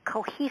a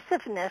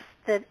cohesiveness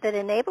that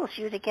enables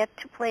you to get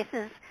to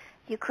places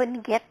you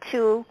couldn't get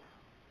to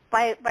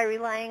by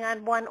relying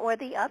on one or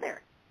the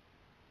other.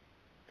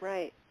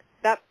 Right.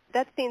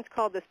 That scene's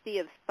called the Sea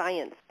of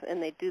Science,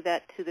 and they do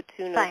that to the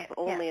tune of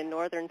Only a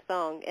Northern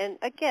Song. And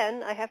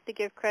again, I have to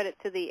give credit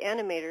to the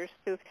animators,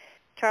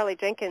 Charlie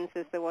Jenkins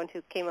is the one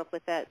who came up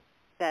with that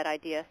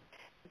idea.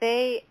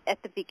 They,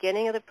 at the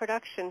beginning of the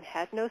production,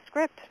 had no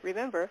script,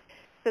 remember,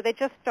 so they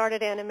just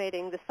started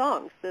animating the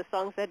songs. The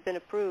songs had been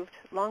approved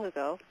long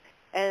ago,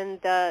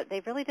 and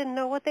they really didn't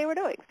know what they were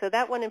doing. So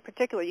that one in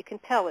particular, you can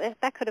tell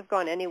that could have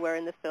gone anywhere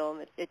in the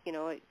film. It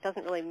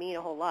doesn't really mean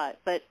a whole lot,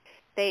 but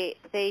they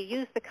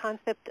use the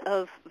concept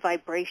of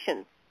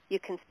vibration. You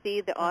can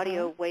see the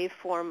audio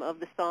waveform of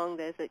the song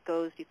as it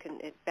goes.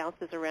 It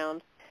bounces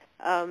around,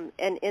 and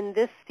in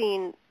this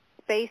scene,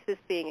 space is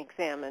being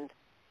examined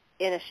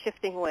in a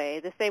shifting way,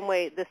 the same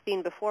way the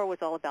scene before was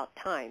all about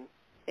time.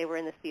 They were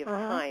in the sea of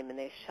time, and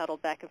they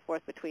shuttled back and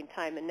forth between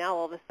time, and now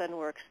all of a sudden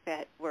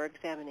we're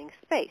examining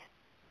space.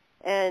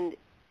 And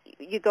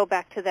you go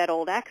back to that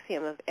old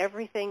axiom of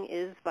everything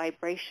is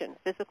vibration.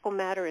 Physical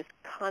matter is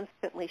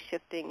constantly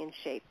shifting in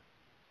shape.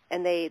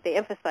 And they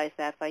emphasize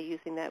that by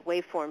using that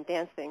waveform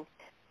dancing.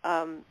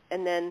 And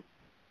then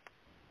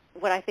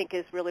what I think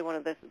is really one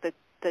of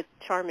the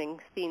charming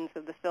scenes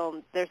of the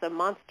film, there's a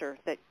monster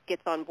that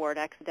gets on board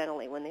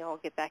accidentally when they all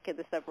get back in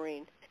the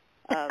submarine.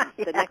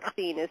 The next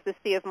scene is the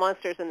Sea of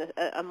Monsters, and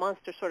a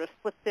monster sort of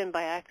slips in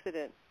by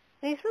accident.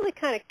 And he's really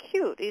kind of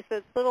cute. He's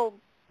a little,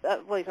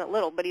 well, he's not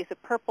little, but he's a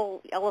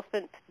purple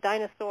elephant,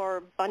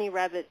 dinosaur, bunny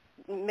rabbit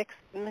mix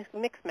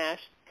mash.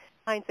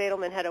 Heinz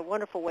Edelman had a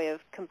wonderful way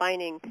of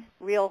combining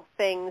real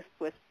things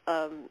with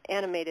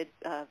animated,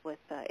 with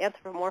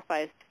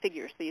anthropomorphized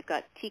figures. So you've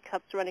got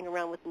teacups running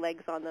around with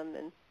legs on them,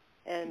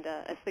 and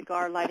a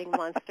cigar lighting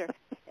monster.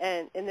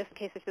 And in this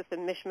case, it's just a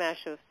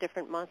mishmash of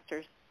different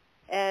monsters.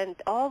 And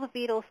all the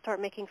Beatles start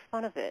making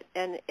fun of it,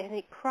 and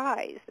he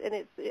cries,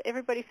 and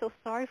everybody feels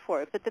sorry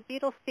for it. But the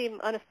Beatles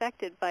seem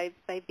unaffected by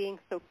being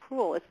so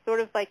cruel. It's sort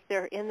of like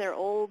they're in their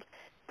old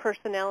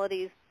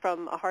personalities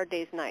from A Hard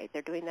Day's Night.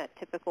 They're doing that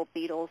typical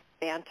Beatles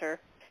banter,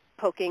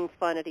 poking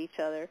fun at each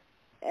other,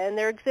 and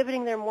they're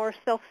exhibiting their more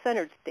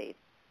self-centered state,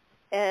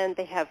 and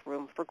they have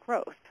room for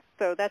growth.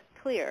 So that's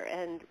clear.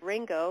 And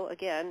Ringo,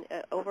 again,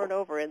 over and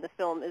over in the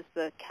film, is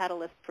the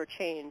catalyst for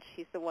change.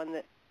 He's the one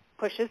that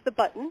pushes the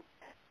button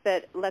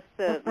that lets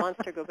the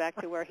monster go back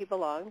to where he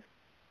belongs.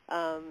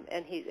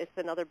 And it's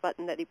another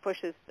button that he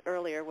pushes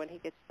earlier when he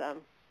gets,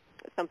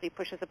 somebody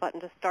pushes a button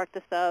to start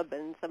the sub,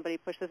 and somebody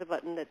pushes a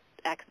button that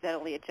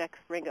accidentally ejects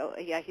Ringo.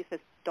 Yeah, he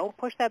says, don't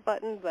push that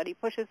button, but he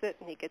pushes it,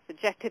 and he gets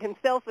ejected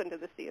himself into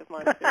the Sea of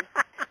Monsters.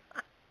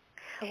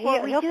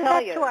 Well, we do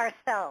that to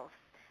ourselves.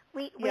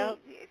 We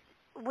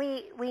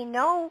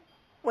know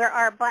where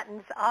our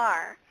buttons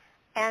are,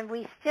 and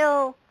we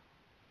still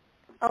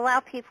allow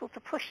people to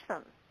push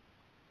them.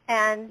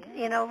 And,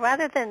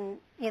 rather than,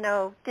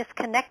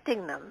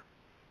 disconnecting them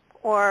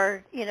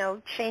or,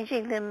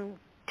 changing them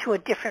to a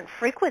different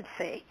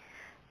frequency,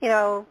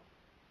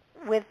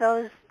 with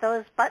those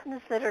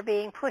buttons that are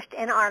being pushed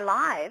in our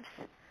lives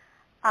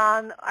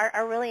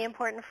are really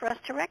important for us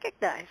to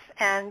recognize.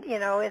 And,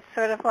 it's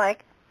sort of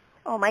like,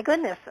 oh, my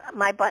goodness,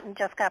 my button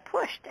just got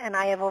pushed and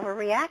I have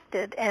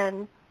overreacted,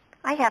 and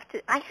I have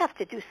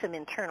to do some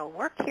internal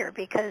work here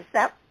because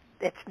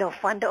it's no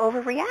fun to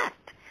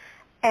overreact.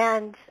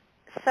 And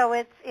so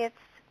it's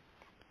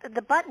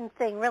the button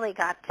thing really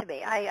got to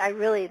me. I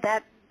really,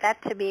 that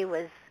to me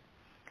was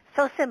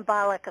so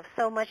symbolic of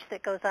so much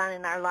that goes on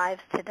in our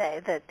lives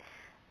today that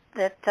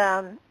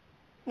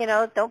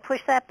don't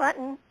push that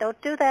button, don't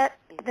do that,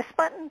 this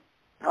button,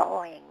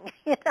 boing,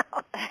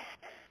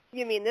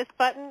 You mean this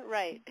button?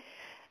 Right.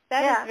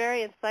 That is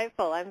very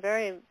insightful. I'm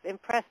very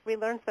impressed. We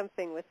learned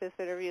something with this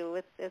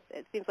interview.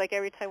 It seems like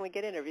every time we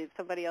get interviewed,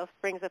 somebody else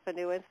brings up a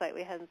new insight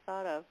we hadn't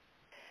thought of.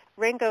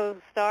 Ringo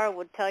Starr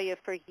would tell you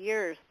for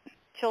years,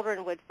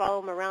 children would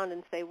follow him around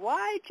and say,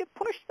 why'd you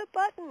push the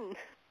button?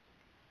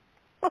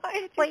 Why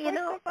did you push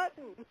the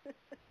button?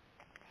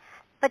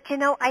 But,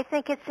 I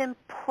think it's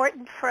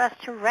important for us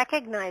to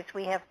recognize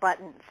we have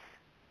buttons.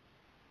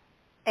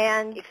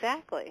 And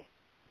exactly.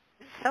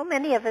 So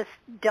many of us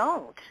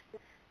don't.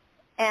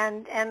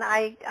 And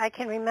I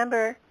can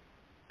remember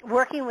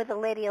working with a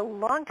lady a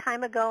long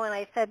time ago, and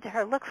I said to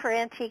her, look for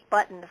antique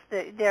buttons.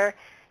 They're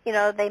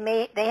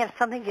they have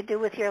something to do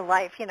with your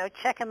life.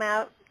 Check them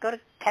out, go to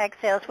tag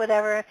sales,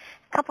 whatever. A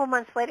couple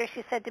months later,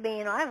 she said to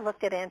me, I've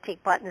looked at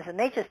antique buttons, and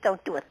they just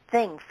don't do a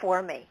thing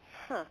for me.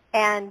 Huh.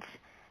 And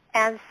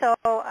so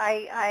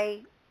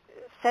I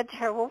said to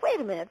her, well,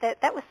 wait a minute,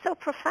 that was so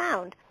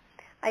profound.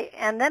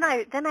 Then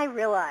I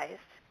realized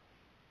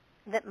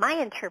that my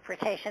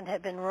interpretation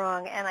had been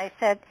wrong, and I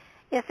said,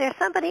 is there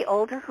somebody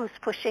older who's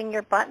pushing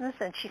your buttons?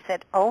 And she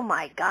said, oh,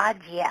 my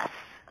God, yes.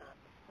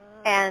 Oh.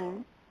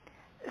 And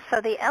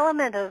so the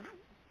element of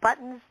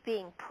buttons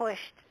being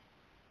pushed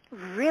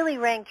really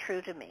rang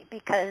true to me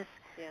because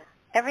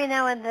every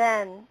now and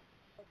then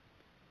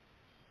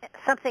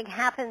something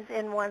happens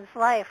in one's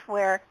life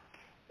where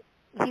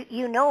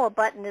you know a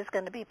button is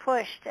going to be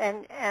pushed,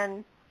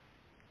 and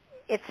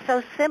it's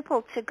so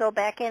simple to go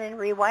back in and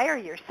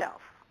rewire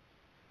yourself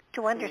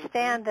to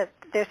understand that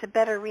there's a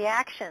better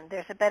reaction,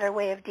 there's a better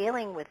way of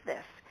dealing with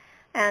this.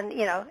 And,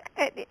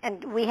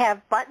 and we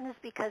have buttons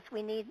because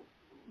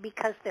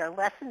they're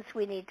lessons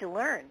we need to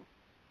learn.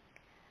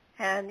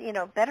 And,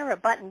 better a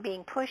button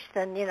being pushed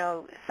than,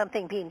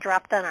 something being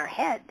dropped on our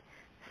head.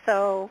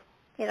 So,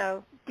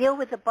 deal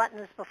with the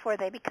buttons before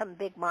they become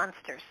big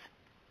monsters.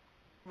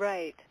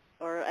 Right.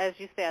 Or as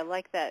you say, I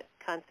like that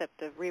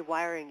concept of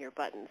rewiring your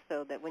buttons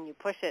so that when you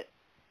push it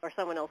or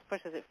someone else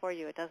pushes it for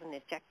you, it doesn't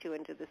eject you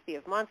into the sea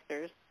of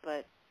monsters,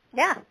 but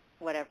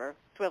whatever,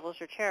 swivels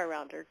your chair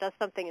around or does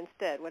something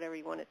instead, whatever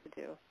you want it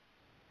to do.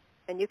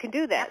 And you can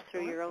do that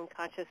through your own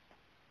conscious,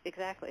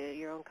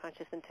 your own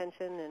conscious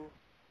intention and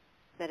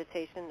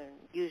meditation, and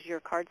use your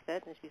card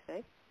set, as you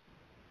say.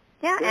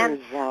 Yeah, there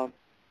is,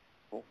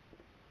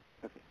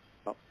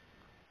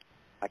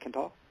 I can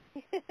talk?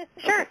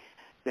 Sure.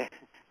 Okay.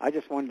 I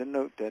just wanted to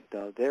note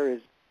that there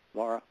is,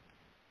 Laura,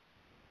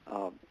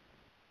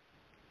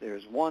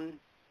 there's one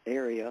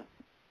area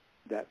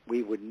that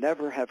we would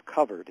never have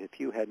covered if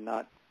you had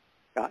not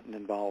gotten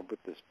involved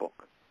with this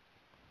book.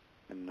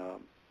 And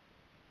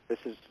this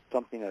is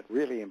something that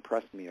really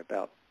impressed me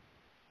about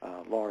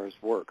Laura's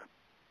work.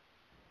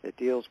 It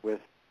deals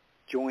with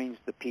joins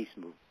the peace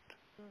movement.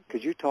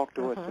 Could you talk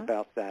to us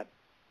about that?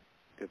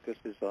 Because this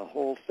is a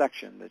whole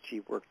section that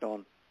she worked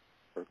on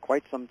for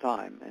quite some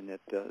time, and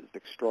it is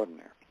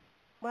extraordinary.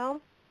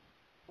 Well,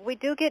 we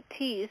do get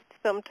teased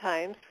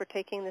sometimes for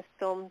taking this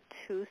film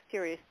too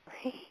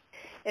seriously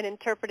and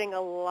interpreting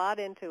a lot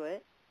into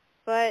it.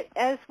 But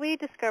as we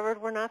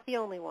discovered, we're not the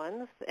only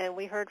ones, and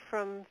we heard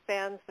from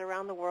fans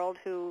around the world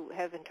who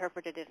have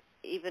interpreted it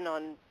even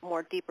on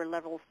more deeper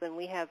levels than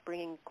we have,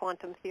 bringing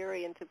quantum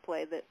theory into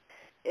play that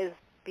is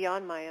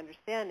beyond my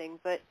understanding.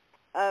 But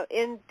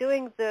in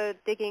doing the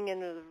digging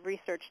and the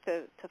research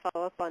to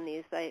follow up on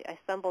these, I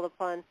stumbled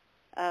upon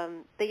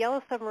the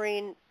Yellow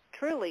Submarine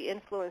truly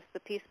influenced the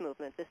peace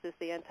movement. This is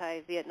the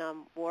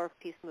anti-Vietnam War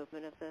peace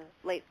movement of the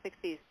late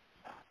 60s.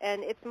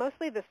 And it's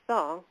mostly the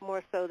song,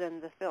 more so than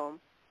the film,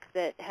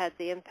 that had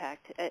the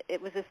impact.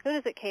 It was as soon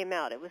as it came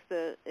out. It was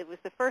the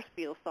first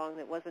Beatles song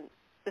that wasn't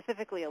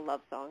specifically a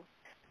love song.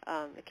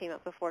 It came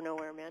out before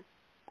Nowhere Man.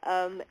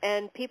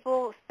 And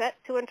people set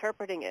to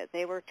interpreting it.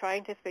 They were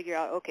trying to figure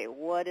out, okay,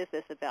 what is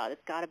this about?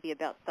 It's got to be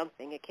about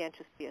something. It can't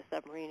just be a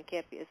submarine. It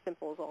can't be as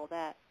simple as all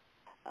that.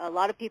 A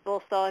lot of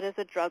people saw it as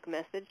a drug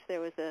message.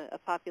 There was a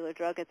popular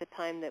drug at the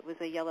time that was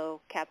a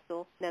yellow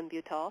capsule,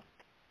 Nembutal.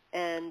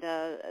 And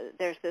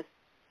there's this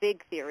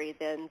big theory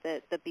then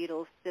that the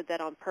Beatles did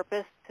that on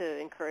purpose to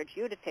encourage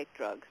you to take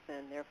drugs.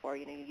 And therefore,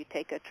 you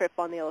take a trip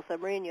on the Yellow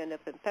Submarine, you end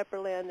up in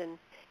Pepperland, and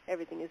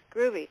everything is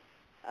groovy.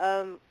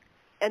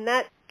 And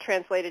that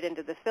translated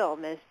into the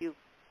film, as you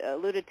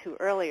alluded to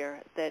earlier,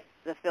 that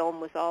the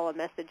film was all a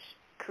message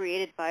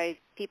created by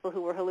people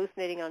who were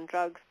hallucinating on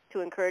drugs to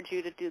encourage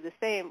you to do the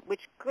same,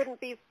 which couldn't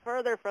be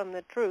further from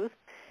the truth,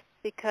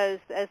 because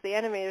as the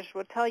animators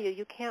would tell you,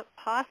 you can't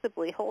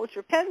possibly hold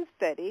your pen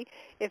steady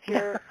if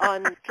you're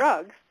on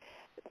drugs,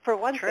 for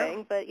one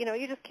thing, but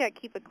you just can't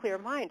keep a clear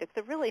mind. It's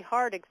a really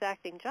hard,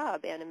 exacting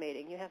job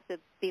animating. You have to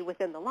be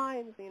within the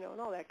lines, and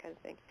all that kind of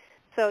thing.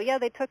 So yeah,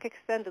 they took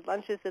extended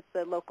lunches at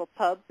the local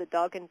pub, the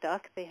Dog and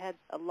Duck. They had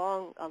a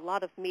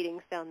lot of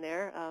meetings down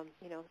there,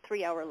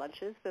 3-hour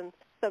lunches, and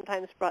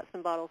sometimes brought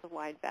some bottles of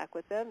wine back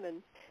with them.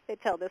 And they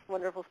tell this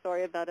wonderful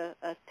story about a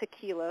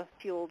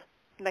tequila-fueled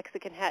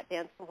Mexican hat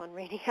dance one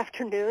rainy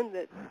afternoon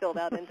that spilled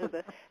out into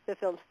the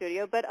film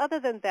studio. But other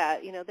than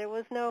that, there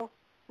was no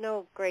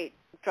great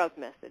drug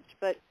message.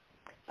 But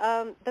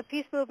the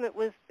peace movement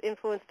was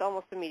influenced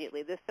almost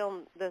immediately. This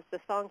film, the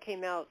song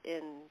came out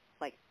in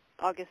like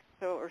August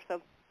or so,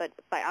 but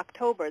by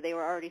October they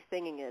were already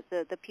singing it.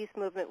 The peace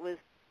movement was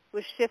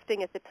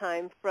shifting at the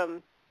time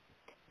from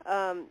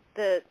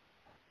the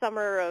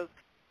summer of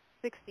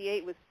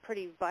 '68 was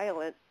pretty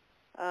violent,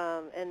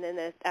 and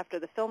then after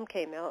the film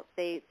came out,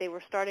 they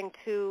were starting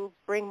to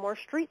bring more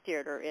street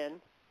theater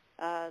in,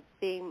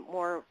 being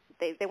more.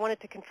 They wanted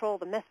to control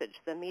the message.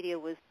 The media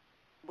was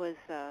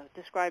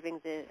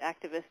describing the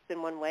activists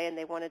in one way, and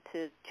they wanted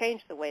to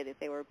change the way that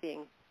they were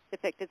being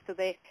depicted. So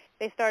they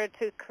started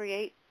to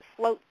create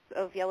floats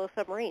of yellow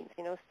submarines,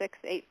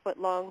 6-8 foot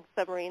long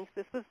submarines.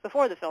 This was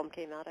before the film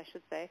came out, I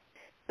should say.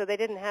 So they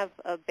didn't have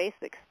a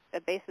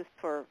basis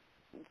for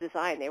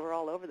design. They were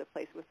all over the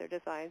place with their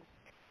designs,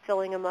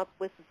 filling them up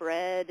with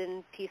bread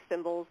and peace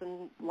symbols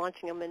and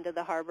launching them into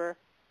the harbor.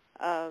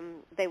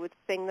 They would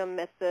sing them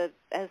as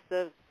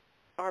the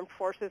armed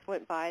forces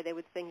went by. They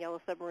would sing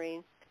Yellow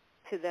Submarine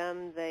to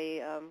them.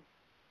 They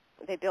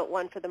built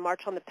one for the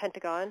March on the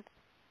Pentagon,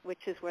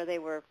 which is where they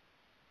were.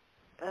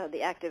 The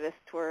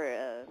activists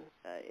were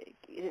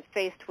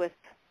faced with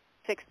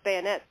fixed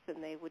bayonets,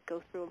 and they would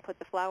go through and put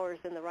the flowers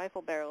in the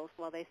rifle barrels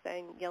while they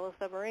sang Yellow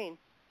Submarine.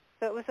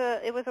 So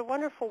it was a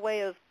wonderful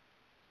way of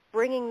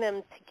bringing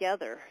them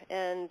together.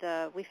 And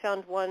we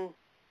found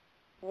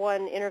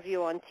one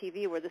interview on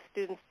TV where the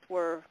students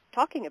were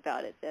talking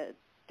about it. The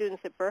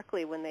students at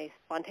Berkeley, when they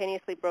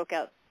spontaneously broke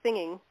out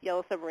singing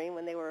Yellow Submarine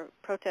when they were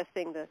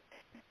protesting the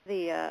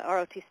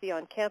ROTC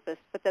on campus,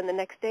 but then the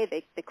next day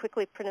they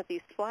quickly printed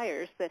these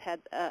flyers that had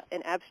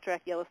an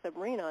abstract Yellow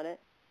Submarine on it,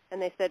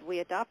 and they said, "We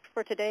adopt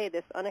for today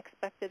this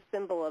unexpected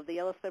symbol of the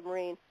Yellow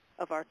Submarine,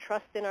 of our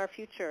trust in our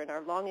future and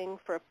our longing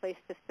for a place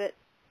to sit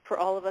for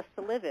all of us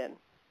to live in.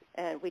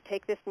 And we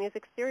take this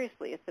music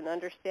seriously. It's an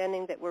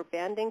understanding that we're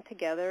banding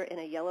together in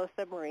a yellow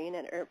submarine,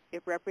 and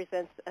it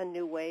represents a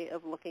new way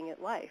of looking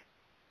at life."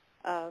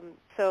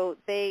 So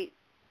they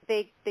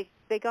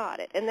got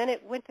it, and then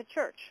it went to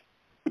church.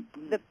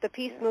 The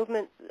peace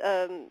movement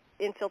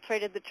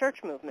infiltrated the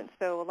church movement.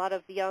 So a lot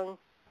of young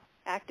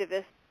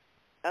activists,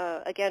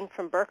 again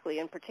from Berkeley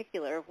in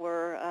particular,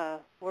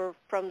 were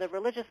from the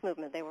religious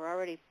movement. They were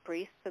already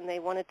priests, and they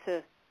wanted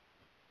to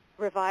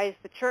revise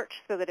the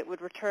church so that it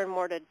would return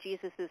more to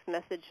Jesus'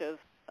 message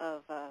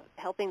of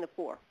helping the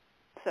poor.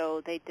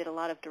 So they did a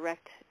lot of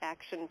direct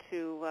action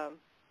to.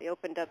 They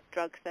opened up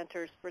drug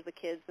centers for the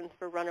kids and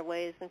for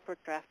runaways and for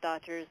draft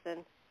dodgers,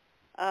 and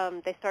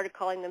they started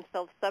calling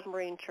themselves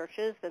submarine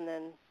churches, and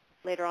then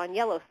later on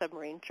Yellow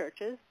Submarine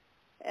churches.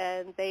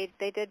 And they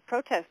did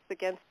protests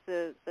against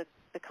the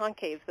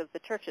concaves of the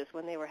churches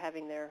when they were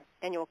having their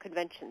annual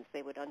conventions.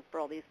 They would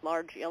unfurl these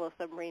large Yellow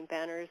Submarine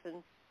banners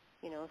and,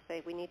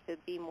 say we need to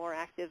be more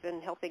active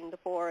in helping the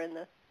poor and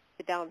the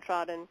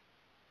downtrodden.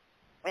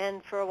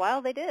 And for a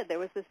while they did. There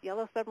was this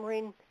Yellow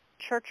Submarine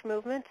church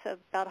movement of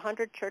about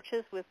 100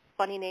 churches with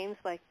funny names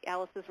like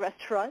Alice's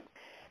Restaurant.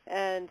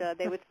 And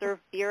they would serve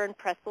beer and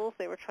pretzels.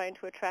 They were trying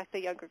to attract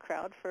a younger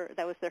crowd.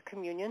 That was their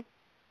communion.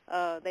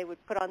 They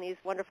would put on these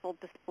wonderful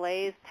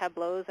displays,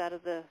 tableaus out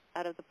of the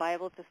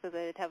Bible, just so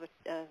they'd have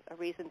a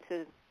reason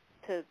to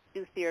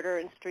do theater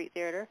and street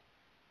theater,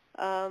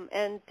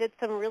 and did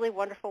some really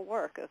wonderful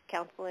work of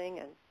counseling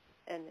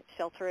and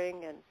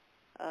sheltering. And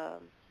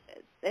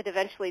it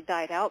eventually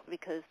died out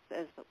because,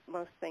 as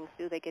most things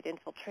do, they get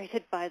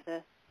infiltrated by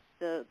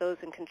those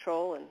in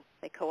control, and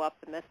they co-opt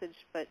the message.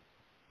 But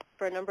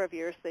for a number of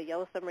years, the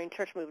Yellow Submarine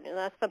Church movement, and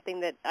that's something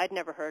that I'd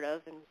never heard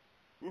of, and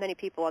many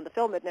people on the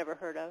film had never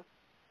heard of,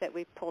 that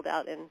we pulled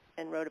out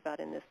and wrote about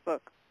in this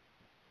book.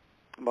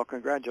 Well,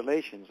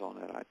 congratulations on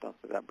it. I thought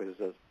that was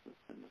an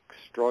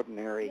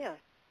extraordinary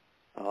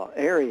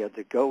area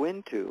to go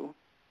into,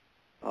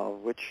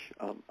 which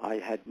I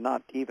had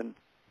not even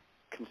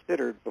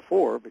considered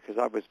before, because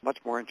I was much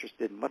more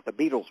interested in what the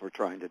Beatles were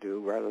trying to do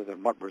rather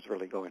than what was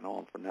really going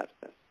on from that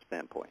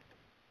standpoint.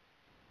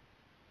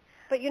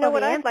 But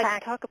what I'd like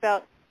to talk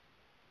about...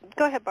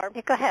 Go ahead, Barb.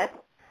 Yeah, go ahead.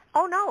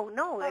 Oh,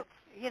 no, it's,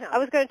 I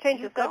was going to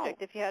change the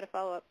subject if you had a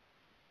follow-up.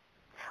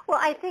 Well,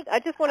 I think I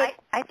just want to...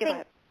 I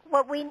think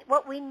what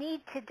we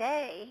need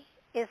today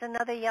is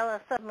another Yellow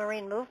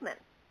Submarine movement,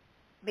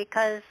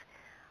 because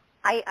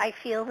I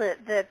feel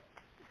that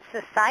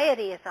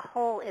society as a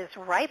whole is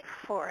ripe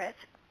for it.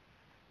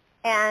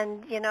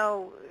 And,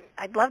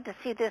 I'd love to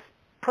see this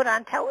put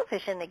on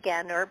television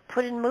again, or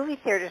put in movie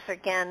theaters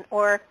again,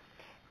 or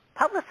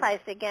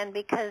publicized again,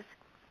 because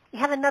you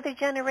have another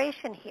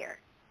generation here,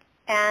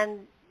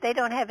 and they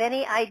don't have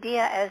any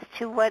idea as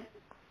to what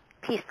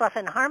peace, love,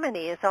 and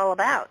harmony is all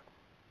about.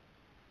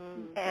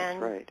 That's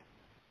right.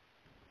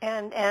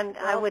 And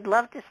I would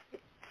love to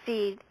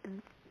see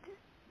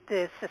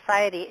the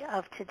society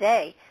of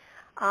today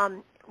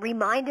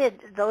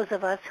reminded those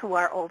of us who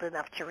are old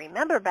enough to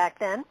remember back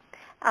then,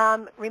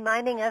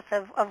 reminding us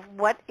of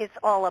what it's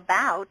all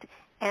about,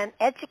 and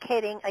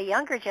educating a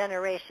younger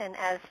generation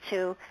as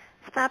to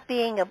stop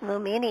being a blue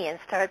meanie and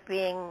start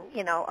being,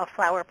 a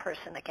flower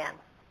person again.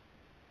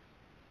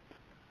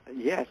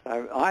 Yes,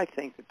 I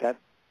think that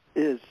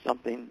is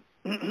something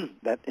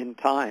that in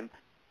time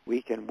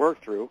we can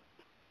work through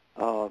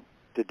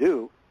to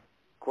do.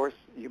 Of course,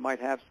 you might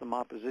have some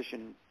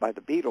opposition by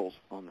the Beatles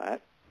on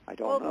that. I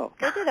don't know.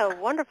 They did a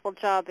wonderful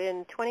job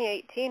in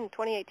 2018.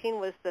 2018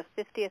 was the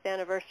 50th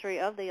anniversary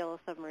of the Yellow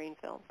Submarine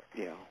film.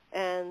 Yeah.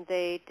 And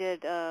they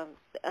did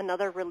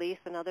another release,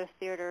 another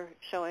theater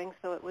showing,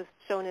 so it was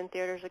shown in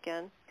theaters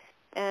again.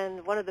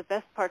 And one of the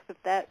best parts of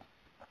that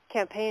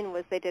campaign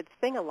was they did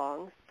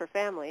sing-alongs for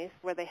families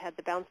where they had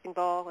the bouncing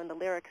ball and the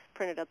lyrics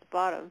printed at the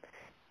bottom.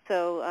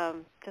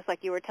 So just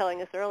like you were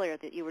telling us earlier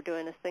that you were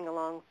doing a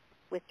sing-along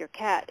with your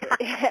cat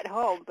at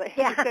home, but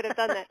you could have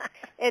done that.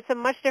 It's a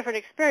much different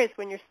experience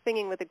when you're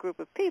singing with a group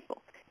of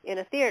people in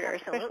a theater,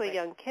 especially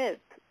young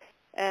kids.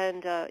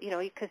 And,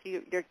 because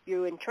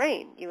you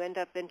entrain. You end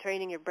up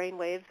entraining your brain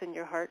waves, and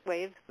your heart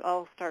waves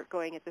all start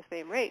going at the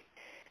same rate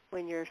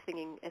when you're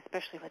singing,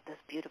 especially with those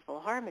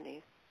beautiful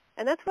harmonies.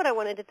 And that's what I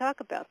wanted to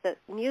talk about, that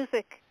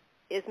music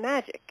is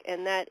magic,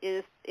 and that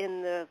is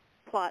in the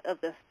plot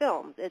of this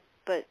film.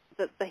 But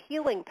the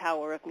healing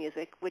power of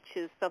music, which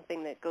is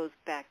something that goes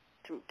back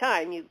through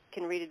time. You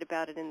can read it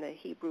about it in the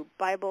Hebrew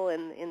Bible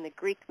and in the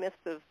Greek myths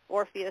of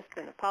Orpheus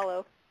and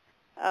Apollo.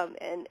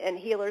 And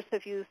healers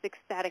have used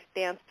ecstatic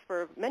dance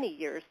for many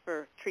years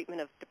for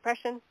treatment of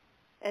depression.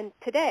 And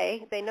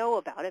today they know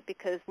about it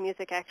because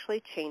music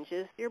actually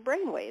changes your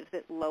brain waves.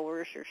 It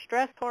lowers your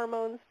stress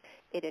hormones.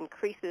 It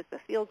increases the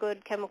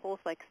feel-good chemicals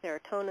like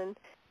serotonin.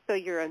 So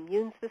your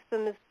immune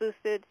system is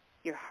boosted.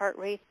 Your heart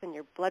rates and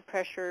your blood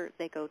pressure,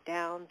 they go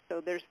down. So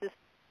there's this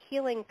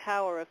healing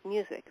power of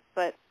music.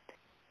 But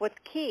what's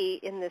key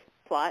in this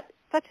plot,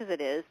 such as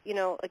it is,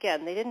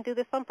 again, they didn't do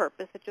this on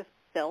purpose. It just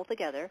fell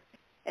together.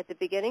 At the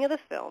beginning of the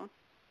film,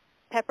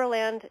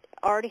 Pepperland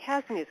already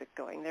has music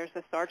going. There's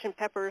the Sgt.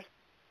 Pepper's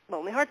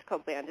Lonely Hearts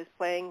Club Band is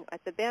playing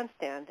at the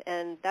bandstand,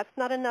 and that's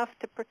not enough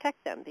to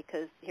protect them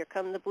because here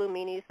come the Blue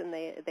Meanies and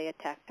they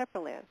attack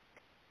Pepperland.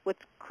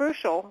 what's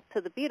crucial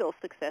to the Beatles'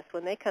 success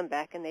when they come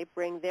back and they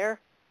bring their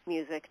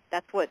music,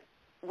 that's what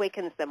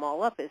wakens them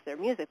all up is their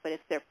music, but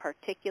it's their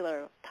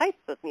particular type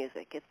of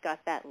music. It's got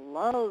that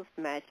love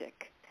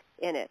magic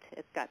in it.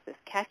 It's got this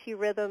catchy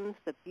rhythms,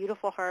 the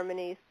beautiful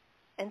harmonies,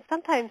 and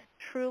sometimes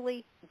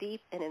truly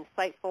deep and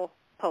insightful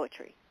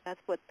poetry.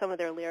 That's what some of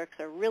their lyrics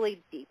are,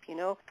 really deep, you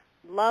know.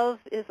 Love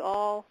is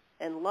all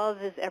and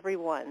love is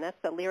everyone. That's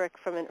a lyric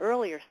from an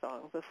earlier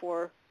song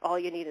before All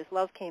You Need Is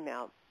Love came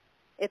out.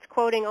 It's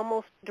quoting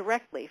almost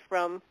directly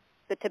from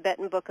the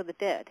Tibetan Book of the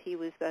Dead.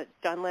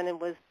 John Lennon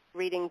was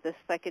reading the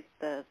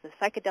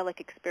Psychedelic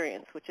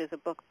Experience, which is a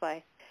book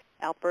by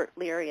Albert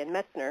Leary and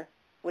Metzner,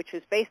 which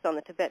was based on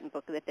the Tibetan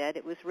Book of the Dead.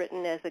 It was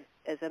written as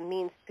a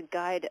means to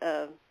guide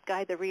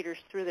the readers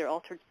through their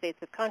altered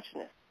states of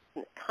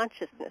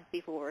consciousness.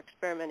 People were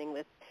experimenting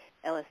with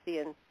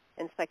LSD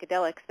and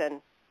psychedelics,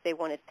 and they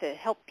wanted to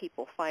help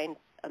people find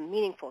a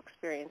meaningful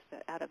experience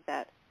out of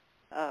that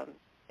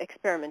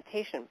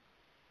experimentation.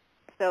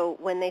 So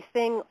when they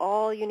sing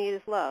All You Need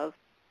Is Love,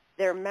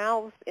 their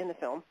mouths in the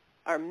film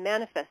are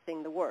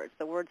manifesting the words.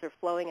 The words are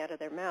flowing out of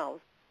their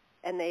mouths,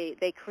 and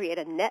they create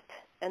a net,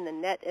 and the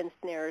net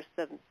ensnares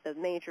the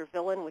major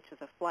villain, which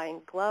is a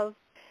flying glove.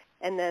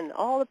 And then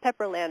all the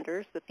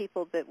Pepperlanders, the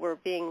people that were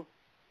being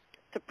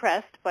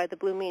suppressed by the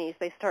Blue Meanies,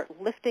 they start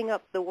lifting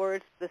up the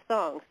words of the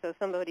song. So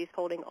somebody's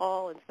holding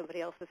all, and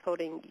somebody else is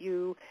holding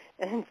you,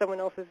 and someone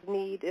else's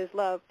need is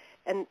love.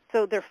 And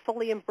so they're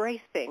fully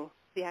embracing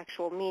the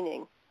actual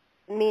meaning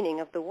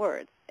of the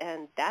words,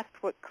 and that's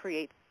what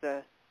creates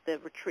the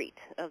retreat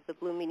of the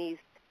Blue Meanies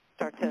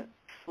start to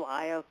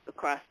fly up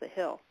across the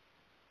hill,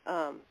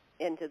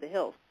 into the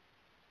hills.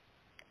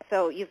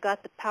 So you've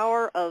got the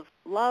power of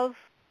love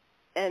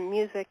and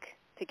music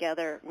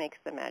together makes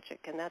the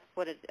magic, and that's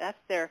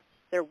their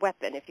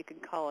weapon, if you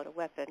could call it a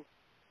weapon,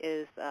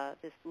 is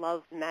this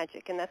love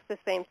magic. And that's the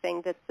same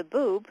thing that the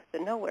boob, the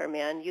nowhere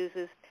man,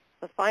 uses.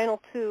 The final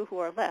two who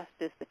are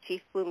left is the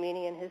Chief Blue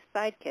Meanie and his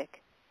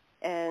sidekick,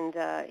 and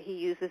he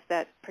uses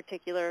that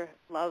particular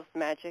love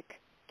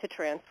magic to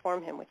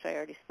transform him, which I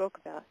already spoke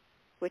about,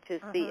 which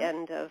is the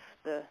end of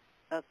the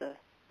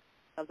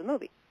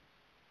movie.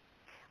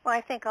 Well,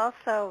 I think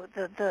also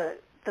the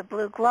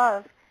blue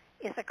glove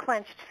is a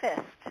clenched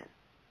fist,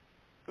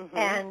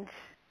 and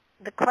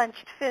the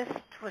clenched fist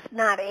was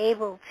not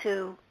able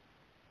to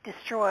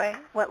destroy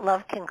what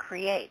love can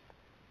create.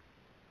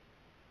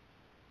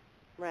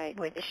 Right.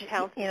 Which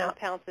it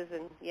pounces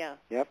and yeah.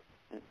 Yep.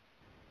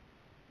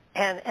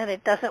 And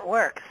it doesn't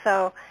work.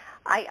 So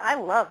I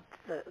loved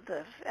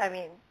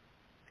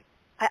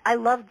I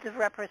loved the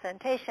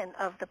representation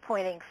of the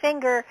pointing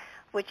finger,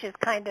 which is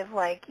kind of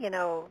like,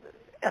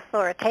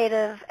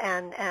 authoritative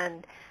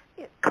and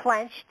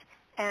clenched,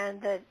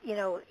 and that,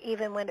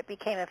 even when it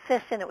became a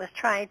fist and it was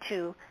trying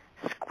to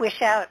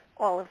squish out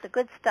all of the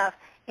good stuff,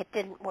 it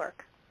didn't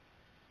work.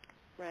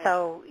 Right.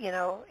 So,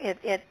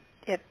 it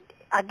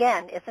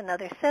again is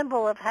another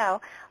symbol of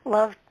how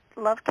love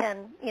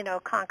can,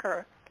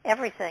 conquer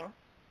everything.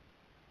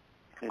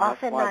 And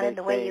often not in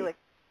the way you would.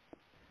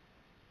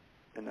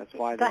 And that's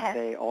why they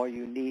say all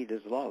you need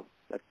is love.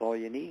 That's all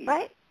you need.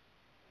 Right.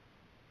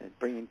 And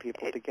bringing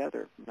people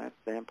together. From that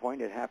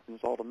standpoint, it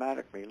happens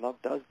automatically. Love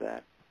does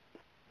that.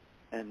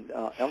 And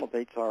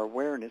elevates our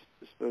awareness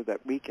so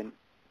that we can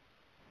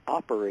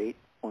operate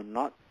on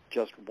not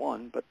just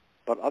one, but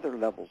other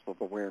levels of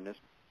awareness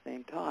at the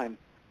same time,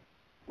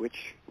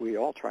 which we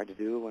all try to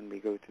do when we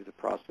go through the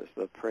process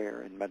of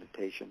prayer and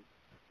meditation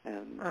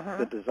and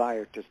the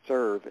desire to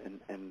serve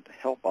and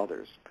help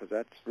others, because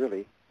that's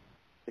really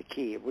the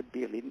key. It would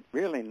be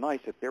really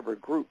nice if there were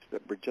groups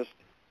that would just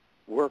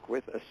work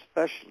with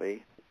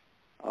especially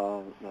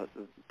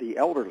the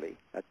elderly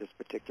at this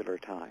particular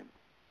time,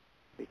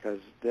 because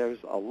there's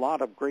a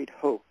lot of great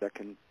hope that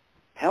can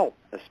help,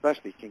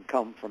 especially can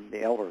come from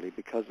the elderly,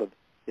 because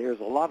there's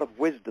a lot of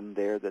wisdom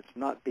there that's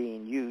not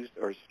being used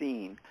or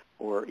seen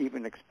or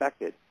even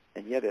expected,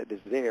 and yet it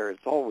is there.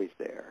 It's always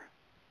there.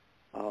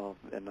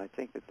 And I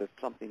think that that's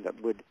something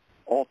that would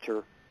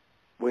alter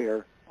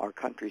where our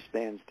country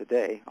stands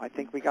today. I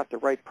think we got the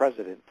right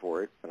president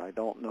for it, but I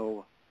don't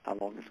know how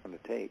long it's going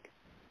to take.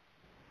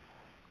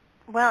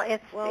 Well,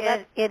 it's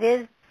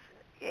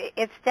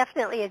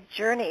definitely a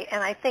journey,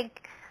 and I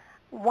think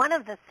one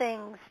of the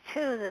things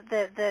too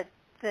that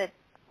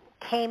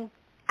came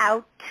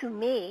out to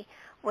me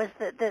was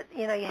that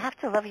you have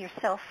to love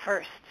yourself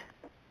first.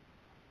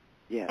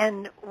 Yeah.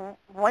 And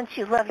once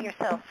you love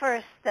yourself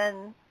first,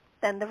 then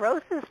the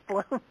roses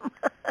bloom.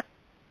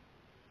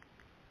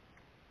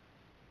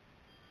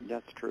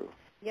 That's true.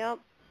 Yep.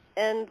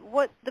 And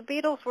what the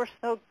Beatles were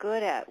so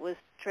good at was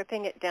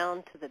stripping it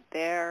down to the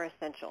bare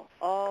essential.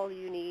 All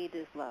you need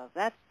is love.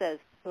 That says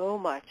so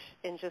much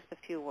in just a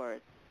few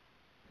words.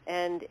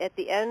 And at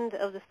the end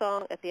of the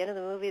song, at the end of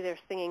the movie, they're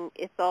singing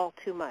 "It's All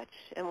Too Much."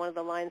 And one of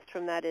the lines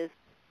from that is,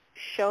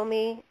 "Show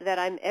me that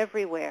I'm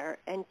everywhere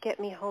and get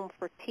me home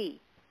for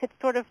tea." It's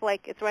sort of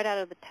like, it's right out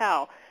of the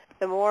Tao.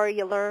 The more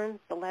you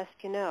learn, the less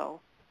you know.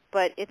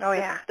 But it's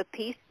the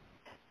piece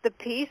the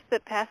peace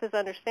that passes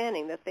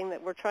understanding, the thing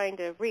that we're trying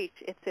to reach.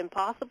 It's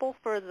impossible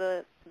for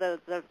the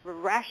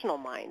rational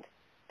mind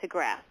to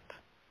grasp.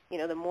 You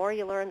know, the more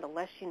you learn, the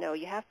less you know.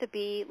 You have to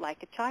be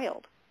like a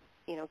child.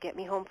 You know, get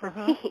me home for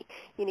tea.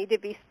 You need to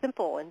be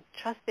simple and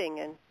trusting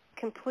and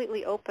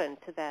completely open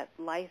to that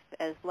life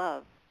as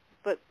love.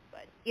 But,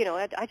 you know,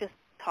 I just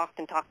talked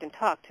and talked and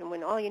talked, and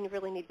when all you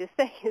really need to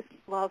say is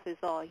love is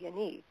all you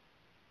need.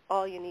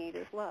 All you need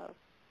is love.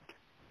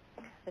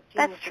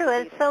 That's true.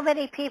 And so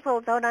many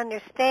people don't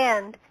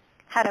understand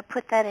how to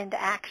put that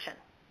into action.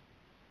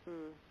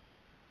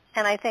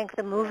 And I think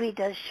the movie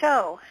does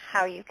show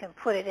how you can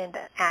put it into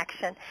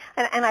action.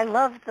 And I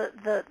love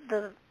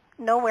the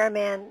Nowhere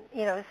Man,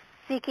 you know,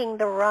 seeking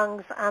the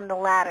rungs on the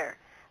ladder.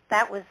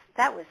 That was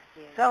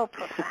so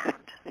profound.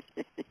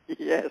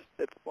 Yes,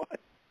 it was.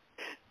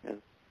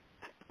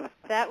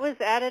 That was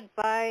added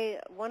by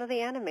one of the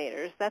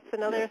animators. That's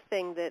another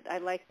thing that I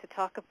like to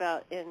talk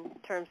about in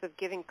terms of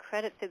giving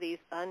credit to these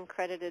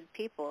uncredited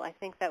people. I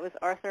think that was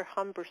Arthur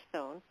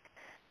Humberstone.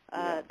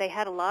 They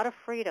had a lot of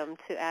freedom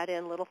to add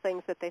in little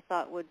things that they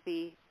thought would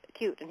be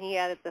cute, and he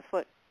added the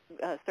foot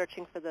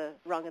searching for the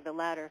rung of the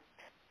ladder.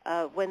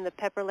 When the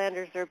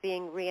Pepperlanders are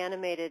being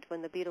reanimated,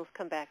 when the Beatles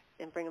come back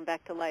and bring them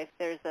back to life,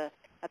 there's a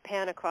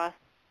pan across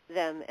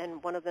them,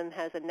 and one of them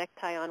has a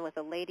necktie on with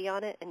a lady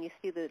on it, and you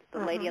see the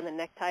lady on the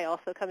necktie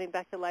also coming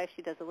back to life.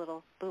 She does a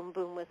little boom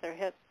boom with her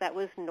hips. That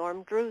was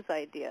Norm Drew's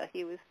idea.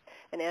 He was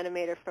an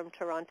animator from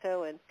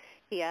Toronto, and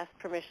he asked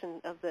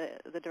permission of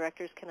the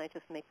directors, can I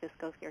just make this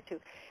go here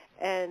too?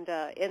 And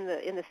in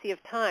the Sea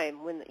of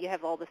Time, when you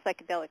have all the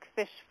psychedelic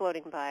fish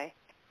floating by,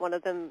 one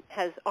of them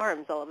has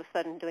arms all of a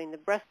sudden doing the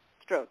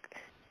breaststroke.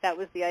 That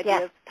was the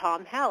idea of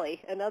Tom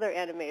Halley, another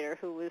animator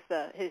who was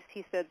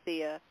he said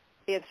the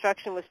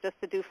instruction was just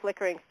to do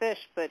flickering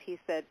fish, but he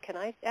said, can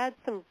I add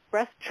some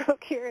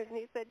breaststroke here? And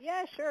he said,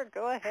 yeah, sure,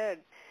 go ahead.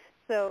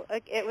 So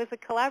it was a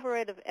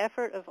collaborative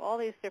effort of all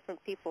these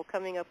different people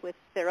coming up with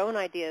their own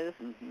ideas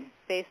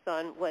based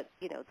on what,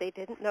 you know, they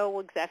didn't know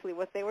exactly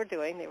what they were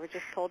doing. They were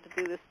just told to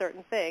do this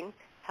certain thing,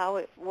 how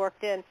it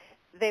worked in.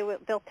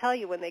 They'll tell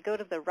you when they go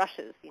to the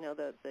rushes, you know,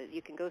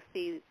 you can go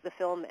see the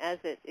film as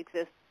it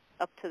exists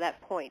up to that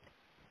point.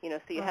 You know,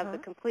 so you have the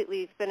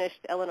completely finished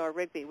Eleanor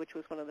Rigby, which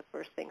was one of the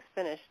first things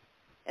finished,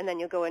 and then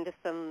you'll go into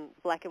some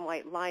black and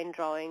white line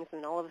drawings,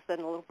 and all of a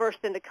sudden it'll burst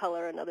into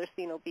color, another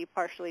scene will be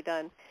partially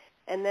done,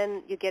 and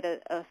then you get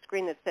a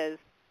screen that says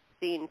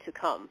scene to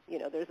come. You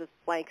know, there's this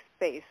blank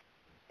space,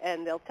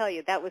 and they'll tell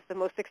you that was the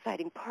most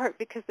exciting part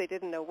because they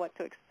didn't know what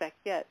to expect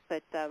yet.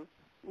 But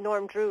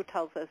Norm Drew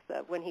tells us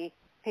that when he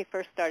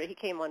first started, he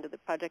came onto the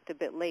project a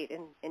bit late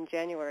in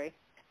January,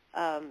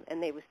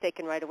 and they was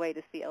taken right away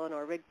to see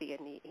Eleanor Rigby,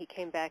 and he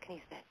came back and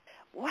he said,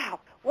 wow,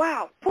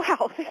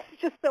 this is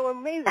just so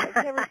amazing.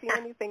 I've never seen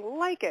anything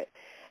like it.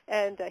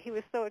 And he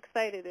was so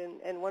excited,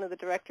 and one of the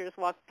directors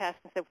walked past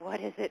and said, what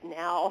is it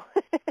now?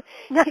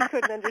 He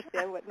couldn't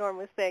understand what Norm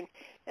was saying.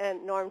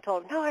 And Norm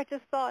told him, no, I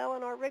just saw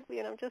Eleanor Rigby,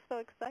 and I'm just so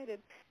excited.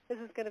 This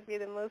is going to be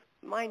the most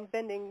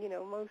mind-bending, you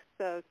know, most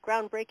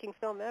groundbreaking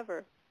film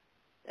ever.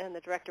 And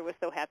the director was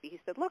so happy. He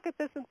said, look at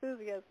this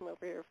enthusiasm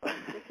over here, folks.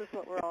 This is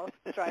what we're all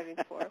striving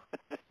for.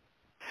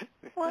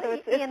 Well, so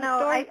it's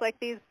stories like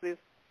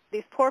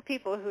these poor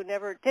people who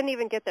didn't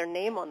even get their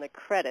name on the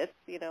credits.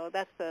 You know,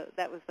 that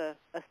was a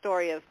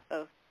story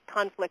of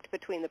conflict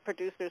between the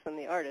producers and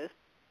the artists.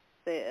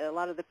 A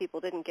lot of the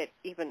people didn't get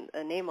even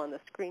a name on the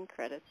screen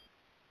credits.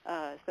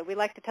 So we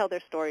like to tell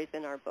their stories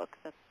in our books.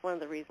 That's one of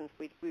the reasons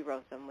we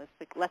wrote them, was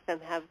to let them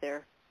have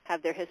their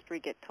history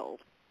get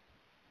told.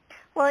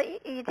 Well,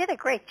 you did a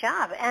great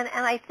job, and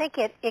I think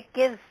it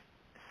gives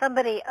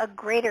somebody a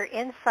greater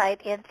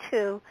insight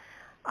into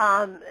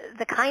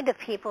the kind of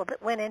people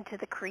that went into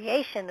the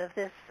creation of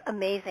this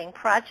amazing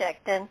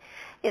project. And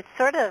it's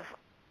sort of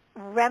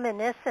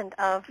reminiscent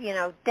of, you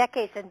know,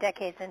 decades and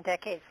decades and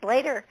decades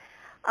later,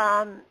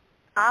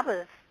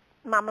 ABBA's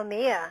Mamma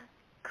Mia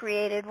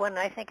created one,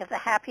 I think, of the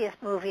happiest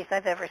movies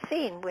I've ever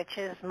seen, which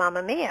is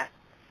Mamma Mia.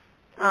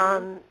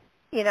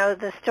 You know,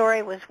 the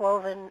story was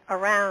woven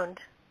around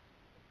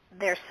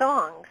their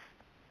songs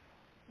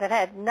that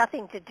had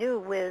nothing to do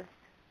with,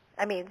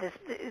 I mean,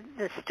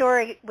 the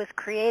story was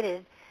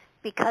created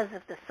because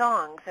of the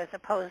songs as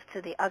opposed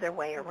to the other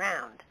way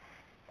around.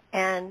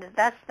 And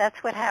that's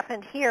what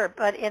happened here,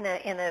 but in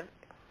a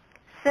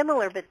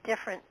similar but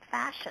different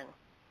fashion.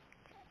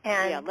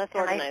 And less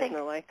organized,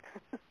 more like.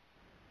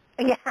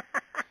 Yeah.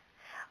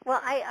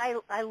 Well,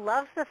 I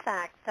love the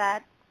fact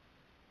that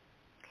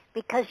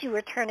because you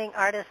were turning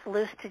artists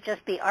loose to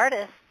just be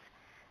artists,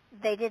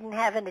 they didn't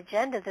have an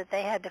agenda that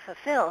they had to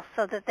fulfill,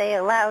 so that they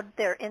allowed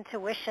their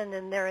intuition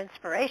and their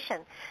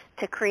inspiration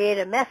to create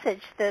a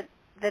message that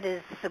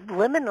is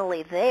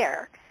subliminally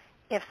there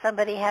if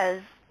somebody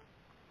has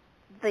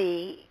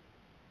the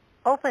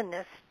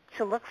openness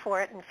to look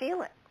for it and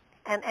feel it.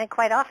 And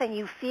quite often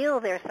you feel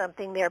there's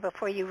something there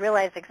before you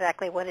realize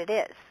exactly what it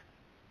is.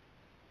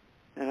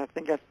 And I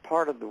think that's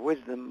part of the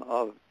wisdom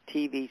of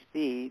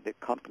TVC, the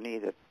company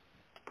that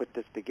put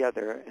this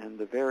together, and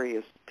the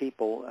various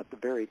people at the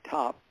very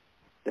top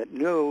that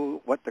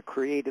know what the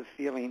creative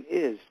feeling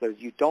is, so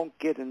you don't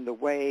get in the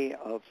way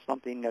of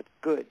something that's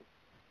good,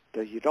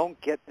 so you don't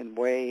get in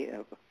the way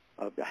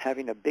of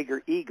having a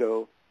bigger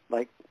ego,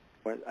 like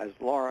as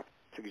Laura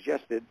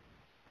suggested,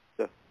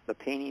 the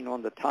painting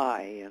on the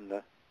tie and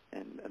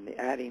the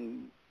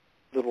adding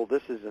little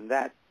thises and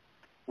that.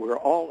 We're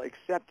all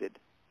accepted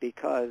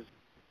because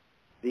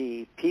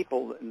the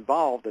people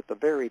involved at the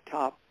very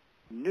top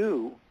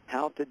knew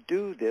how to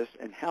do this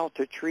and how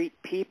to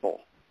treat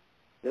people.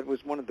 That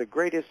was one of the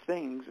greatest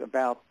things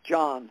about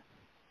John.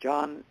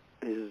 John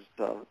is,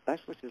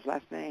 that's what's his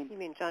last name? You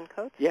mean John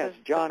Coates? Yes,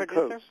 John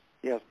Coates.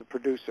 Yes, the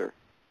producer.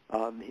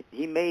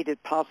 He made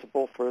it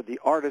possible for the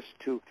artists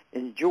to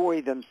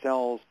enjoy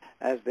themselves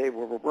as they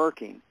were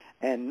working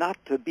and not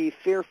to be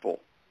fearful.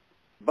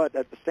 But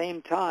at the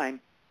same time,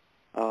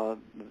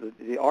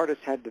 the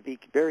artists had to be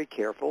very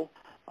careful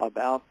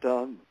about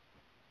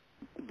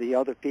the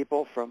other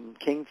people from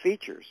King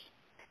Features,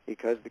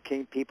 because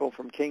the people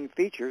from King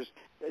Features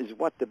is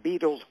what the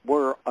Beatles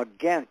were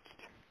against.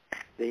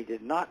 They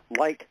did not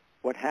like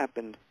what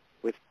happened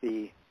with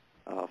the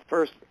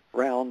first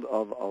round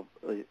of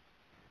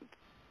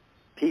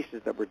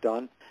pieces that were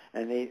done,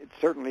 and they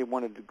certainly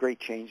wanted the great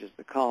changes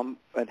to come.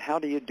 But how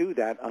do you do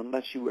that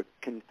unless you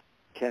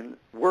can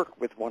work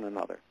with one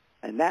another?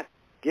 And that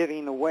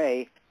giving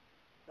away,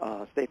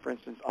 say for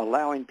instance,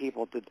 allowing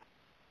people to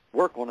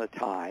work on a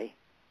tie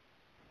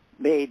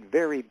made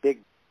very big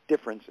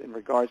difference in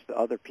regards to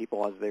other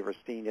people as they were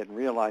seeing it and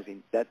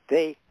realizing that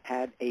they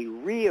had a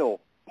real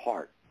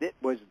part. It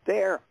was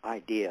their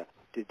idea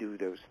to do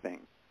those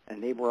things,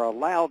 and they were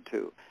allowed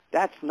to.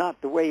 That's not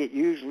the way it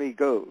usually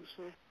goes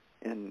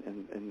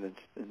in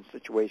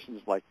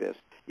situations like this.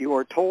 You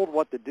are told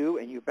what to do,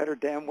 and you better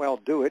damn well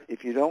do it.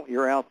 If you don't,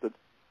 you're out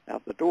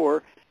the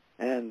door,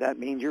 and that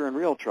means you're in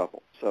real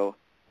trouble. So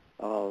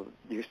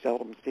you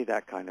seldom see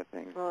that kind of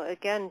thing. Well,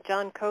 again,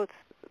 John Coates,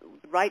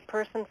 right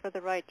person for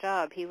the right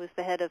job. He was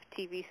the head of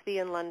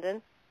TVC in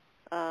London,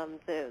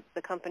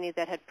 the company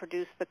that had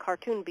produced the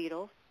cartoon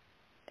Beatles,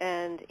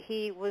 and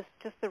he was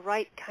just the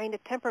right kind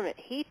of temperament.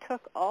 He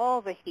took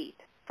all the heat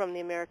from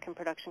the American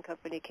production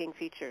company King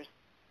Features,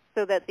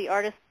 so that the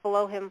artists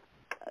below him,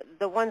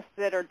 the ones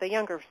that are the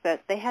younger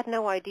set, they had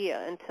no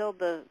idea until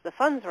the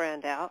funds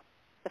ran out.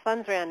 The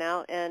funds ran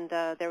out, and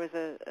there was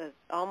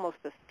almost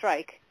a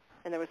strike,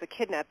 and there was a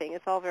kidnapping.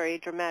 It's all very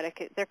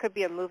dramatic. There could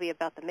be a movie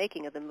about the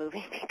making of the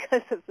movie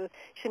because of the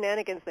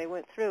shenanigans they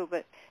went through.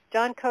 But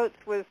John Coates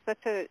was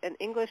such an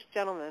English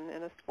gentleman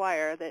and a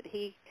squire that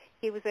he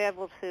was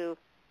able to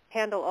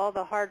handle all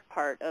the hard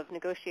part of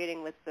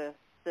negotiating with the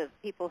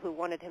people who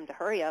wanted him to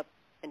hurry up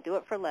and do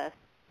it for less,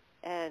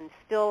 and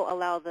still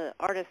allow the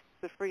artists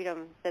the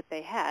freedom that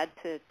they had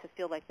to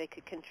feel like they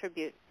could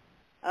contribute.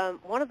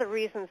 One of the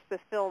reasons the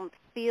film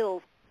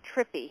feels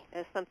trippy,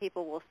 as some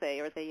people will say,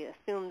 or they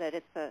assume that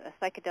it's a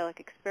psychedelic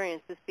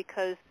experience, is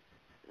because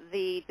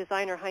the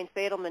designer Heinz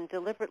Edelman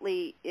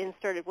deliberately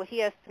inserted what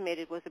he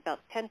estimated was about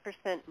 10%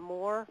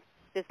 more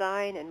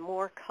design and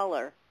more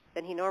color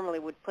than he normally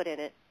would put in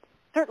it.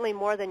 Certainly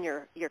more than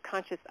your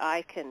conscious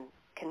eye can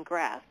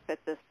grasp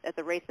at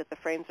the rate that the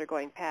frames are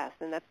going past,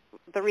 and that's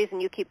the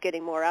reason you keep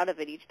getting more out of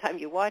it each time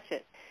you watch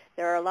it.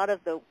 There are a lot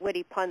of the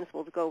witty puns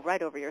will go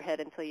right over your head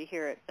until you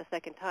hear it a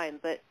second time.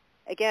 But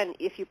again,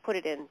 if you put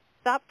it in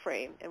stop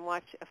frame and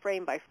watch a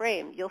frame by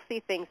frame, you'll see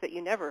things that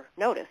you never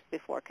noticed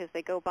before because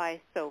they go by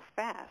so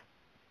fast.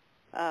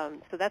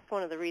 So that's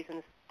one of the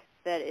reasons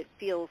that it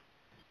feels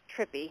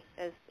trippy,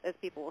 as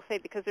people will say,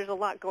 because there's a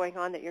lot going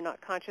on that you're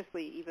not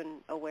consciously even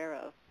aware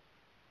of.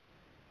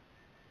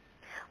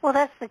 Well,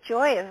 that's the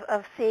joy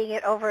of seeing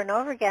it over and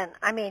over again.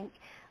 I mean,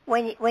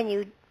 when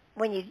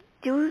you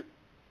do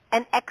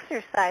an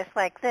exercise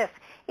like this,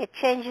 it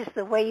changes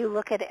the way you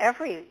look at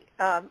every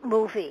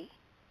movie.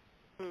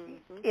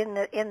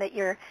 Mm-hmm. In that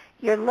you're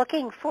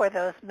looking for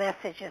those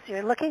messages,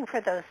 you're looking for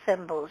those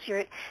symbols.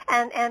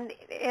 And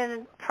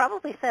in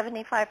probably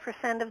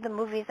 75% of the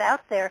movies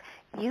out there,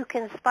 you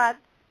can spot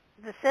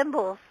the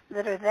symbols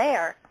that are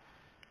there,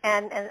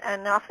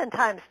 and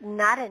oftentimes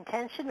not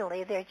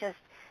intentionally.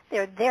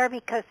 They're there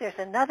because there's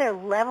another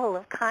level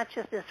of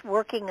consciousness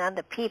working on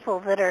the people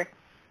that are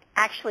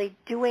actually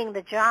doing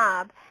the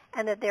job,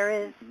 and that there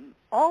is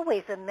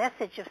always a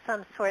message of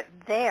some sort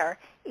there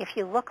if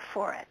you look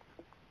for it.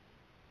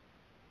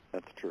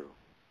 That's true.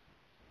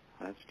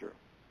 That's true.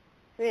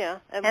 Yeah,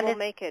 and we'll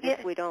make it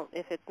if we don't.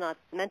 If it's not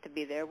meant to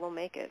be there, we'll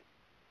make it.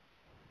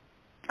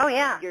 Oh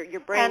yeah. Your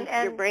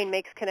brain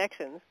makes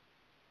connections.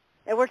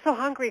 And we're so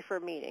hungry for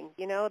meaning.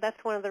 You know,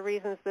 that's one of the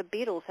reasons the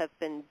Beatles have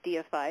been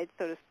deified,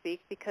 so to speak,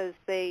 because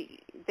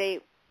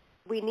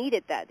we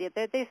needed that.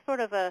 They're sort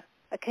of a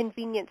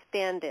convenient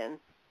stand-in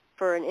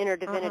for an inner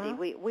divinity.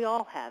 Uh-huh. We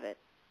all have it,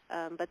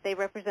 but they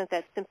represent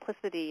that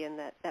simplicity and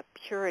that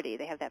purity.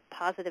 They have that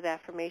positive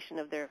affirmation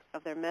of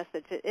their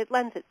message. It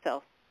lends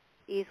itself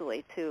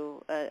easily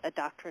to a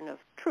doctrine of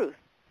truth,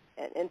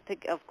 and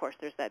of course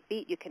there's that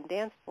beat you can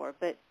dance for.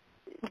 But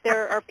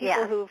there are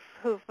people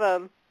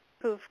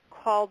who've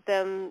called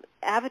them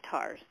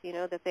avatars,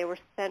 that they were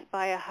sent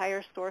by a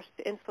higher source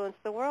to influence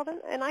the world,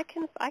 and I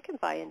can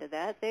buy into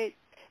that. They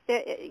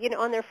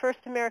on their first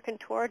American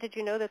tour, did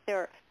you know that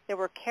there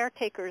were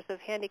caretakers of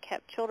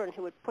handicapped children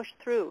who would push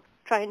through,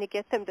 trying to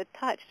get them to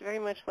touch, very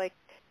much like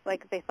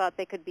they thought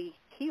they could be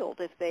healed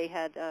if they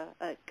had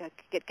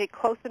get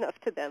close enough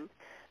to them.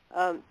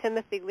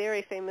 Timothy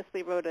Leary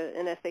famously wrote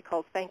an essay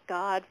called "Thank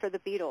God for the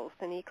Beatles,"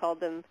 and he called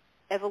them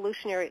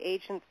evolutionary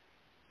agents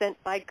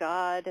sent by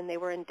God, and they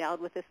were endowed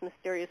with this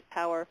mysterious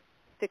power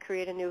to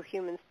create a new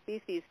human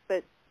species.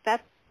 But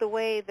that's the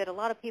way that a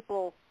lot of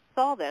people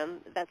saw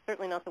them. That's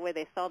certainly not the way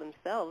they saw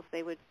themselves.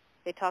 They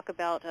talk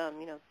about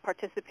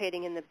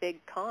participating in the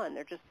big con.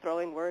 They're just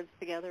throwing words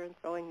together and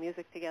throwing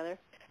music together,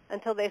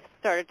 until they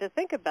started to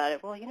think about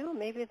it. Well,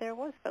 maybe there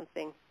was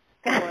something.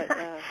 But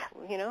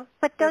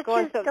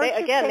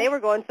they were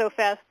going so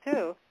fast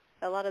too.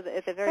 A lot of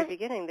at the very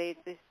beginning, they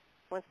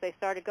once they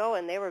started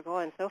going, they were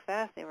going so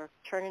fast. They were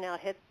churning out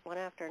hits one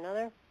after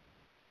another.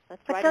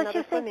 Let's but write don't another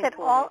you think swimming that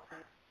pool.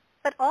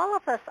 But all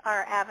of us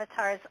are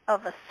avatars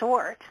of a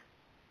sort.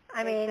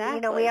 I mean,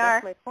 exactly. we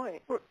are. That's my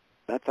point.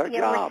 That's our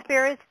job. We're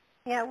spirits.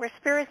 We're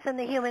spirits in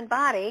the human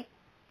body,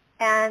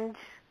 and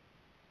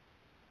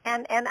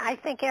I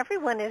think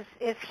everyone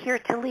is here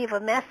to leave a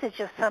message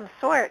of some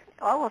sort.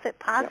 All of it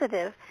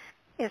positive.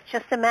 Yep. It's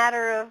just a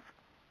matter of,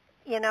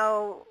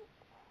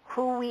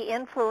 who we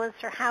influence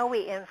or how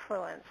we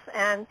influence.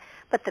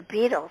 But the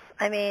Beatles,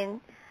 I mean,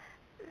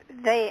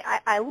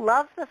 I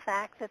love the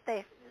fact that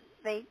they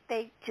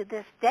to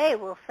this day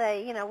will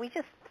say,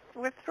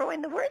 we're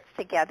throwing the words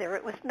together.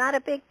 It was not a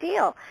big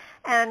deal.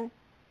 And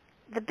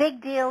the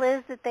big deal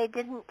is that they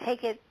didn't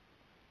take it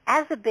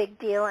as a big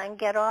deal and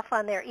get off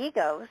on their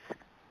egos.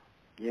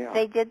 Yeah.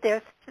 They did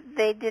their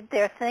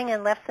thing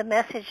and left the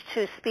message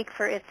to speak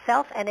for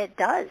itself, and it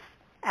does.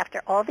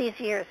 After all these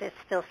years, it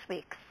still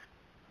speaks.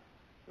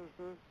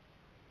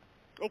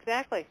 Mm-hmm.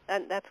 Exactly,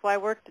 and that's why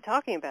we're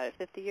talking about it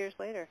 50 years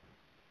later.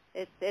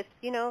 It's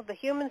the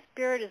human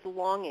spirit is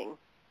longing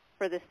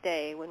for this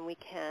day when we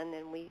can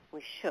and we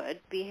should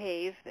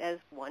behave as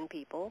one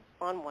people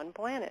on one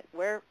planet,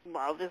 where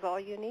love is all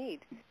you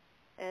need.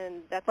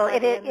 And that's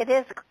it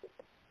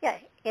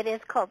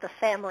is called the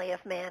family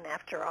of man,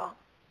 after all.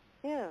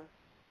 Yeah,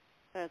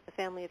 the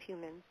family of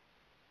humans,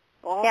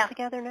 all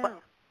together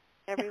now.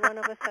 Every one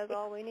of us has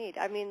all we need.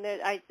 I mean,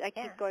 I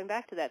keep going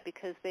back to that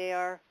because they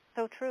are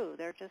so true.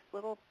 They're just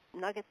little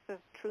nuggets of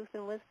truth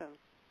and wisdom.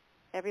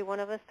 Every one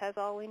of us has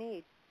all we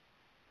need,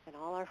 and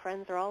all our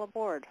friends are all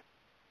aboard.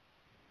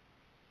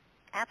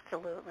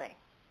 Absolutely.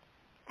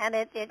 And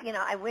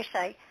I wish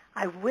I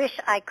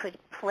could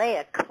play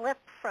a clip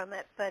from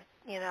it, but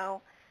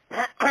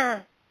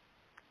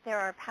there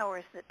are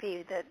powers that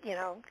be that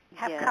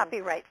have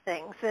copyright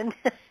things, and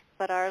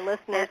but our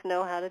listeners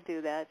know how to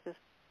do that. Just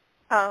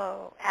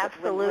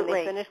absolutely. When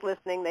they finish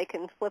listening, they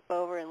can flip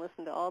over and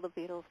listen to all the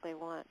Beatles they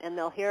want, and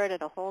they'll hear it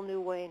in a whole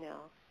new way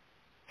now.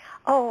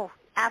 Oh,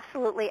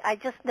 absolutely. I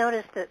just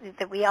noticed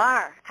that we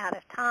are out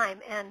of time,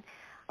 and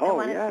I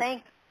want to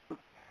thank.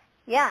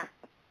 Yeah,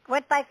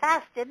 went by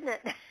fast, didn't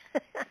it?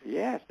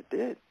 Yes, it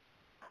did.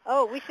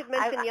 Oh, we should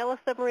mention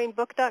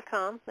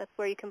yellowsubmarinebook.com. That's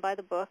where you can buy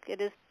the book. It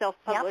is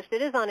self-published.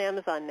 Yep. It is on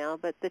Amazon now,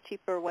 but the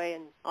cheaper way,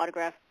 and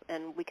autograph,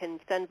 and we can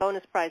send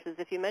bonus prizes.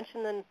 If you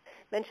mention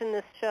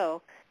this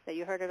show that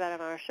you heard about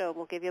on our show,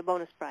 we'll give you a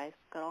bonus prize.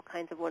 Got all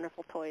kinds of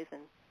wonderful toys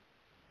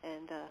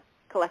and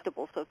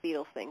collectibles of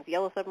Beatles things.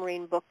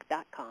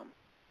 yellowsubmarinebook.com.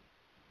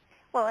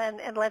 Well,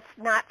 and let's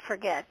not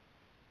forget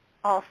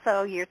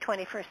also your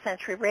 21st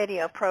Century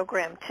Radio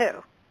program,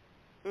 too.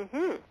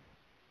 Mm-hmm.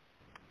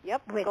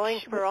 Yep,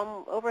 going for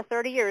over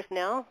 30 years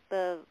now,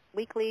 the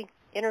weekly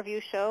interview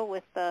show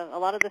with a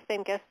lot of the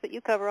same guests that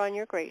you cover on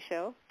your great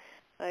show,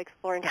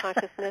 exploring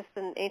consciousness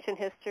and ancient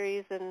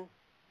histories and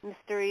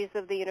mysteries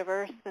of the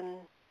universe and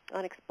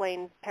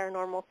unexplained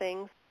paranormal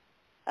things,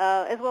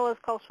 as well as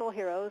cultural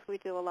heroes. We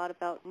do a lot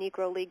about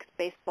Negro Leagues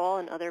baseball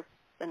and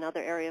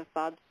another area of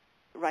Bob's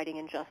writing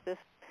and justice.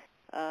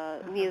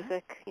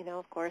 Music,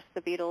 of course,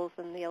 the Beatles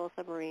and the Yellow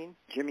Submarine.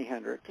 Jimi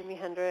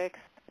Hendrix.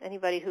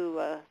 Anybody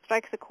who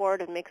strikes a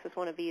chord and makes us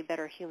want to be a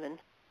better human.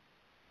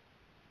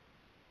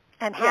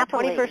 And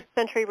happily, 21st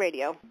Century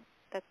Radio.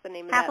 That's the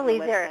name of happily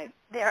that website.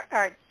 There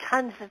are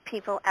tons of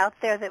people out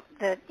there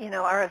that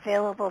are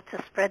available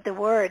to spread the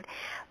word.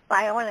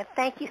 I want to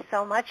thank you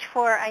so much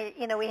for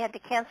we had to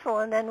cancel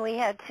and then we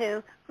had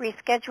to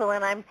reschedule,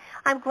 and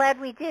I'm glad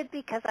we did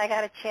because I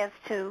got a chance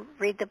to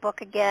read the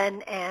book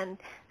again and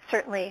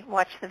certainly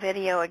watch the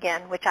video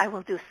again, which I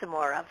will do some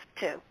more of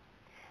too.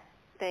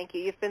 Thank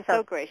you. You've been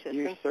so gracious.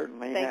 You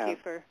certainly have. Thank you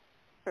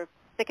for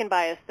sticking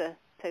by us to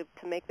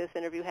make this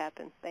interview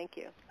happen. Thank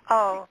you.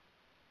 Oh,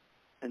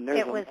 and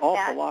there's an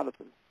awful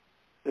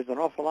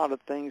lot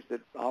of things that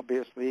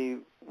obviously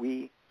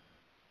we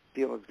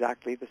feel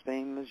exactly the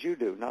same as you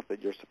do. Not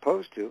that you're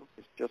supposed to.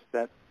 It's just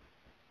that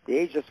the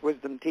ageless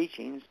wisdom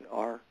teachings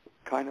are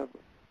kind of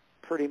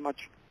pretty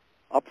much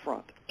up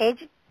front.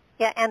 And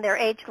they're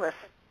ageless.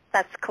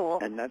 That's cool.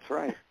 And that's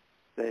right.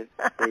 They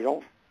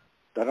don't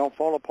they don't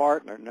fall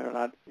apart, and they're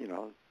not,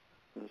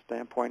 from the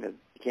standpoint of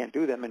you can't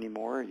do them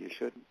anymore, you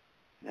shouldn't,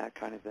 that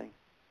kind of thing.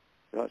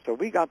 So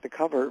we got to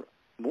cover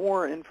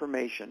more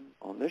information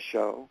on this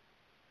show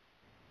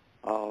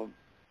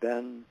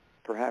than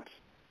perhaps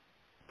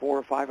 4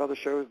 or 5 other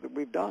shows that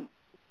we've done.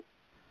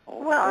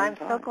 Well, I'm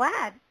so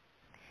glad.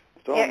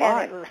 So am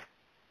I.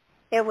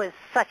 It was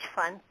such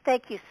fun.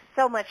 Thank you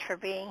so much for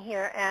being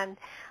here, and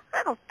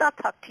I'll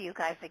talk to you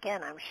guys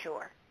again, I'm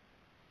sure.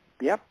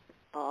 Yep.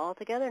 All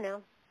together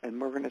now. And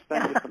we're going to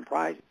send you some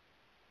prizes.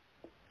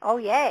 Oh,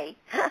 yay.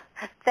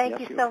 Thank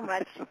you so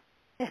much.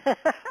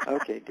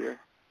 Okay, dear.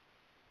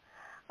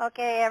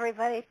 Okay,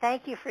 everybody,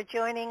 thank you for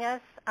joining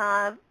us.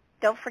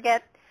 Don't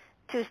forget,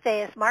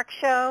 Tuesday is Mark's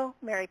show,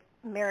 Mary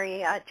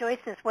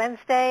Joyce's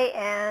Wednesday,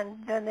 and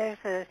then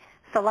there's a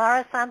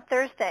Solaris on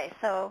Thursday.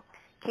 So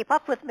keep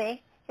up with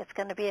me. It's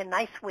going to be a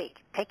nice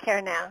week. Take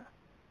care now.